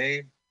fish,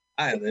 eh?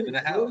 I live in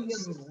a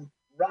house. William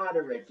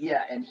Roderick,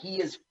 yeah, and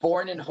he is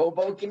born in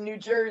Hoboken, New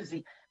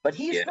Jersey, but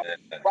he's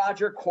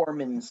Roger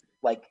Corman's,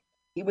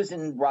 he was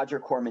in Roger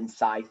Corman's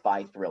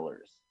sci-fi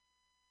thrillers.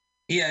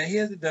 Yeah, he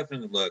has a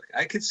definite look.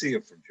 I could see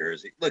him from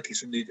Jersey. Look, he's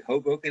from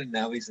Hoboken, and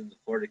now he's in the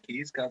Florida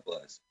Keys. God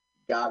bless.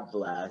 God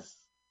bless.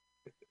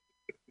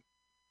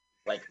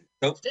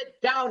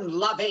 Sit down,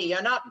 Lovey.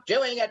 You're not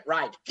doing it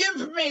right.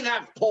 Give me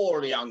that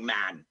pole, young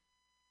man.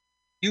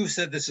 You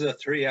said this is a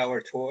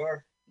 3-hour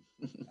tour?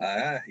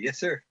 Yes,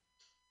 sir.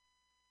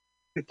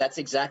 That's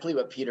exactly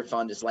what Peter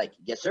Fonda is like.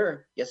 Yes,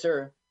 sir. Yes,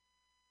 sir.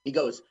 He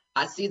goes,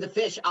 I see the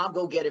fish. I'll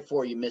go get it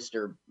for you,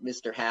 Mr.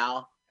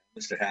 Howell.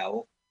 Mr.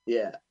 Howell?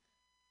 Yeah.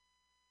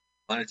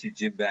 Why don't you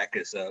Jim back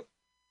us up?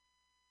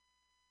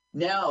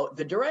 Now,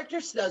 the director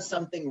does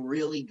something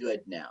really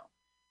good now.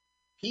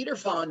 Peter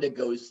Fonda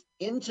goes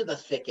into the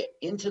thicket,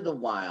 into the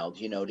wild,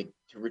 to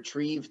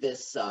retrieve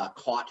this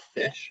caught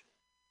fish.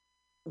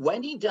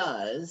 When he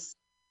does,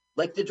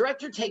 the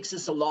director takes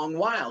us a long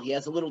while. He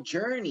has a little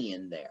journey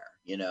in there,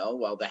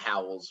 while the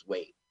Howells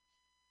wait.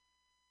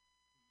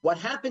 What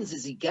happens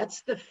is he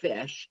gets the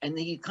fish and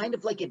he kind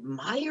of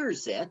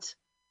admires it.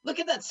 Look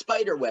at that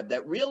spider web,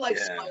 that real life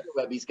spider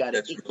web he's got.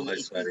 That's real life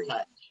spider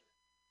web.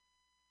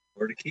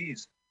 Or the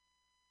Keys.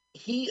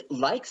 He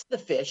likes the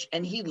fish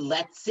and he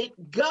lets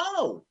it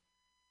go.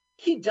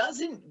 He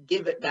doesn't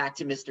give it back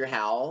to Mr.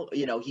 Howell.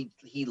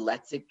 He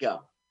lets it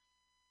go.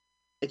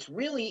 It's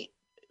really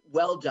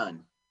well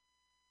done.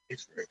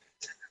 It's very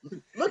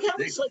Look how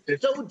it's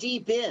so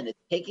deep in. It's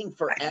taking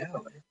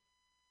forever.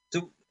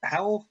 So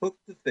Howell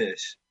hooked the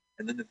fish,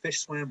 and then the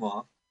fish swam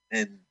off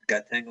and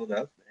got tangled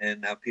up,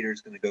 and now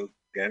Peter's going to go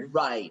get him.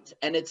 Right,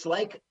 and it's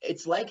like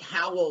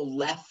Howell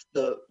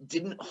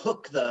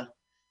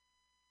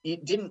he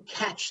didn't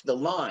catch the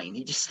line.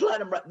 He just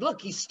let him run.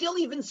 Look, he's still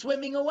even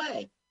swimming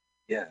away.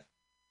 Yeah.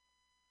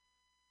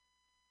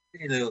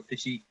 Hey, little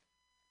fishy.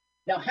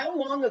 Now, how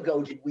long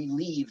ago did we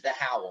leave the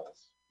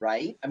Howells?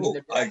 Right? I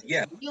mean,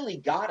 Yeah. really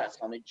got us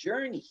on a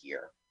journey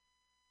here.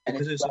 And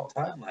Because it's there's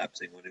some time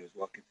lapsing when he was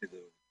walking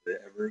through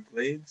the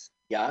Everglades.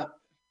 Yeah.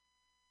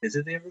 Is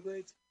it the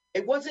Everglades?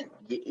 It wasn't.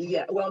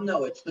 Yeah. Well,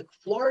 no, it's the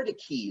Florida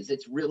Keys.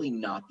 It's really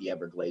not the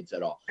Everglades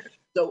at all.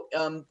 So,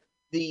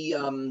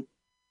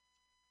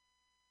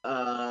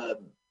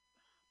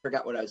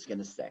 forgot what I was going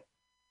to say.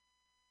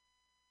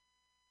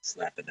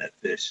 Slapping that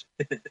fish.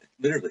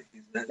 Literally.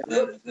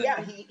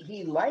 Yeah,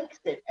 he likes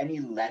it and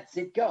he lets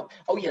it go.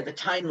 Oh yeah, the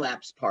time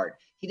lapse part.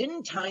 He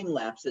didn't time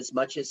lapse as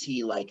much as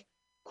he like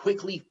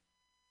quickly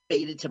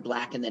faded to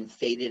black and then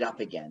faded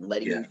up again,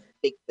 letting you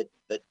think that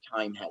the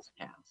time has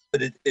passed.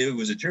 But it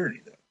was a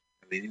journey though.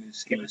 I mean,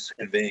 he was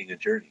conveying a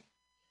journey.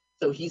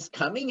 So he's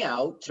coming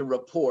out to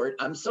report,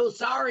 I'm so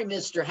sorry,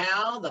 Mr.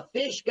 Hal, the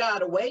fish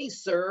got away,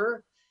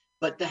 sir,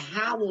 but the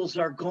Howells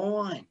are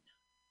gone.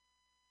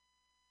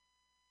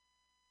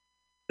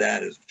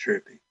 That is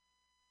trippy.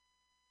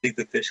 Think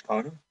the fish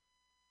caught him?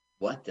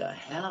 What the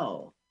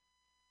hell?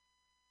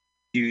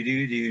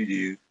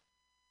 Do.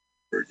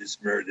 Burgess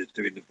Meredith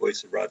doing the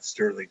voice of Rod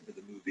Sterling for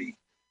the movie.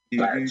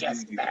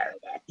 Burgess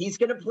Meredith. He's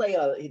going to play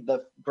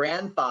the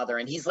grandfather,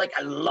 and he's like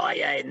a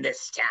lawyer in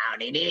this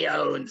town, and he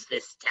owns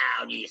this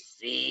town, you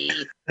see.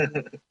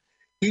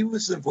 He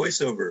was the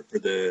voiceover for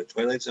the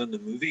Twilight Zone, the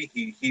movie.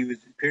 He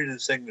appeared in the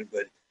segment,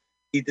 but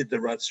he did the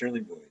Rod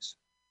Sterling voice.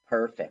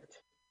 Perfect.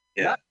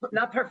 Yeah.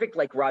 Not perfect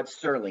like Rod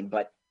Sterling,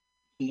 but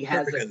he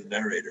has perfect as a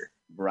narrator.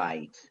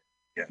 Right.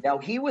 Yeah. Now,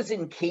 he was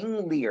in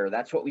King Lear.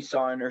 That's what we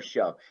saw in our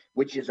show,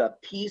 which is a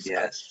piece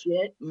of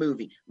shit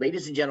movie.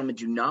 Ladies and gentlemen,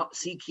 do not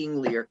see King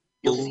Lear.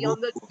 You'll see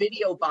on the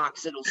video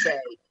box, it'll say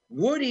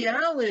Woody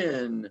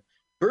Allen,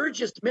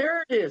 Burgess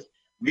Meredith,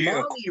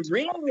 Molly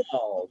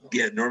Ringwald.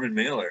 Yeah, Norman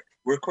Mailer.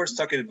 We're, of course,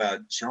 talking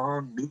about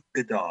Jean-Luc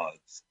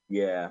Godard's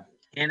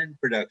Canon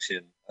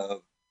production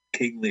of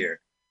King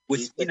Lear.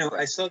 Which,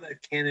 I saw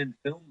that Canon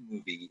film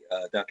movie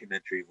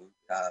documentary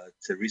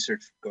to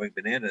research Going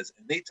Bananas,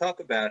 and they talk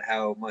about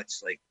how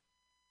much, like,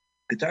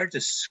 Godard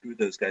just screwed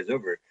those guys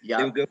over. Yeah.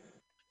 They would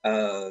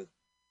go,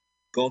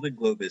 Golden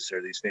Globus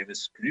are these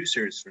famous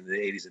producers from the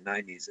 80s and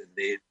 90s,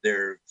 and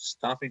their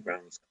stomping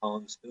ground was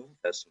Collins Film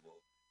Festival,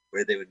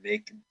 where they would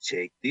make and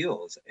shake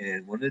deals.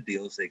 And one of the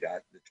deals they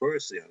got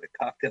notoriously on a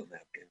cocktail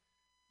napkin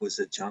was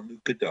that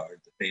Jean-Luc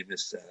Godard, the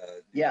famous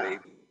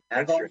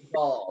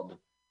avant-garde,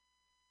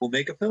 we'll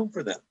make a film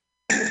for them.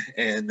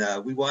 And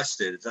we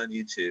watched it. It's on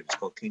YouTube. It's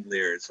called King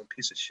Lear. It's a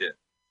piece of shit.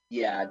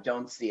 Yeah,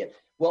 don't see it.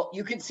 Well,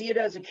 you can see it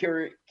as a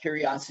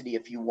curiosity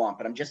if you want,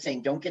 but I'm just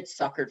saying don't get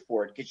suckered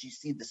for it because you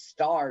see the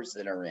stars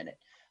that are in it.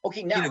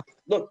 Okay, now,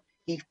 look,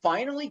 he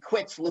finally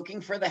quits looking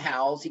for the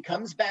Howells. He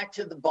comes back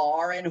to the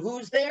bar, and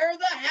who's there?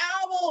 The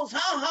Howells! Ha,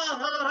 ha,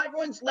 ha!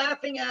 Everyone's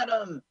laughing at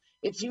him.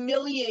 It's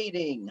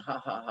humiliating. Ha,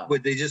 ha, ha.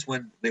 But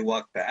they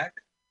walked back?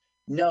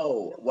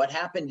 No, what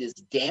happened is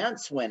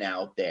Dance went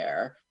out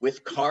there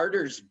with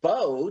Carter's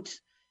boat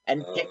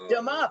and picked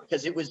him up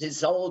because it was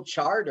his old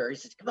charter. He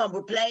says, come on,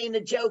 we're playing a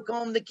joke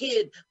on the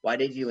kid. Why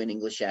did you do an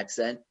English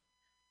accent?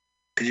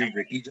 Because you're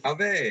Ricky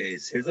Gervais.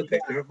 Here's a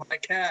picture of my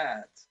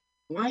cat.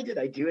 Why did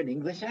I do an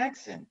English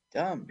accent?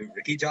 Dumb. You're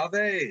Ricky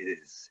Gervais.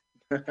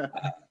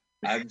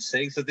 I'm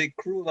saying something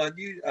cruel on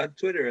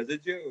Twitter as a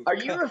joke. Are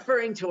you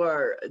referring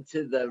to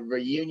the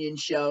reunion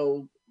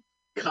show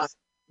cut?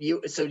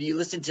 So do you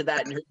listen to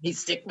that and heard me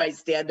stick my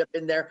stand-up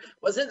in there?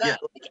 Wasn't that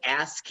like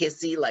ass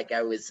kissy, like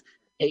I was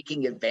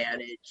taking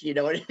advantage? You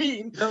know what I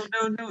mean? No.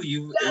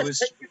 It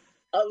was.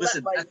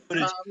 Listen,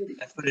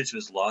 that footage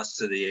was lost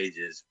to the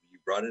ages. You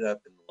brought it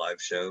up in the live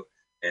show,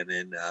 and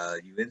then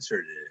you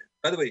inserted it.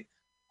 By the way,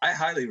 I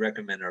highly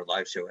recommend our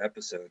live show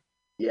episode.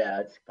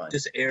 Yeah, it's fun.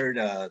 Just aired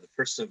the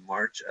 1st of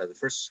March,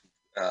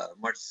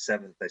 March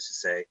 7th, I should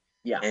say.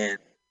 Yeah. And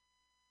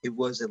it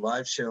was a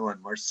live show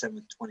on March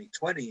 7th,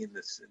 2020 in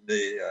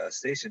the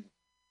station.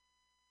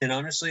 And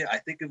honestly, I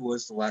think it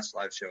was the last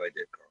live show I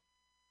did,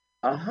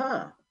 Carl.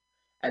 Uh-huh.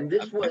 And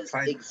this was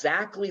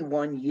exactly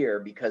 1 year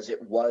because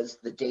it was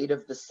the date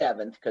of the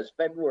 7th because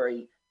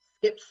February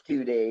skips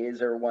 2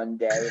 days or 1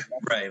 day.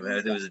 Right,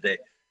 it was a day.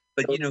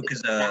 But, so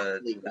because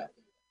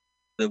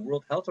the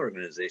World Health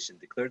Organization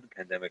declared the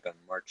pandemic on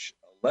March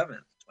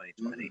 11th,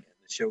 2020, and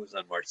the show was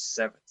on March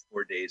 7th,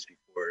 4 days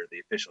before the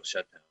official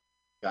shutdown.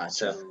 Gotcha.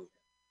 So,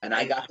 and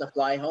I got to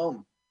fly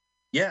home.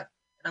 Yeah.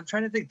 And I'm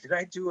trying to think, did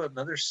I do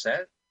another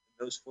set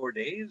those 4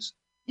 days?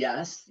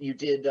 Yes, you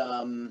did.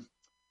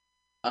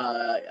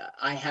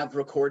 I have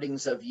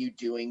recordings of you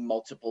doing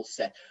multiple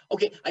sets.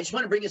 Okay, I just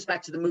want to bring us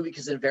back to the movie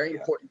because a very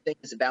important thing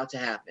is about to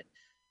happen.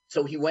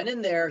 So he went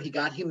in there, he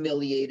got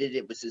humiliated.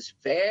 It was his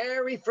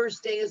very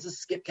first day as a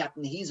skip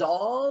captain. He's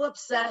all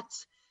upset,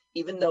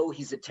 even though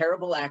he's a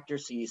terrible actor,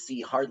 so you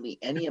see hardly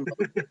any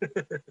emotion.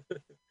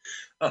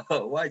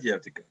 Oh, why'd you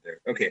have to go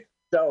there? Okay.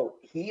 So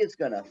he is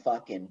going to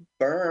fucking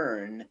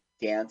burn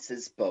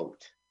Dance's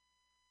boat.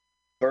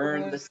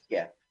 Burn the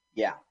skip.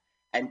 Yeah.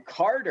 And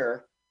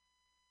Carter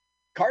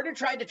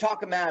tried to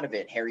talk him out of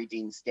it, Harry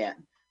Dean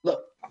Stanton.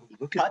 Look,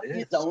 Look he at cut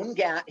his this. own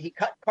gas. He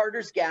cut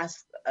Carter's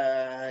gas.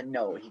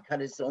 No, he cut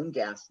his own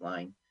gas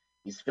line.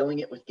 He's filling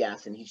it with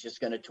gas, and he's just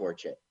going to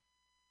torch it.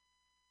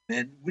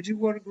 Man, would you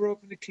want to grow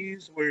up in the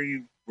Keys where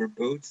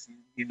boats,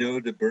 you know,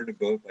 to burn a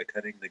boat by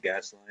cutting the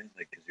gas line,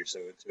 like because you're so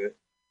into it?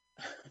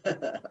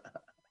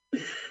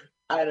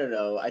 I don't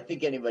know. I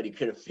think anybody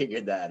could have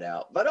figured that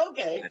out, but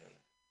okay. I don't know.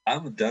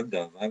 I'm a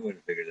dum-dum. I wouldn't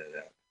have figured that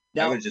out. I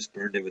Now, would have just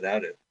burned it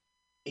without it.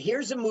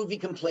 here's a movie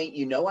complaint.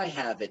 You know I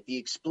have it. The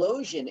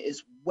explosion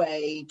is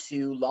way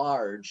too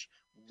large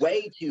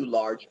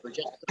for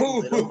just a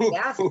little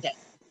gas tank.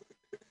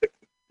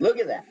 Look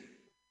at that.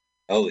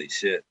 Holy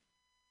shit.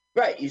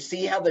 Right. You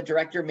see how the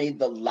director made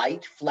the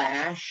light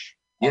flash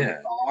on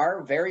the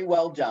car? Very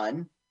well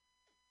done.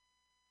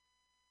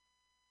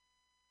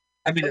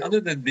 I mean, other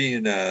than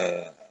being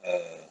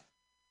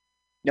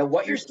now,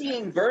 what you're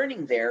seeing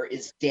burning there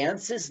is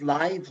Dance's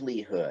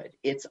livelihood.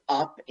 It's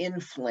up in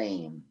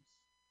flames.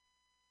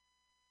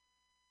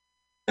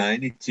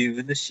 92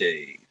 in the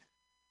shade.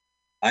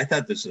 I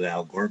thought this was an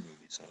Al Gore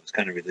movie, so I was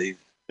kind of relieved.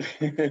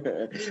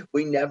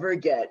 We never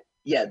get,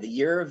 the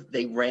year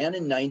they ran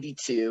in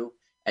 92,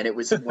 and it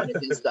was one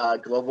of his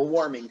global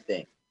warming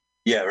thing.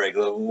 Yeah, right,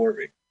 global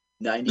warming.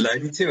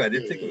 92, I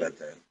didn't think about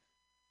that.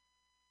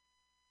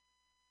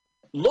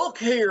 Look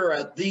here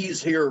at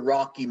these here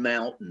Rocky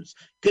Mountains.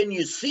 Can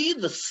you see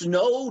the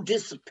snow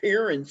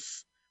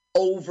disappearance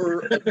over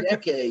a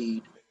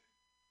decade?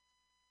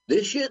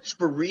 This shit's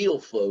for real,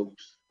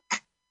 folks.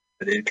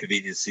 An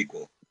inconvenient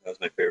sequel. That was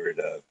my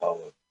favorite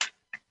follow-up.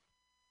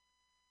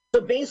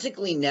 So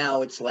basically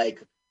now it's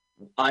like,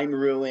 I'm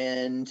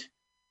ruined.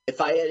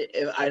 If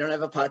I don't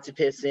have a pot to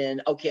piss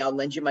in, okay, I'll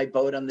lend you my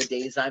boat on the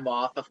days I'm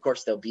off. Of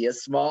course, there'll be a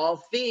small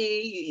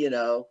fee, you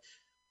know.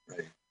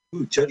 Right.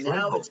 Ooh, Judge now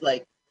Reinhold. it's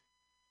like,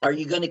 are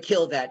you going to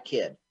kill that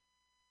kid?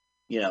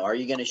 You know, are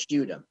you going to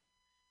shoot him?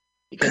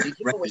 Because you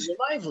took away your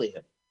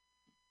livelihood.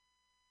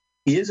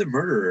 He is a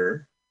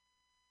murderer.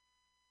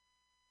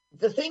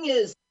 The thing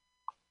is,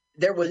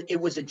 it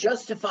was a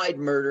justified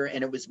murder,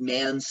 and it was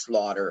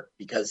manslaughter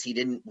because he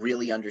didn't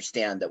really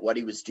understand that what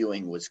he was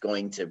doing was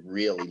going to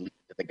really lead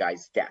to the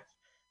guy's death.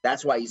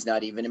 That's why he's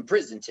not even in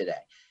prison today.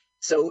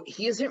 So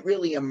he isn't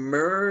really a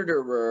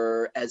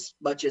murderer as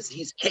much as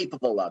he's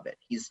capable of it.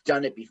 He's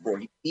done it before.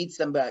 He beats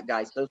some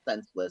guy so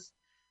senseless.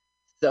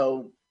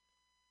 So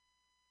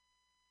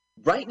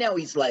right now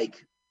he's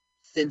like,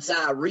 since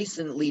I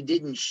recently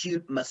didn't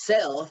shoot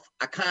myself,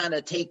 I kind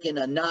of taken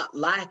a not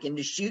liking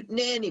to shooting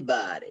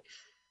anybody.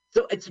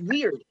 So it's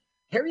weird.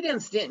 Harry Dean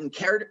Stanton,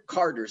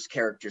 Carter's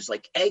characters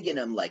like egging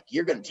him, like,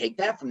 you're going to take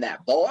that from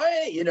that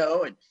boy, you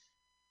know. And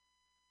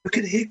look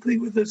at Hinckley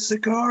with a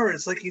cigar.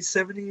 It's like he's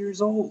 70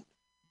 years old.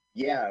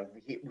 Yeah,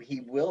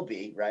 he will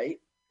be, right?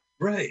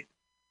 Right.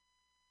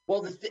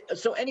 Well,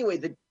 so anyway,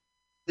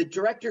 the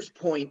director's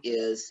point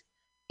is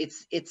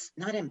it's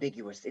not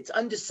ambiguous. It's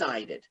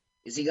undecided.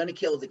 Is he going to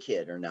kill the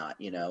kid or not?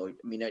 You know,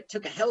 I mean, it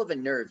took a hell of a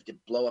nerve to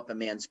blow up a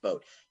man's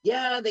boat.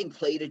 Yeah, they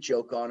played a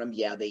joke on him.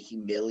 Yeah, they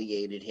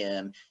humiliated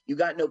him. You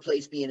got no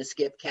place being a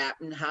skip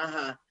captain,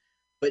 haha.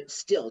 But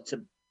still,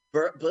 to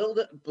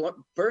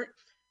burn,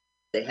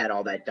 they had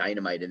all that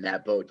dynamite in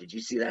that boat. Did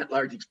you see that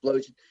large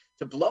explosion?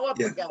 To blow up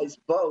the guy's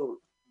boat,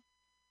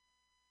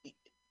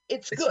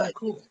 it's good. Not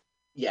cool.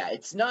 Yeah,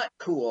 it's not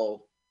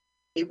cool.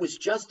 It was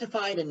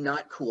justified and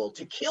not cool.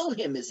 To kill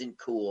him isn't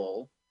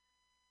cool.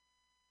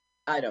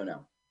 I don't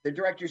know. The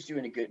writer's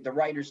doing a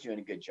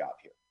good job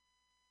here.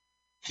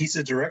 He's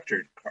a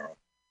director, Carl.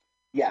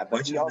 Yeah, but why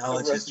don't you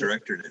acknowledge his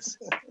directorness?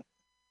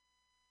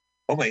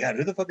 Oh my God,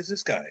 who the fuck is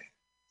this guy? Is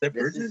that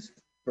Burgess?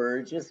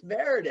 Burgess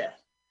Meredith.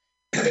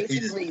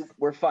 Basically,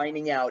 we're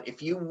finding out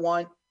if you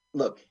want,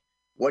 look,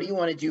 what do you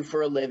want to do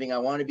for a living? I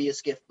want to be a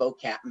skiff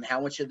boat captain. How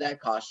much did that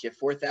cost you?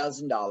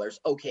 $4,000.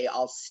 Okay,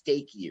 I'll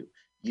stake you.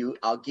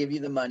 I'll give you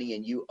the money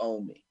and you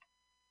owe me.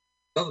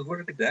 Oh,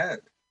 what a dad.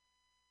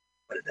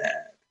 What a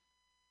dad.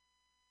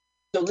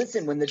 So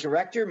listen, when the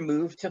director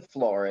moved to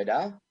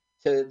Florida,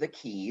 to the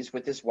Keys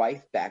with his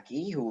wife,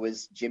 Becky, who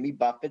was Jimmy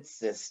Buffett's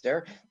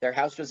sister, their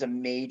house was a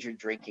major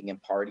drinking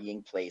and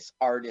partying place.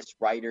 Artists,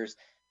 writers,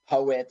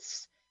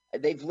 poets.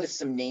 They've listed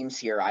some names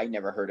here. I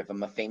never heard of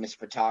them. A famous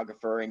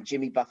photographer, and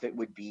Jimmy Buffett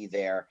would be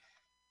there.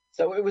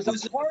 So it was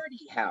a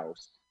party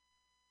house.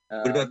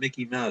 What about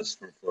Mickey Mouse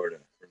from Florida,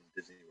 from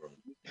Disney World?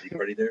 Did he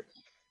party there?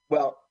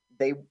 Well,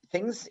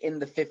 things in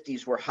the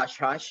 50s were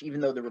hush-hush,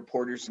 even though the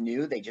reporters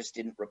knew. They just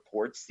didn't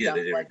report stuff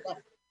like that.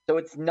 So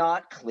it's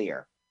not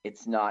clear.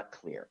 It's not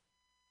clear.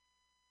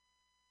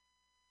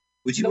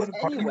 Would you want to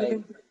party with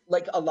him?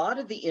 Like a lot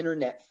of the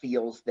internet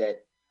feels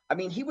that, I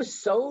mean, he was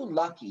so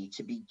lucky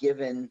to be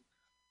given.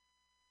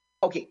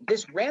 Okay,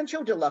 this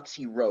Rancho Deluxe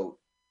he wrote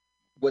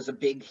was a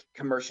big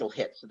commercial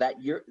hit. So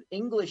that your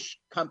English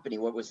company,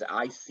 what was it,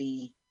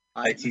 ITC.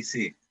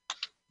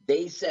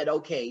 They said,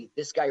 okay,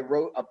 this guy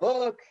wrote a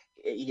book.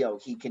 You know,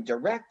 he can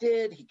direct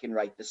it. He can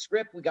write the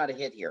script. We got a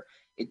hit here.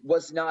 It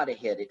was not a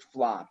hit. It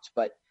flopped.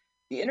 But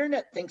the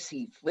internet thinks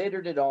he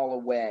flittered it all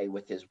away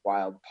with his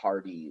wild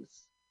parties.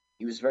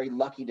 He was very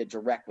lucky to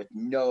direct with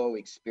no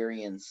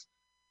experience.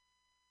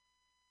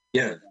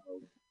 Yeah.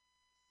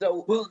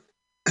 So Well,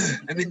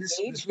 I mean, this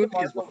engaged movie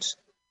in is Marvel-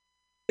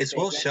 it's Say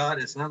well again? shot.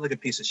 It's not like a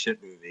piece of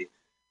shit movie.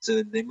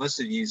 So they must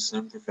have used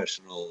some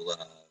professional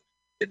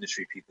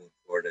industry people in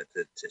Florida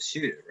to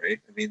shoot it, right?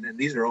 I mean, and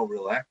these are all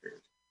real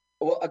actors.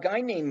 Well, a guy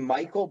named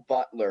Michael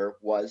Butler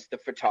was the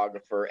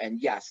photographer,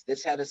 and yes,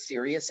 this had a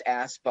serious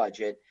ass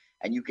budget,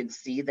 and you can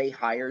see they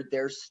hired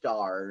their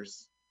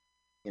stars.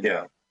 You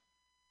know,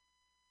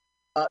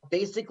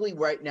 basically,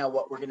 right now,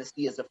 what we're going to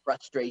see is a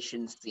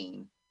frustration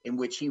scene in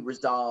which he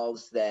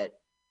resolves that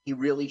he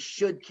really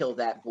should kill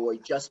that boy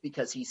just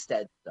because he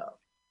said so.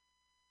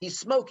 He's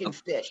smoking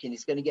fish, and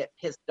he's going to get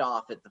pissed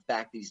off at the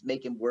fact that he's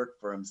making work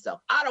for himself.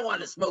 I don't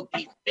want to smoke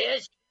these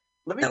fish.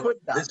 Let me Now, put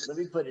it up. this- Let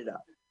me put it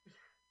up.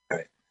 All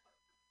right.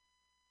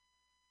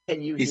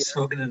 Can you hear? He's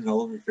smoking in an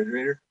old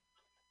refrigerator.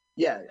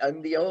 Yeah,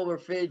 I'm the old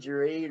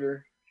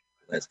refrigerator.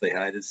 Let's play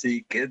hide and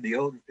seek in the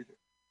old refrigerator.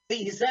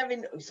 See, he's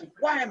like,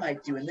 why am I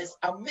doing this?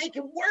 I'm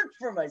making work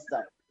for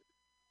myself.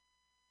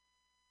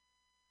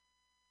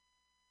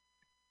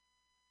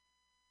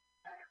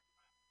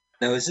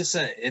 Now, is this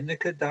an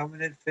indica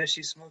dominant fish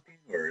he's smoking,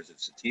 or is it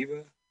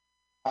sativa?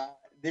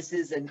 This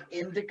is an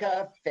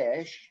indica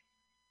fish.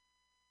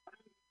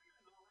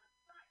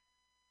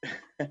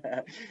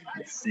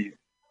 Let's see.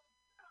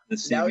 The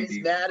CBD. Now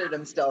he's mad at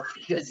himself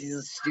because he's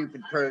a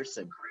stupid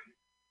person.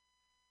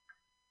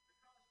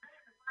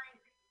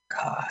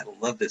 God, I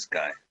love this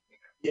guy.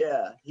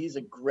 Yeah, he's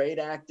a great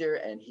actor,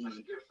 and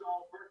he.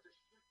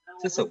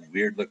 Just a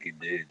weird looking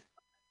dude.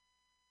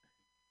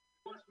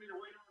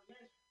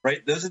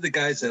 Right, those are the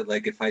guys that,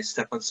 like, if I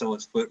step on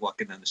someone's foot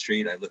walking down the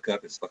street, I look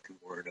up, it's fucking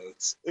Warren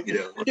Oates. You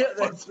know? Yeah,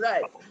 that's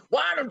right.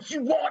 Why don't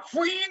you watch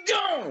where you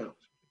go?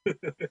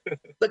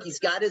 Look, he's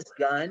got his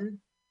gun.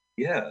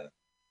 Yeah.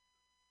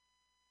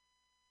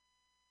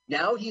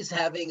 Now he's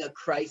having a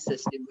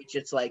crisis in which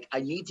it's like, I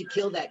need to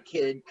kill that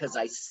kid because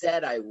I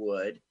said I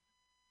would.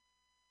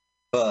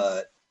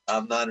 But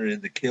I'm not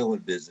in the killing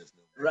business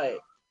no more. Right.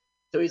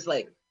 So he's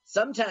like,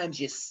 sometimes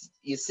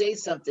you say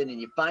something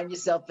and you find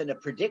yourself in a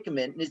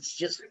predicament and it's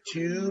just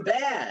too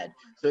bad.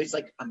 So he's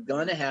like, I'm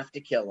going to have to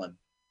kill him.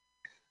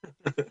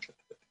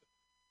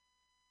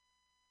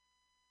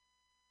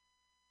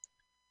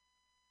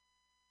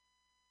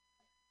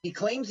 He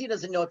claims he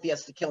doesn't know if he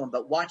has to kill him,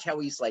 but watch how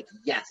he's like,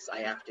 yes, I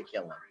have to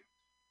kill him.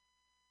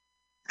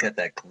 He's got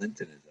that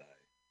glint in his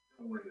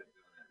eye.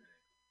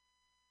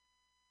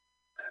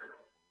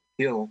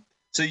 Kill.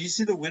 So you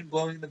see the wind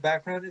blowing in the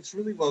background? It's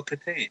really well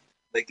contained.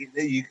 Like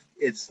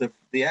it's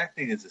the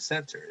acting is the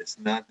center. It's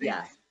not the,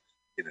 Yeah.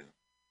 you know.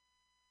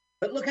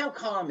 But look how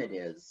calm it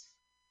is.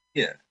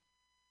 Yeah.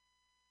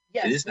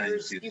 Yes, It is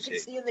nice you to can see.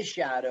 see in the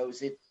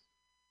shadows.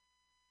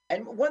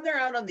 And when they're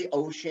out on the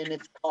ocean,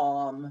 it's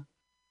calm.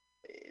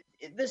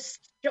 This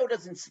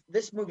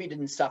movie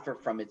didn't suffer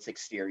from its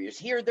exteriors.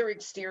 Here, their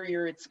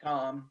exterior, it's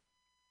calm.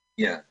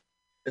 Yeah.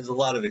 There's a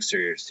lot of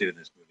exteriors too in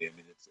this movie. I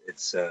mean,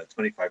 it's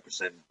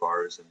 25%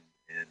 bars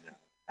and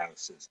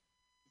houses.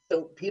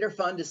 So Peter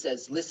Fonda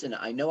says, listen,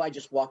 I know I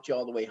just walked you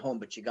all the way home,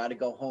 but you got to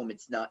go home.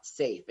 It's not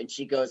safe. And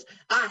she goes,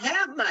 I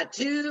have my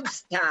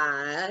tubes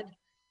tied.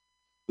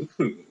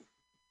 Ooh.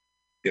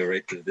 Go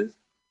right to this.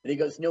 And he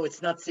goes, no,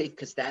 it's not safe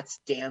because that's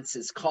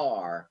Dance's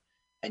car.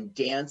 And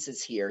Dance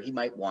is here. He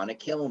might want to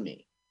kill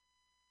me.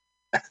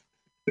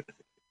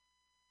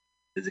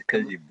 Is it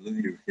because you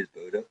blew his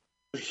boat up?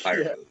 Fire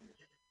Yeah. boat.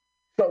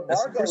 So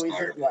That's the Margot worst isn't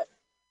part. like,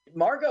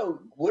 Margot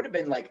would have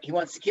been like, he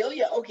wants to kill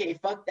you? Okay,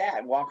 fuck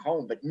that. Walk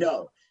home. But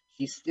no,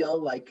 she's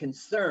still like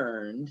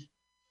concerned.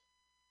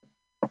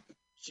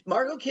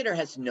 Margot Kidder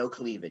has no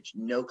cleavage.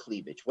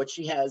 What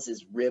she has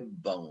is rib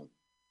bone.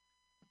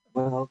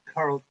 Well,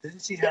 Carl,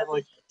 didn't she She have has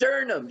like? a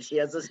sternum. She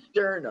has a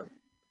sternum.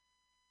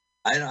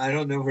 I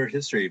don't know her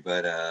history,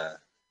 but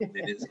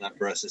maybe it's not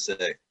for us to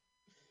say.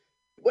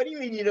 What do you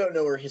mean you don't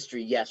know her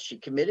history? Yes, she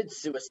committed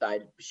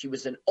suicide. She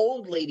was an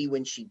old lady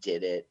when she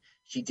did it.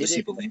 She did Was she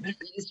it in a bulimic?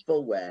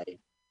 peaceful way.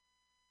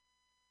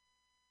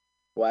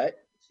 What?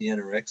 Was she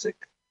anorexic?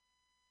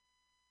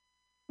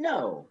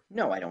 No,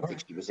 I don't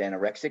think she was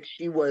anorexic.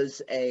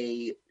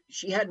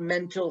 She had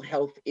mental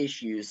health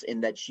issues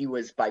in that she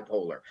was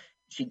bipolar.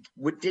 She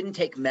didn't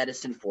take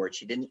medicine for it.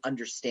 She didn't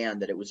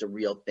understand that it was a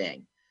real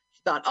thing.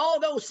 She thought, oh,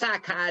 those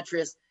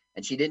psychiatrists,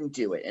 and she didn't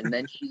do it. And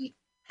then she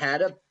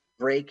had a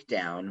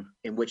breakdown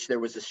in which there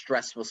was a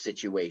stressful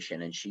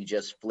situation, and she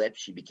just flipped.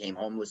 She became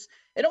homeless.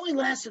 It only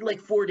lasted like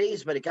 4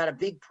 days, but it got a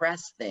big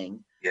press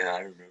thing. Yeah, I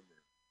remember.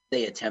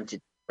 They attempted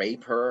to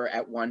rape her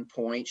at one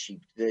point.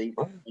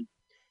 What?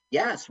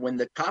 Yes, when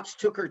the cops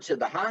took her to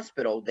the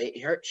hospital,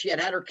 she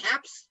had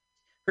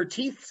her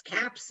teeth's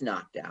caps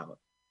knocked out.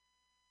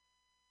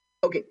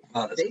 Okay.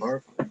 Oh, that's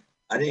horrifying.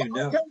 I didn't even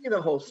know. I'll tell you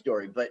the whole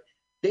story, but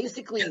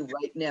basically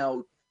right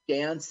now,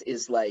 Dance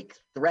is like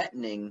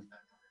threatening.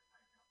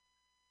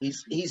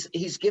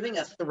 He's giving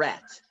a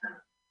threat.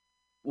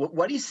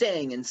 What he's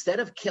saying, instead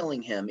of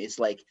killing him, is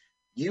like,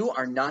 you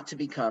are not to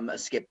become a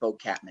skipboat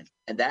captain,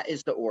 and that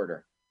is the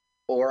order,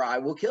 or I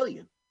will kill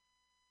you.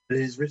 But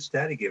his rich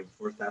daddy gave him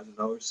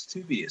 $4,000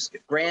 to be a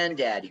skip.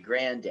 Granddaddy.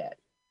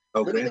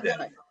 Oh, Look at the granddaddy.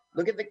 gun.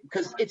 Look at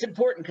because it's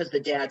important because the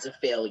dad's a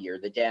failure.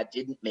 The dad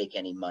didn't make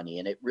any money,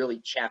 and it really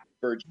chapped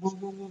Burgess.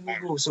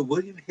 Whoa. So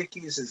William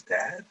Hickey is his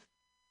dad?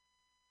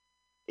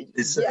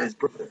 His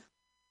brother?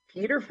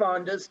 Peter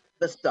Fonda's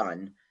the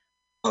son.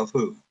 Of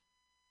who?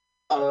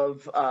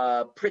 Of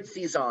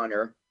Prizzi's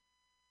Honor.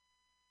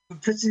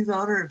 Prizzi's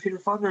Honor and Peter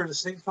Fonda are the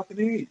same fucking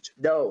age.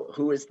 No,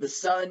 who is the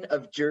son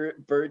of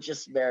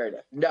Burgess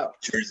Meredith. No.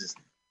 Burgess.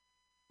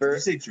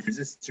 Did you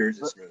say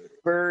Burgess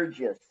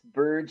Meredith?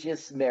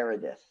 Burgess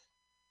Meredith.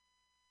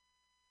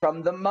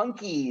 From the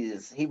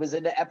Monkees. He was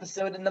in an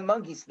episode in the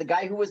Monkees. The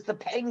guy who was the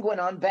Penguin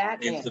on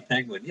Batman. He was the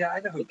Penguin. Yeah, I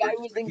know who. The guy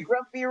who was in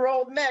Grumpier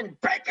Old Men.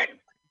 Bacon.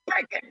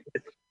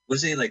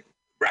 Wasn't he like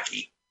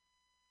Rocky?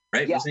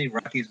 Right? Yeah. Wasn't he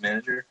Rocky's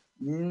manager?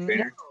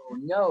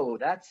 No,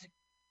 that's...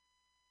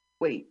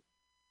 Wait.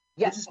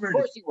 Yes, of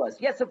course he was.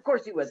 Yes, of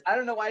course he was. I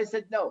don't know why I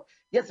said no.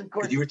 Yes, of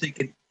course. You were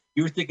thinking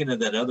of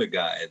that other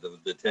guy,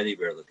 the teddy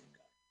bear looking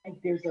guy.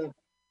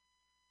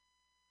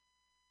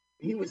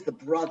 He was the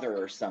brother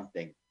or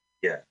something.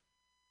 Yeah.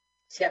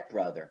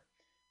 Stepbrother.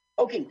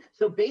 Okay,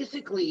 so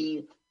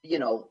basically,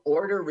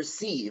 order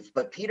received,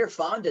 but Peter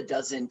Fonda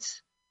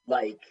doesn't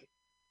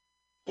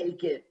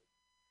take it.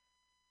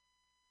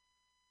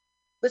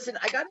 Listen,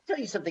 I got to tell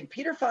you something.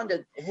 Peter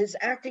Fonda, his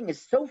acting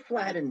is so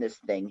flat in this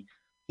thing.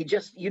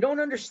 You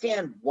don't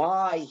understand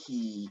why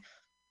he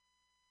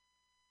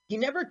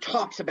never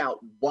talks about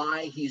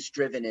why he's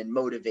driven and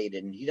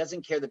motivated, and he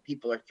doesn't care that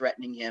people are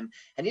threatening him,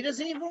 and he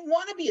doesn't even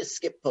want to be a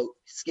skip boat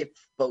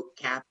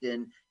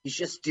captain. He's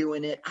just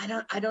doing it.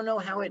 I don't know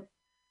how it.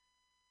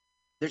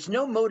 There's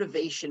no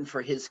motivation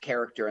for his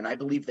character, and I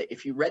believe that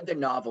if you read the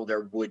novel,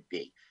 there would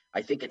be.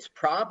 I think it's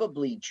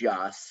probably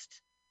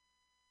just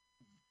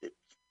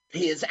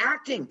his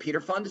acting,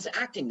 Peter Fonda's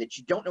acting, that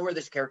you don't know where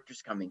this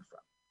character's coming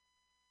from.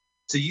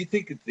 So you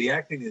think the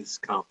acting is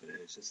competent?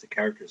 It's just the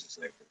character's a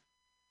cipher.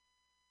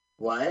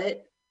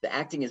 What? The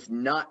acting is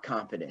not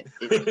competent.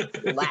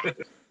 It's lack.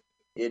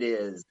 It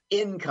is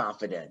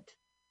incompetent.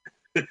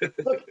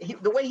 Look,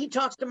 the way he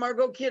talks to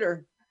Margot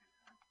Kidder.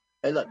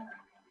 Hey, look.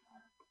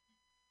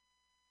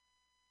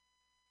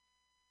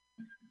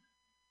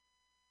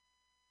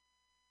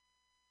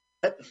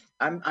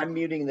 I'm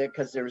muting there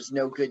because there's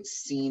no good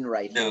scene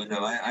right here.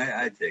 No,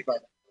 I take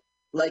it.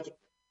 But,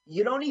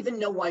 you don't even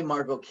know why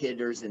Margot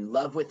Kidder's in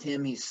love with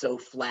him. He's so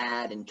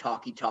flat and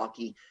talky.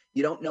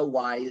 You don't know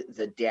why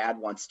the dad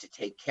wants to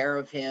take care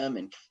of him,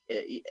 and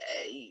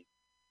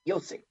you'll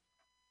see.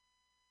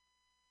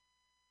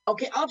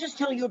 Okay, I'll just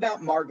tell you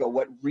about Margot,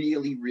 what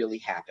really, really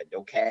happened,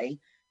 okay?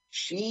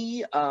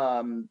 She,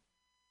 in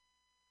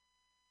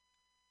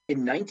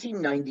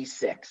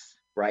 1996,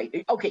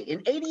 right? Okay,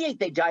 in 88,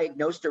 they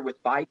diagnosed her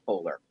with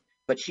bipolar.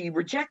 But she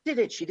rejected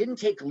it. She didn't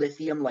take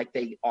lithium like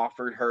they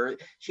offered her.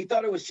 She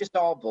thought it was just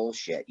all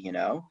bullshit,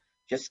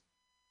 Just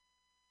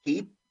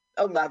keep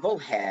a level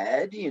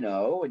head,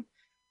 And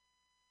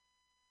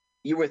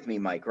you're with me,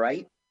 Mike,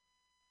 right?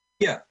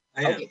 Yeah,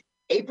 I am. Okay.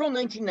 April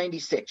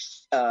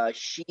 1996,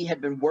 she had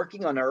been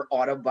working on her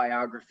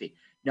autobiography.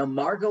 Now,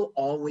 Margot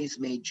always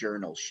made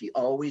journals. She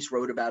always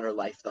wrote about her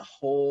life, her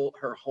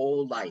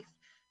whole life.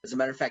 As a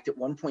matter of fact, at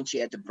one point, she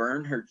had to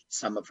burn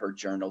some of her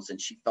journals,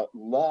 and she felt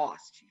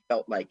lost. She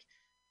felt like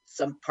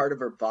some part of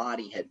her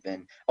body had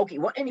been... Okay,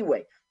 well,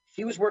 anyway,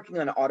 she was working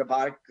on an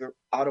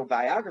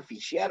autobiography.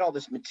 She had all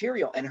this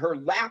material, and her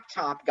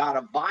laptop got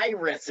a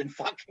virus and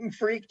fucking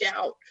freaked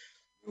out.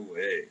 No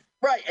way.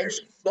 Right, and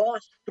she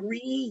lost 3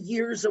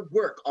 years of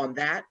work on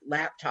that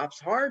laptop's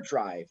hard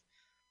drive.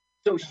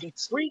 So she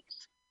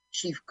freaks.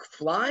 She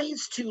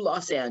flies to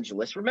Los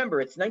Angeles.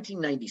 Remember, it's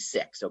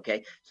 1996,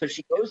 okay? So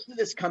she goes to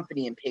this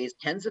company and pays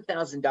tens of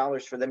thousands of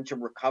dollars for them to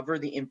recover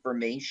the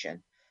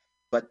information,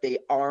 but they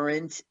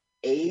aren't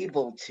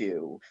able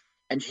to.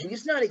 And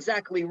she's not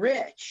exactly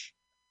rich.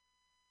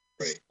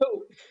 Right.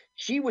 So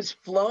she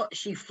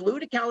flew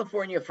to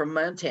California from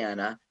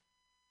Montana.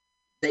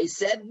 They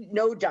said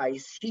no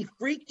dice. She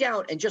freaked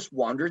out and just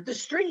wandered the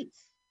streets.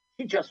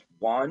 She just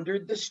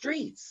wandered the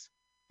streets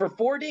for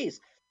 4 days.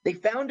 They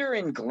found her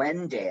in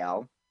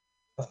Glendale,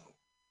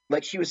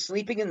 like she was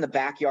sleeping in the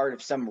backyard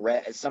of some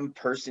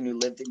person who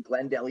lived in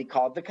Glendale. He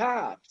called the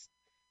cops.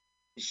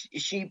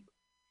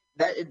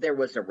 There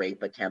was a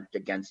rape attempt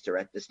against her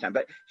at this time,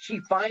 but she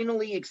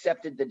finally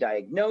accepted the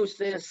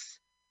diagnosis.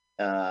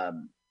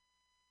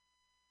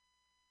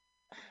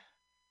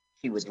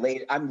 She would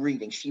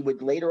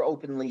later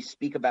openly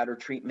speak about her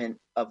treatment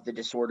of the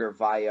disorder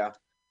via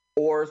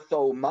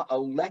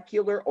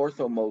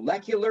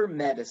orthomolecular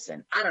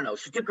medicine. I don't know.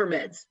 She took her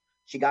meds.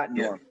 She got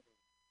normal.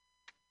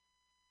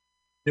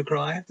 Nicole,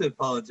 I have to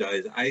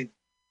apologize. I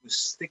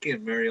was thinking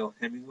of Mariel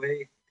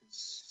Hemingway.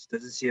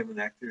 Doesn't she have an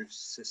actor's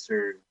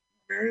sister,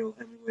 Mariel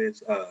Hemingway?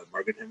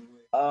 Margaret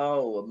Hemingway?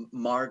 Oh,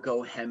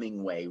 Margot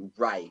Hemingway.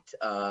 Right.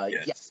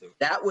 Yes. So.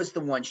 That was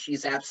the one.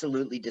 She's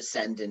absolutely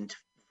descendant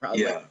from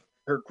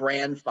her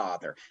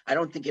grandfather. I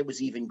don't think it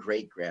was even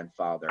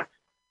great-grandfather.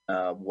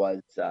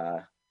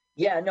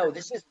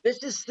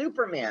 This is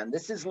Superman.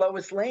 This is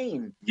Lois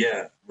Lane.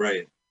 Yeah,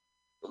 right.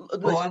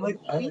 Listen,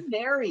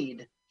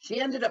 She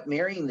ended up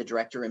marrying the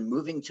director and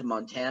moving to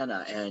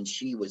Montana, and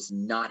she was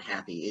not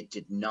happy. It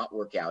did not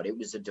work out. It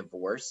was a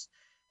divorce.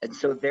 And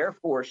so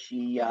therefore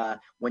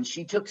when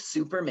she took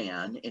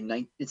Superman in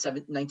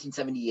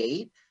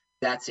 1978,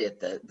 that's it.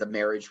 The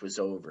marriage was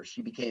over.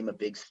 She became a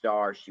big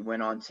star. She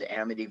went on to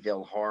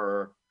Amityville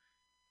Horror.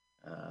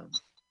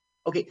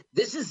 Okay,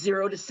 this is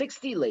 0 to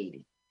 60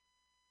 lady.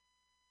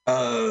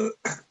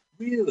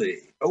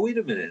 Really? Oh, wait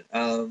a minute.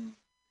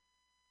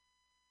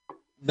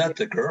 Not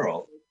the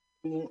girl.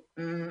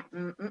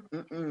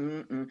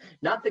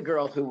 Not the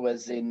girl who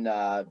was in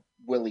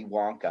Willy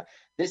Wonka.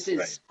 This is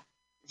Right.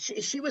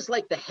 she was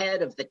like the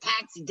head of the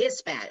taxi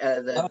dispatch.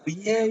 Oh,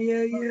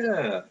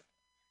 yeah.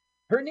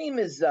 Her name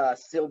is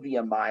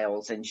Sylvia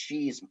Miles, and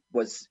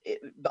was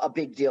a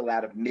big deal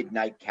out of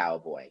Midnight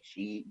Cowboy.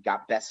 She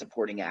got Best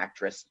Supporting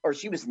Actress, or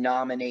she was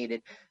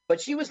nominated,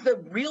 but she was the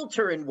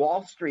realtor in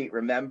Wall Street,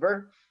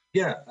 remember?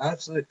 Yeah,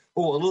 absolutely.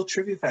 Oh, a little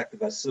trivia fact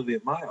about Sylvia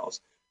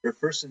Miles. Her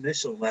first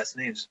initial and last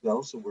name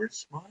spells the word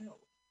smile.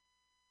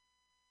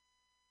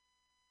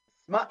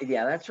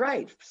 Yeah, that's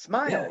right.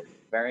 Smile. Yeah.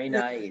 Very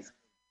nice.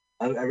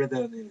 I read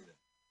that on the internet.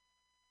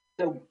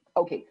 So,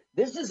 okay,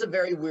 this is a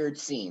very weird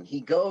scene.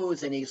 He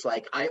goes and he's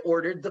like, I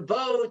ordered the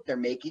boat. They're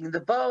making the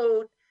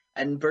boat.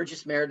 And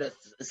Burgess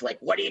Meredith is like,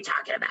 what are you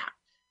talking about?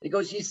 He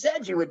goes, you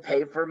said you would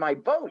pay for my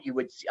boat.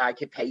 I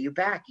could pay you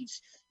back.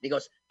 He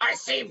goes, I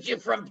saved you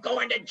from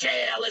going to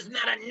jail. Isn't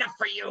that enough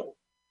for you?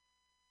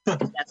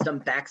 That's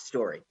some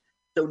backstory.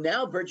 So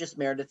now Burgess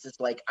Meredith is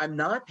like, I'm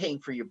not paying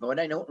for your boat.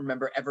 I don't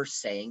remember ever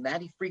saying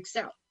that. He freaks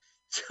out.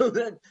 So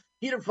then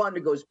Peter Fonda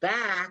goes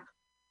back,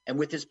 and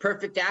with his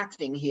perfect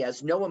acting, he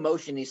has no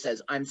emotion. He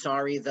says, I'm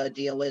sorry, the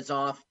deal is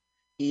off.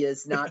 He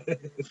is not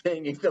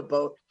paying the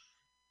boat.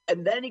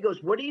 And then he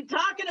goes, what are you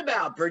talking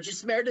about?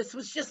 Burgess Meredith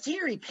was just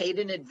here. He paid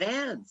in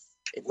advance.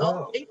 It's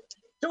all paid.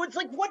 So it's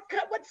like, what's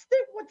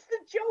the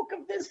joke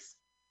of this?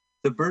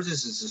 The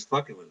Burgess is just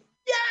fucking with him.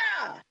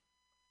 Yeah.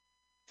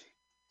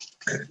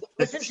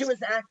 Listen to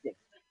his acting.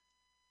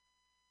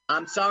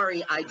 I'm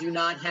sorry, I do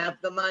not have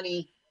the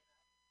money.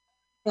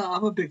 No,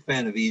 I'm a big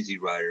fan of Easy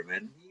Rider,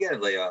 man. You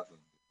gotta lay off of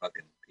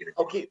fucking Peter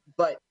Fonda. Okay,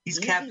 but he's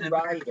Easy Captain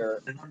Rider,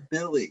 America, and I'm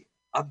Billy.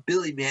 I'm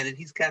Billy, man, and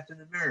he's Captain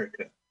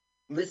America.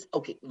 Listen,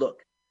 okay,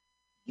 look.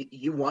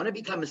 You want to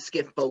become a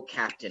skiff boat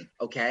captain,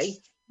 okay?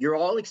 You're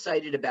all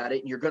excited about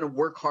it, and you're going to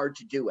work hard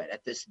to do it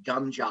at this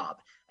dumb job.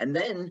 And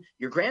then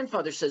your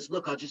grandfather says,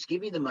 look, I'll just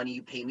give you the money,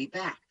 you pay me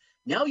back.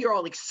 Now you're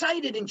all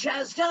excited and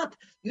jazzed up.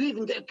 You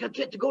even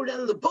get to go down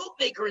to the boat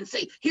maker and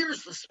say,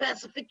 here's the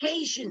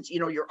specifications. You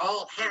know, you're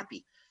all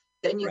happy.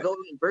 Then you go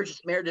and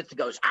Burgess Meredith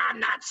goes, I'm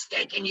not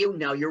staking you.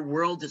 Now your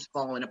world is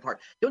falling apart.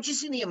 Don't you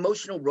see the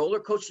emotional roller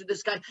coaster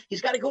this guy?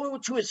 He's got to go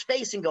to his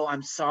face and go,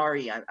 I'm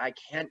sorry, I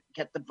can't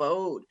get the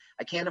boat.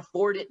 I can't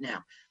afford it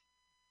now.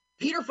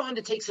 Peter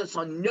Fonda takes us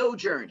on no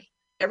journey.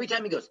 Every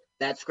time he goes,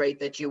 that's great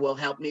that you will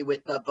help me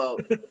with the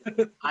boat.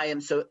 I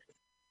am so,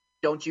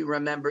 don't you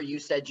remember you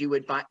said you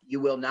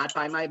will not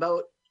buy my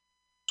boat?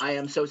 I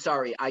am so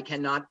sorry. I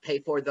cannot pay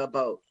for the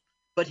boat.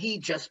 But he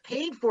just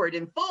paid for it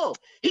in full.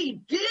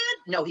 He did?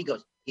 No, he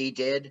goes, he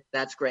did.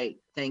 That's great.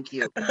 Thank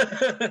you.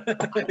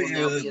 I will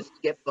now be a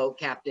skip boat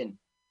captain.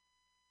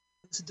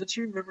 Listen, don't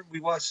you remember we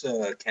watched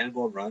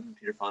Cannonball Run and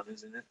Peter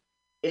Fonda's in it?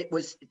 It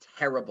was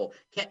terrible.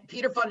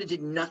 Peter Fonda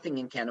did nothing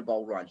in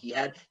Cannonball Run.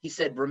 He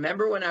said,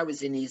 remember when I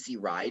was in Easy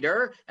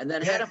Rider? And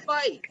then had a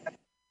fight.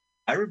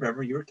 I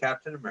remember you were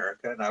Captain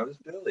America and I was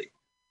Billy.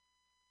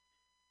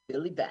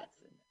 Billy Batson.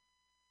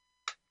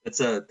 That's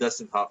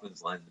Dustin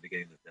Hoffman's line at the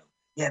beginning of the film.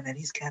 Yeah, man,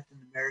 he's Captain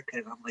America,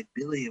 and I'm like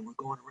Billy, and we're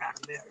going around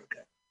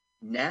America.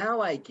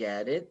 Now I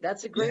get it.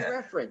 That's a great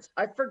reference.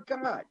 I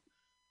forgot.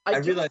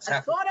 I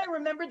thought I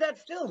remembered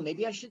that film.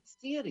 Maybe I should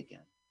see it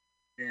again.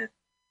 Yeah.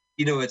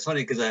 You know, it's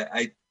funny because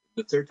I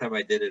the third time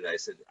I did it, I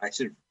said I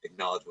should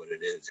acknowledge what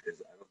it is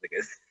because I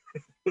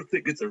don't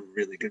think it's a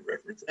really good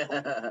reference.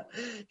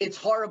 It's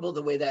horrible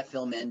the way that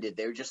film ended.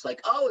 They were just like,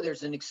 oh,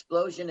 there's an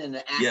explosion and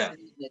an accident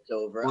and it's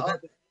over. Well,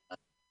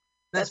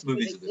 that's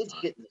movies of the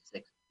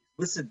time.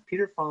 Listen,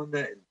 Peter Fonda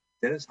and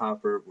Dennis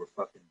Hopper were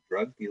fucking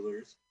drug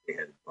dealers. They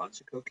had a bunch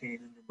of cocaine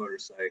in their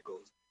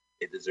motorcycles.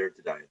 They deserved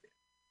to die at the end.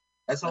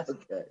 That's all.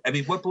 Okay. I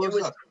mean, what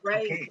blows up?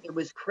 Crank. It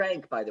was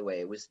crank, by the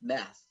way. It was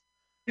meth.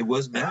 It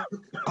was meth?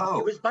 Oh.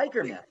 It was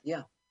biker meth,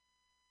 yeah.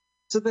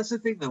 So that's the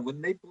thing, though.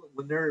 When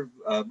their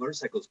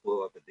motorcycles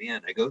blow up at the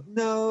end, I go,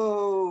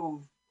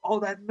 no,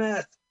 all that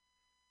meth.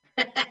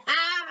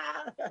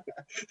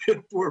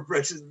 Poor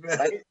precious meth.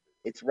 Right?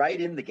 It's right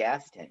in the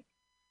gas tank.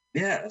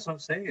 Yeah, that's what I'm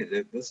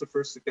saying. That's the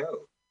first to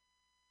go.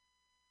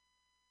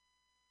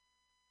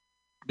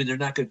 I mean, they're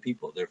not good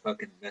people. They're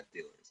fucking meth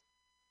dealers.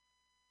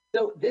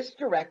 So this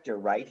director,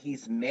 right,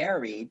 he's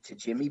married to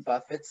Jimmy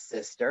Buffett's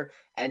sister,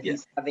 and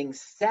he's having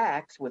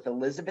sex with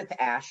Elizabeth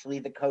Ashley,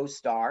 the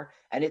co-star,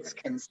 and it's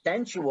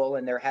consensual,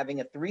 and they're having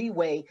a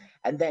three-way,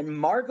 and then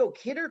Margot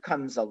Kidder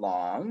comes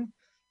along,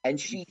 and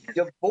she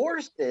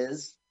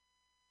divorces.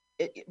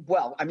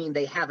 Well, I mean,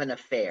 they have an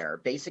affair.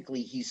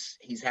 Basically,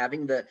 he's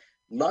having the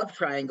love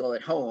triangle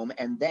at home,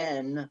 and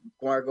then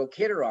Margot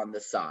Kidder on the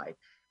side.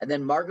 And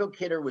then Margot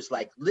Kidder was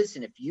like,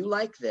 listen, if you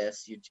like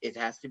this, it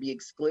has to be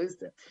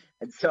exclusive.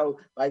 And so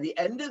by the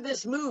end of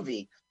this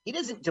movie, he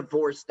doesn't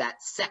divorce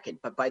that second,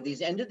 but by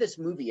the end of this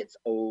movie, it's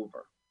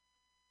over.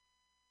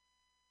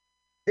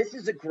 This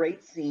is a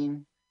great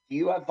scene. Do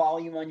you have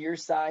volume on your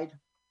side?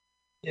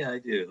 Yeah, I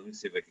do. Let me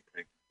see if I can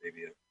crank the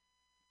baby up.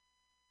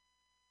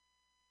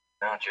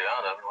 Now you're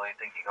out of it, what do you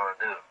think you're going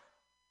to do?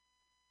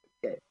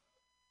 Okay.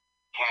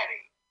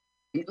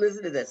 Caddy.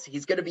 Listen to this.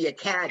 He's going to be a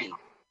caddy.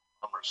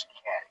 Plumber's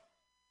caddy.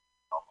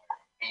 I'll wear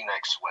a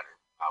V-neck sweater.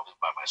 I was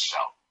by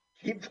myself.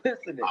 Keep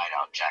listening. Night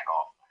out, jack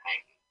off,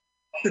 hang.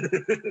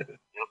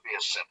 It'll be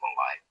a simple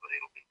life, but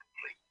it'll be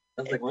complete.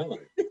 Sounds like my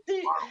life.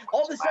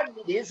 All of a sudden,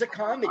 it is a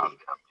comedy.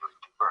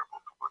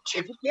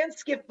 If you can't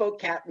skip Boat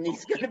Captain,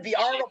 he's going to be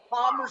Arnold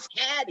Palmer's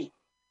caddy.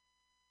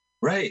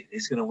 Right.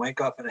 He's going to wank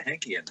off in a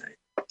hanky at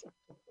night.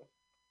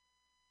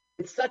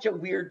 It's such a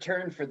weird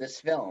turn for this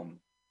film.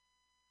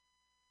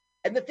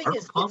 And the thing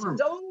Arnold is, Palmer.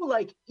 it's so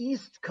like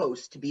East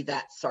Coast to be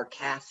that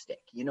sarcastic.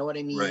 You know what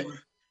I mean? Right.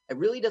 It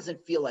really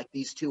doesn't feel like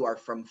these two are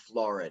from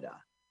Florida.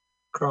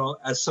 Carl,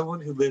 as someone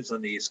who lives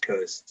on the East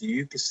Coast, do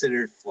you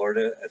consider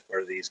Florida as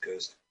part of the East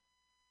Coast?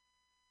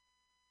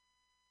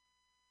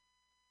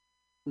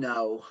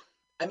 No.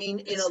 I mean,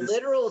 in It's a just-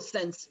 literal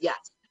sense,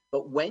 yes.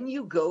 But when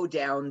you go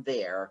down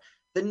there,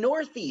 the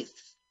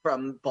Northeast,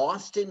 from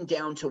Boston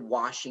down to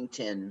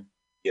Washington,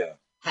 Yeah.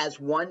 has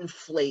one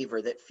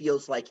flavor that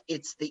feels like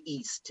it's the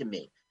East to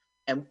me.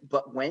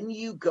 But when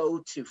you go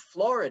to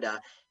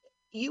Florida,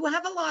 you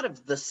have a lot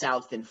of the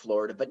South in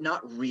Florida, but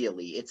not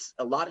really. It's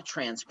a lot of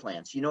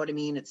transplants. You know what I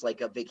mean? It's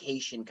like a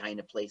vacation kind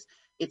of place.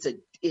 It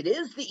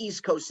is the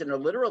East Coast in a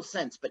literal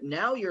sense, but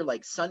now you're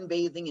like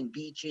sunbathing and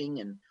beaching,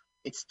 and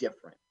it's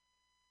different.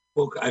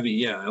 Well, I mean,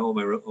 yeah, all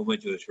my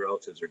Jewish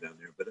relatives are down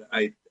there, but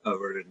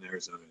or in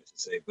Arizona, I should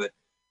say. But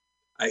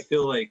I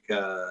feel like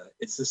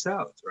it's the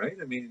South, right?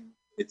 I mean,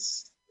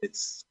 it's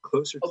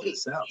closer to Okay, the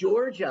South.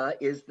 Georgia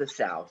is the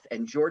South,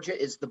 and Georgia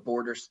is the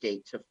border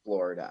state to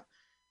Florida.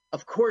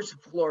 Of course,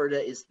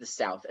 Florida is the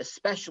South,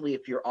 especially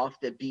if you're off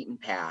the beaten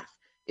path,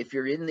 if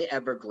you're in the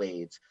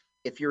Everglades,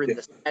 if you're in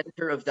the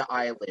center of the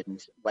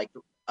island, like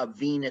a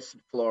Venus,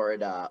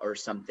 Florida or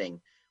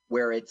something,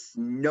 where it's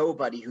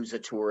nobody who's a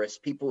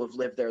tourist, people who have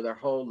lived there their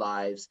whole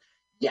lives.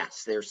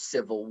 Yes, there's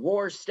Civil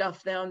War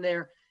stuff down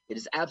there. It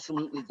is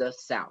absolutely the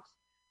South.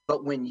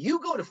 But when you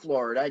go to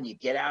Florida and you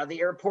get out of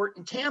the airport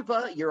in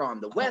Tampa, you're on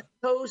the West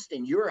Coast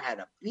and you're at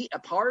a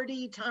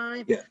party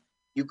time. Yeah.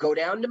 You go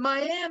down to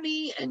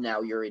Miami and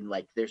now you're in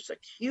there's a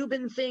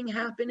Cuban thing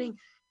happening.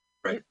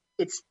 Right.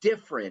 It's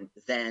different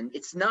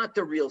it's not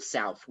the real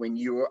South when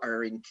you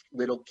are in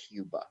little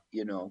Cuba,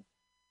 you know.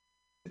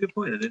 Good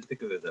point. I didn't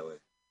think of it that way.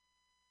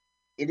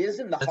 It is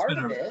in the heart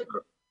of it.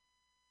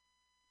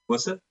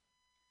 What's that?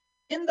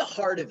 In the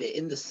heart of it,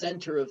 in the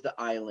center of the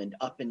island,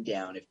 up and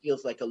down, it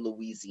feels like a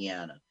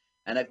Louisiana.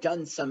 And I've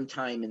done some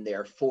time in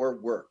there for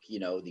work. You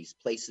know, these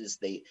places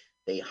they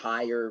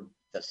hire,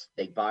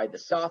 they buy the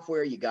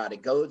software. You got to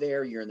go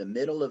there. You're in the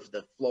middle of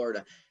the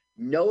Florida.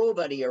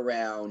 Nobody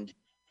around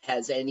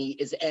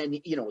is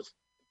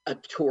a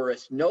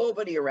tourist.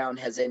 Nobody around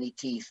has any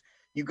teeth.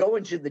 You go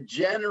into the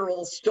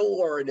general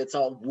store and it's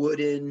all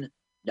wooden.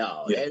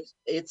 No, Yeah.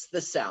 it's the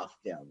South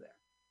down there.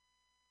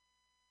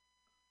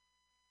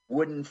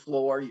 Wooden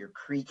floor, you're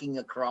creaking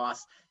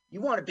across. You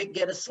want to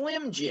get a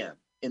Slim Jim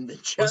in the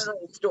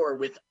general store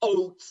with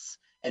oats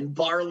and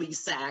barley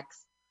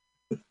sacks.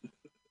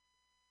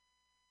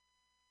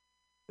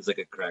 It's like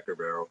a Cracker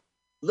Barrel.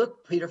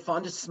 Look, Peter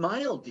Fonda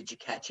smiled. Did you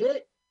catch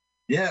it?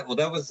 Yeah, well,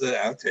 that was the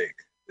outtake.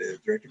 The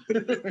director put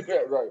it in.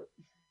 Yeah, right.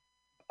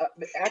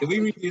 Can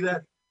we redo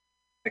that?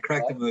 I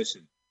cracked the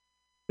motion.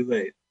 Too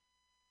late.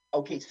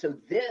 Okay, so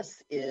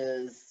this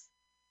is,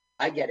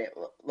 I get it.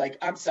 Like,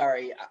 I'm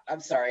sorry.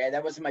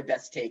 That wasn't my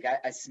best take.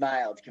 I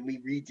smiled. Can we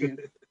redo?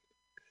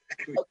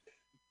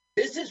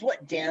 This is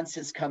what dance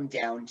has come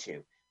down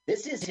to.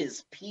 This is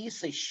his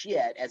piece of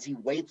shit as he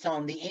waits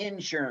on the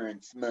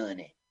insurance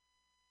money.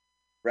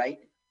 Right?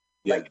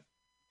 Yeah. Like,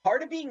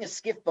 part of being a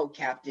skiff boat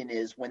captain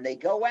is when they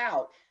go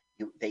out,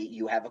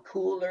 you have a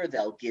cooler,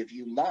 they'll give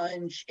you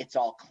lunch, it's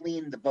all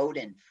clean, the boat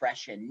and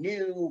fresh and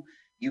new.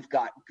 You've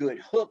got good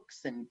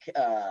hooks and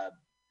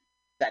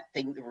that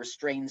thing that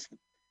restrains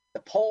the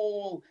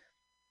pole.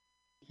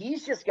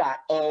 He's just got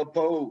a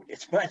boat.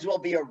 It might as well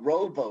be a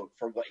rowboat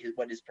for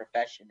what his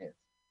profession is.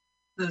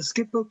 The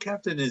skip boat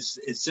captain is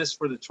just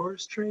for the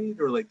tourist trade,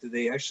 or like do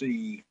they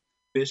actually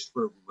fish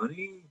for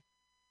money?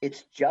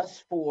 It's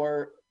just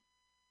for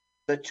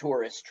the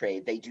tourist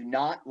trade. They do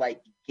not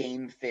like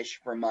game fish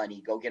for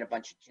money. Go get a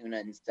bunch of tuna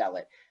and sell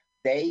it.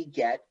 They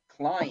get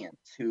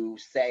clients who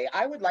say,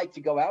 I would like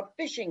to go out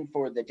fishing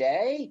for the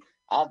day.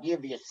 I'll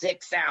give you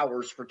 6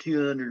 hours for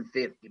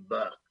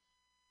 $250.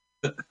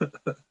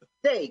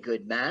 Say,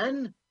 good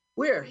man,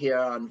 we're here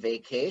on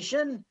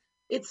vacation.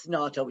 It's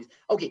not always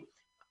okay.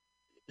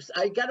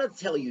 I gotta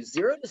tell you,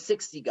 0 to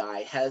 60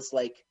 guy has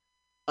like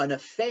an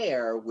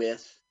affair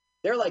with,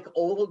 they're like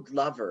old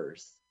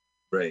lovers.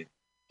 Right.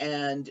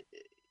 And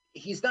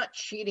he's not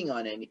cheating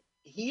on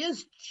he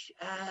is.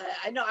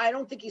 I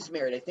don't think he's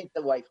married. I think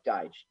the wife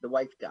died. The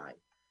wife died.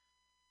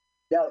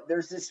 Now,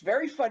 there's this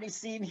very funny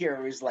scene here.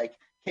 It was like,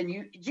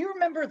 do you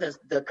remember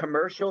the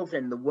commercials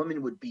and the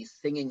woman would be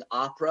singing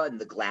opera and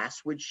the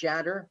glass would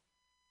shatter?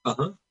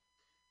 Uh-huh.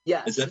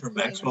 Yeah. Is that from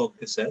Maxwell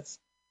Cassettes?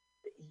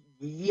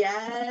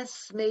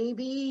 Yes,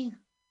 maybe.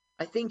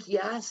 I think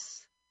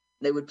yes.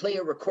 They would play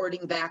a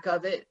recording back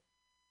of it.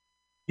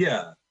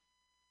 Yeah.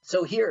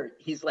 So here,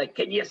 he's like,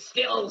 can you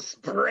still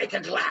break a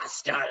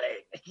glass, darling?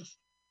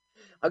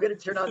 I'm going to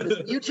turn on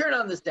this. You turn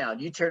on the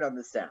sound. You turn on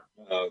the sound.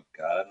 Oh,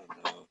 God, I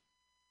don't know.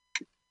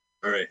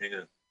 All right, hang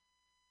on.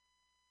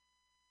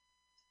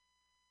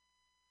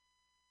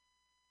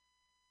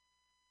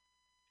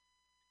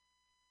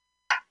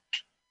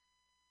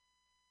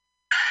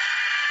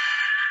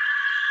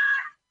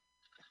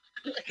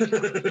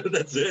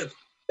 That's it.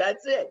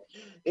 That's it.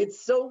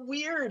 It's so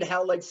weird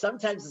how, like,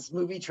 sometimes this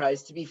movie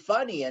tries to be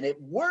funny and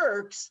it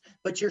works,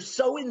 but you're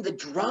so in the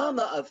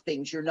drama of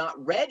things, you're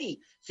not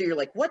ready. So you're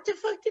like, what the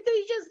fuck did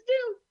they just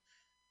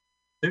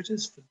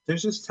do? They're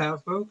just town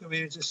folk. I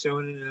mean, it's just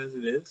showing it as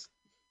it is.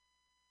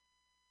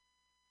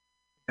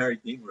 Harry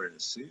Dean wearing a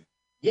suit.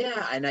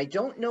 Yeah, and I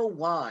don't know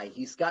why.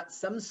 He's got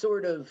some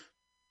sort of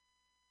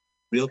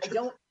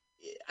Realtor.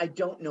 I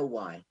don't know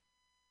why.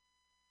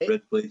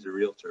 Red Blazer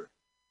Realtor.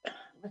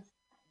 Let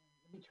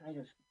me try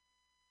to.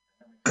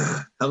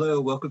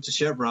 Hello, welcome to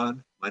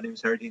Chevron. My name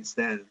is Harry Dean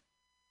Stanton.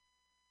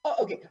 Oh,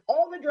 okay.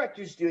 All the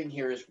director's doing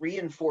here is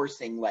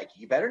reinforcing, like,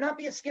 you better not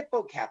be a skip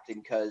boat captain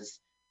because,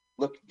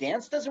 look,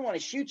 Dance doesn't want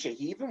to shoot you.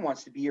 He even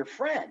wants to be your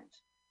friend.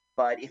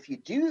 But if you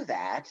do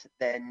that,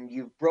 then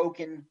you've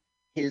broken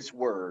his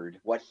word,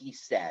 what he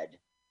said,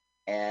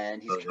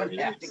 and he's going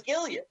to have to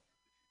kill you.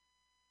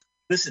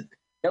 Listen,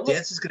 now,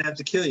 Dance is going to have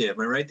to kill you. Am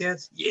I right,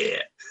 Dance? Yeah.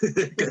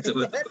 That's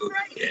right.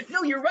 Yeah.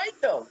 No, you're right,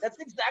 though. That's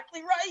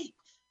exactly right.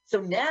 So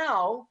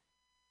now,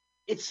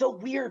 it's so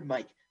weird,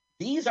 Mike.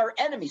 These are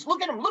enemies.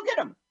 Look at them. Look at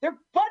them. They're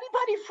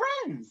buddy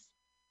friends.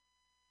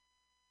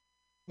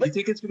 Do you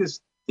think it's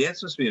because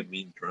Dance must be a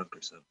mean drunk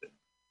or something?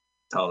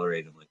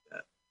 Tolerate him like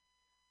that.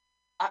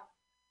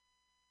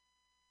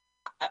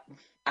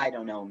 I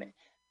don't know, man.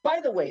 By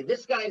the way,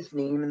 this guy's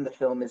name in the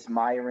film is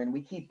Myron.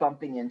 We keep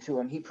bumping into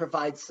him. He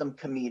provides some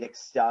comedic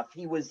stuff.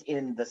 He was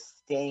in The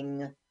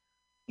Sting.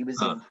 He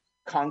was in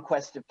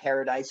Conquest of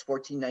Paradise,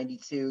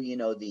 1492. You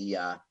know, the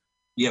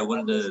one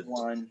of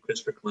the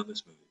Christopher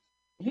Columbus movies.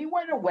 He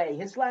went away.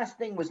 His last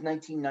thing was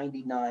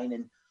 1999,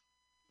 and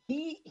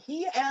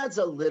he adds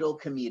a little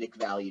comedic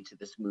value to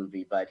this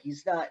movie, but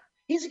he's not.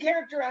 He's a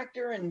character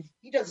actor, and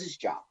he does his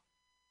job.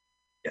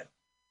 Yeah.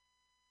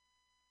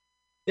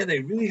 Yeah, they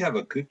really have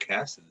a good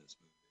cast in this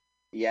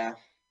movie. Yeah.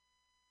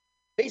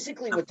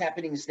 Basically, what's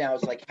happening now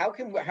is like, how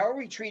are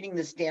we treating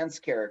this Dance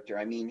character?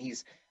 I mean,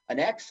 he's an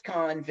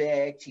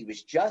ex-convict. He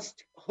was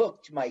just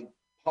hooked.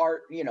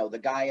 The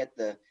guy at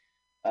the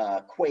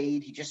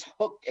Quaid, he just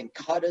hooked and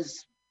cut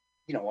his,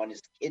 on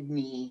his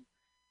kidney.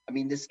 I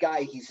mean, this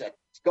guy, he's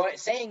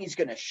saying he's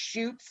going to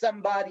shoot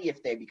somebody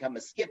if they become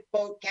a skip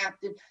boat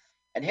captain.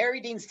 And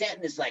Harry Dean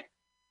Stanton is like,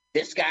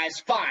 this guy's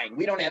fine.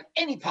 We don't have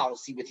any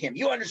policy with him.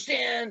 You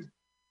understand?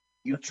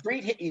 You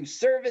treat him, you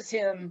service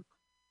him.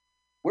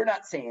 We're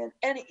not saying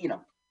any,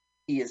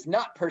 he is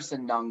not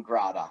person non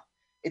grata.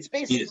 It's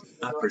basically he is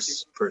not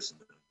person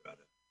non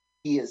grata.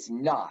 He is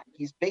not.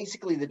 He's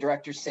basically the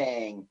director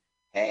saying,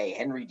 hey,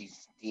 Henry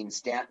Dean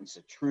Stanton's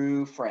a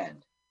true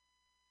friend.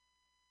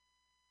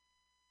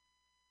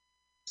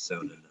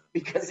 So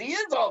because he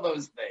is all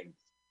those things.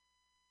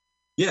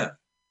 Yeah.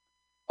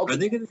 Okay. Are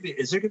they going to be?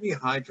 Is there going to be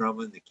high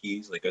drama in the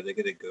Keys? Like, are they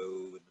going to go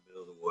in the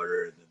middle of the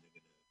water and then they're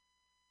going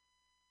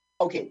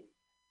to? Okay,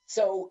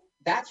 so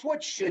that's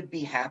what should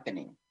be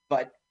happening,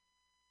 but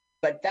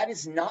that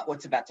is not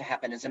what's about to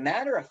happen. As a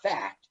matter of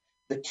fact,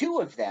 the two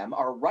of them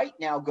are right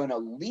now going to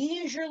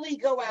leisurely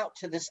go out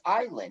to this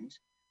island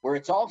where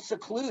it's all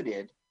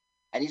secluded,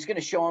 and he's going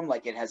to show them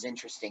like it has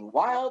interesting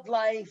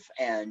wildlife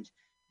and.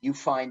 You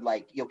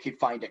could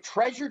find a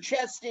treasure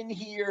chest in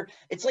here.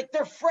 It's like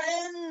they're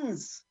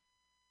friends.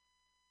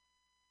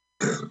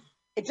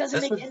 It doesn't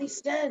make any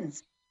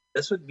sense.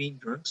 That's what mean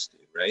drunks do,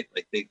 right?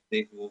 Like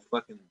they will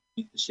fucking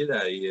beat the shit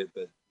out of you,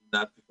 but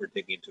not before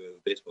taking you to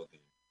a baseball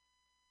game.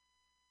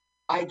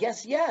 I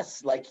guess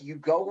yes. Like you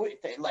go with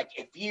like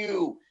if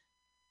you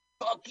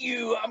fuck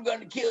you, I'm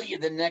gonna kill you.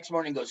 The next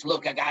morning goes,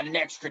 look, I got an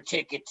extra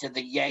ticket to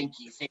the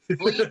Yankees,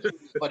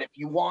 but if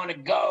you want to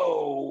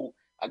go,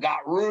 I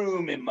got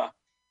room in my.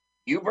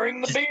 You bring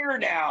the beer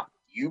now.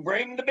 You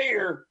bring the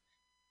beer.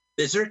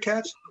 Is there a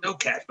catch? No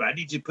catch, but I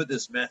need you to put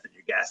this meth in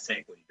your gas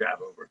tank when you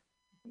drive over.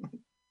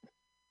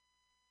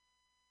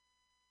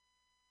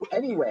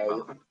 Anyway,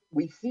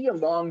 we see a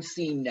long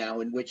scene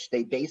now in which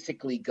they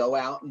basically go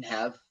out and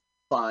have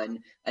fun.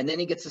 And then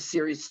he gets a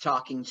serious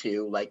talking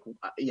to, like,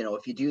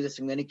 if you do this,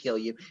 I'm going to kill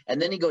you. And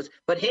then he goes,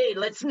 but hey,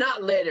 let's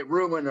not let it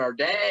ruin our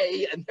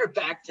day. And they're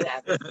back to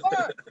having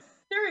fun.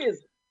 Serious.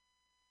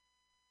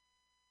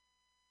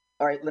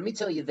 All right, let me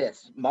tell you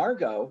this.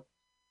 Margot,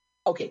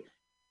 okay,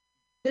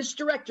 This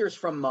director's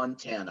from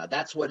Montana.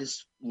 That's what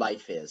his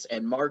life is.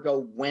 And Margot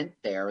went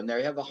there, and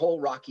they have a whole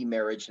rocky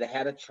marriage. They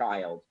had a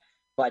child,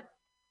 but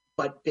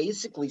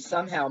basically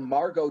somehow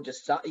Margot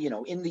decided,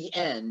 in the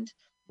end,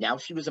 now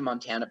she was a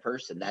Montana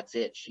person. That's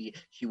it. She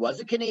was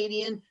a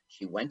Canadian.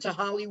 She went to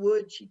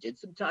Hollywood. She did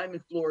some time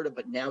in Florida,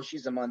 but now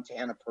she's a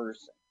Montana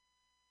person.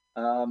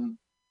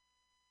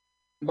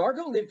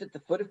 Margot lived at the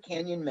foot of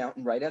Canyon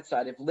Mountain right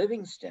outside of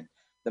Livingston.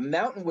 The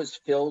mountain was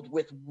filled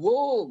with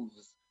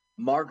wolves.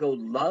 Margot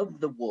loved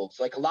the wolves.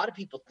 Like a lot of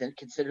people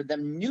consider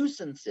them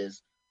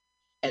nuisances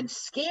and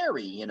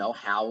scary,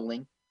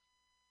 howling.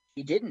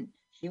 She didn't.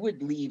 She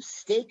would leave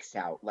steaks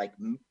out, like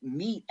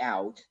meat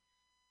out,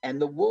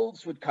 and the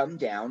wolves would come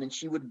down and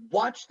she would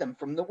watch them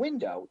from the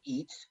window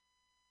eat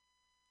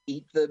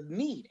the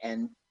meat.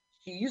 And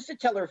she used to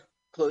tell her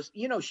close,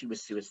 she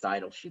was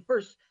suicidal. She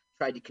first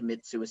tried to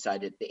commit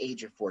suicide at the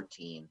age of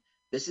 14.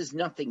 This is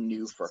nothing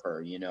new for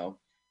her,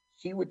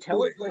 She would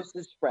tell her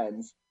closest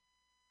friends,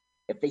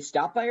 if they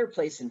stopped by her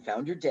place and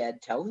found her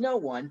dead, tell no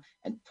one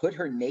and put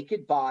her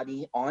naked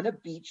body on a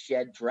beach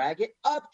shed, drag it up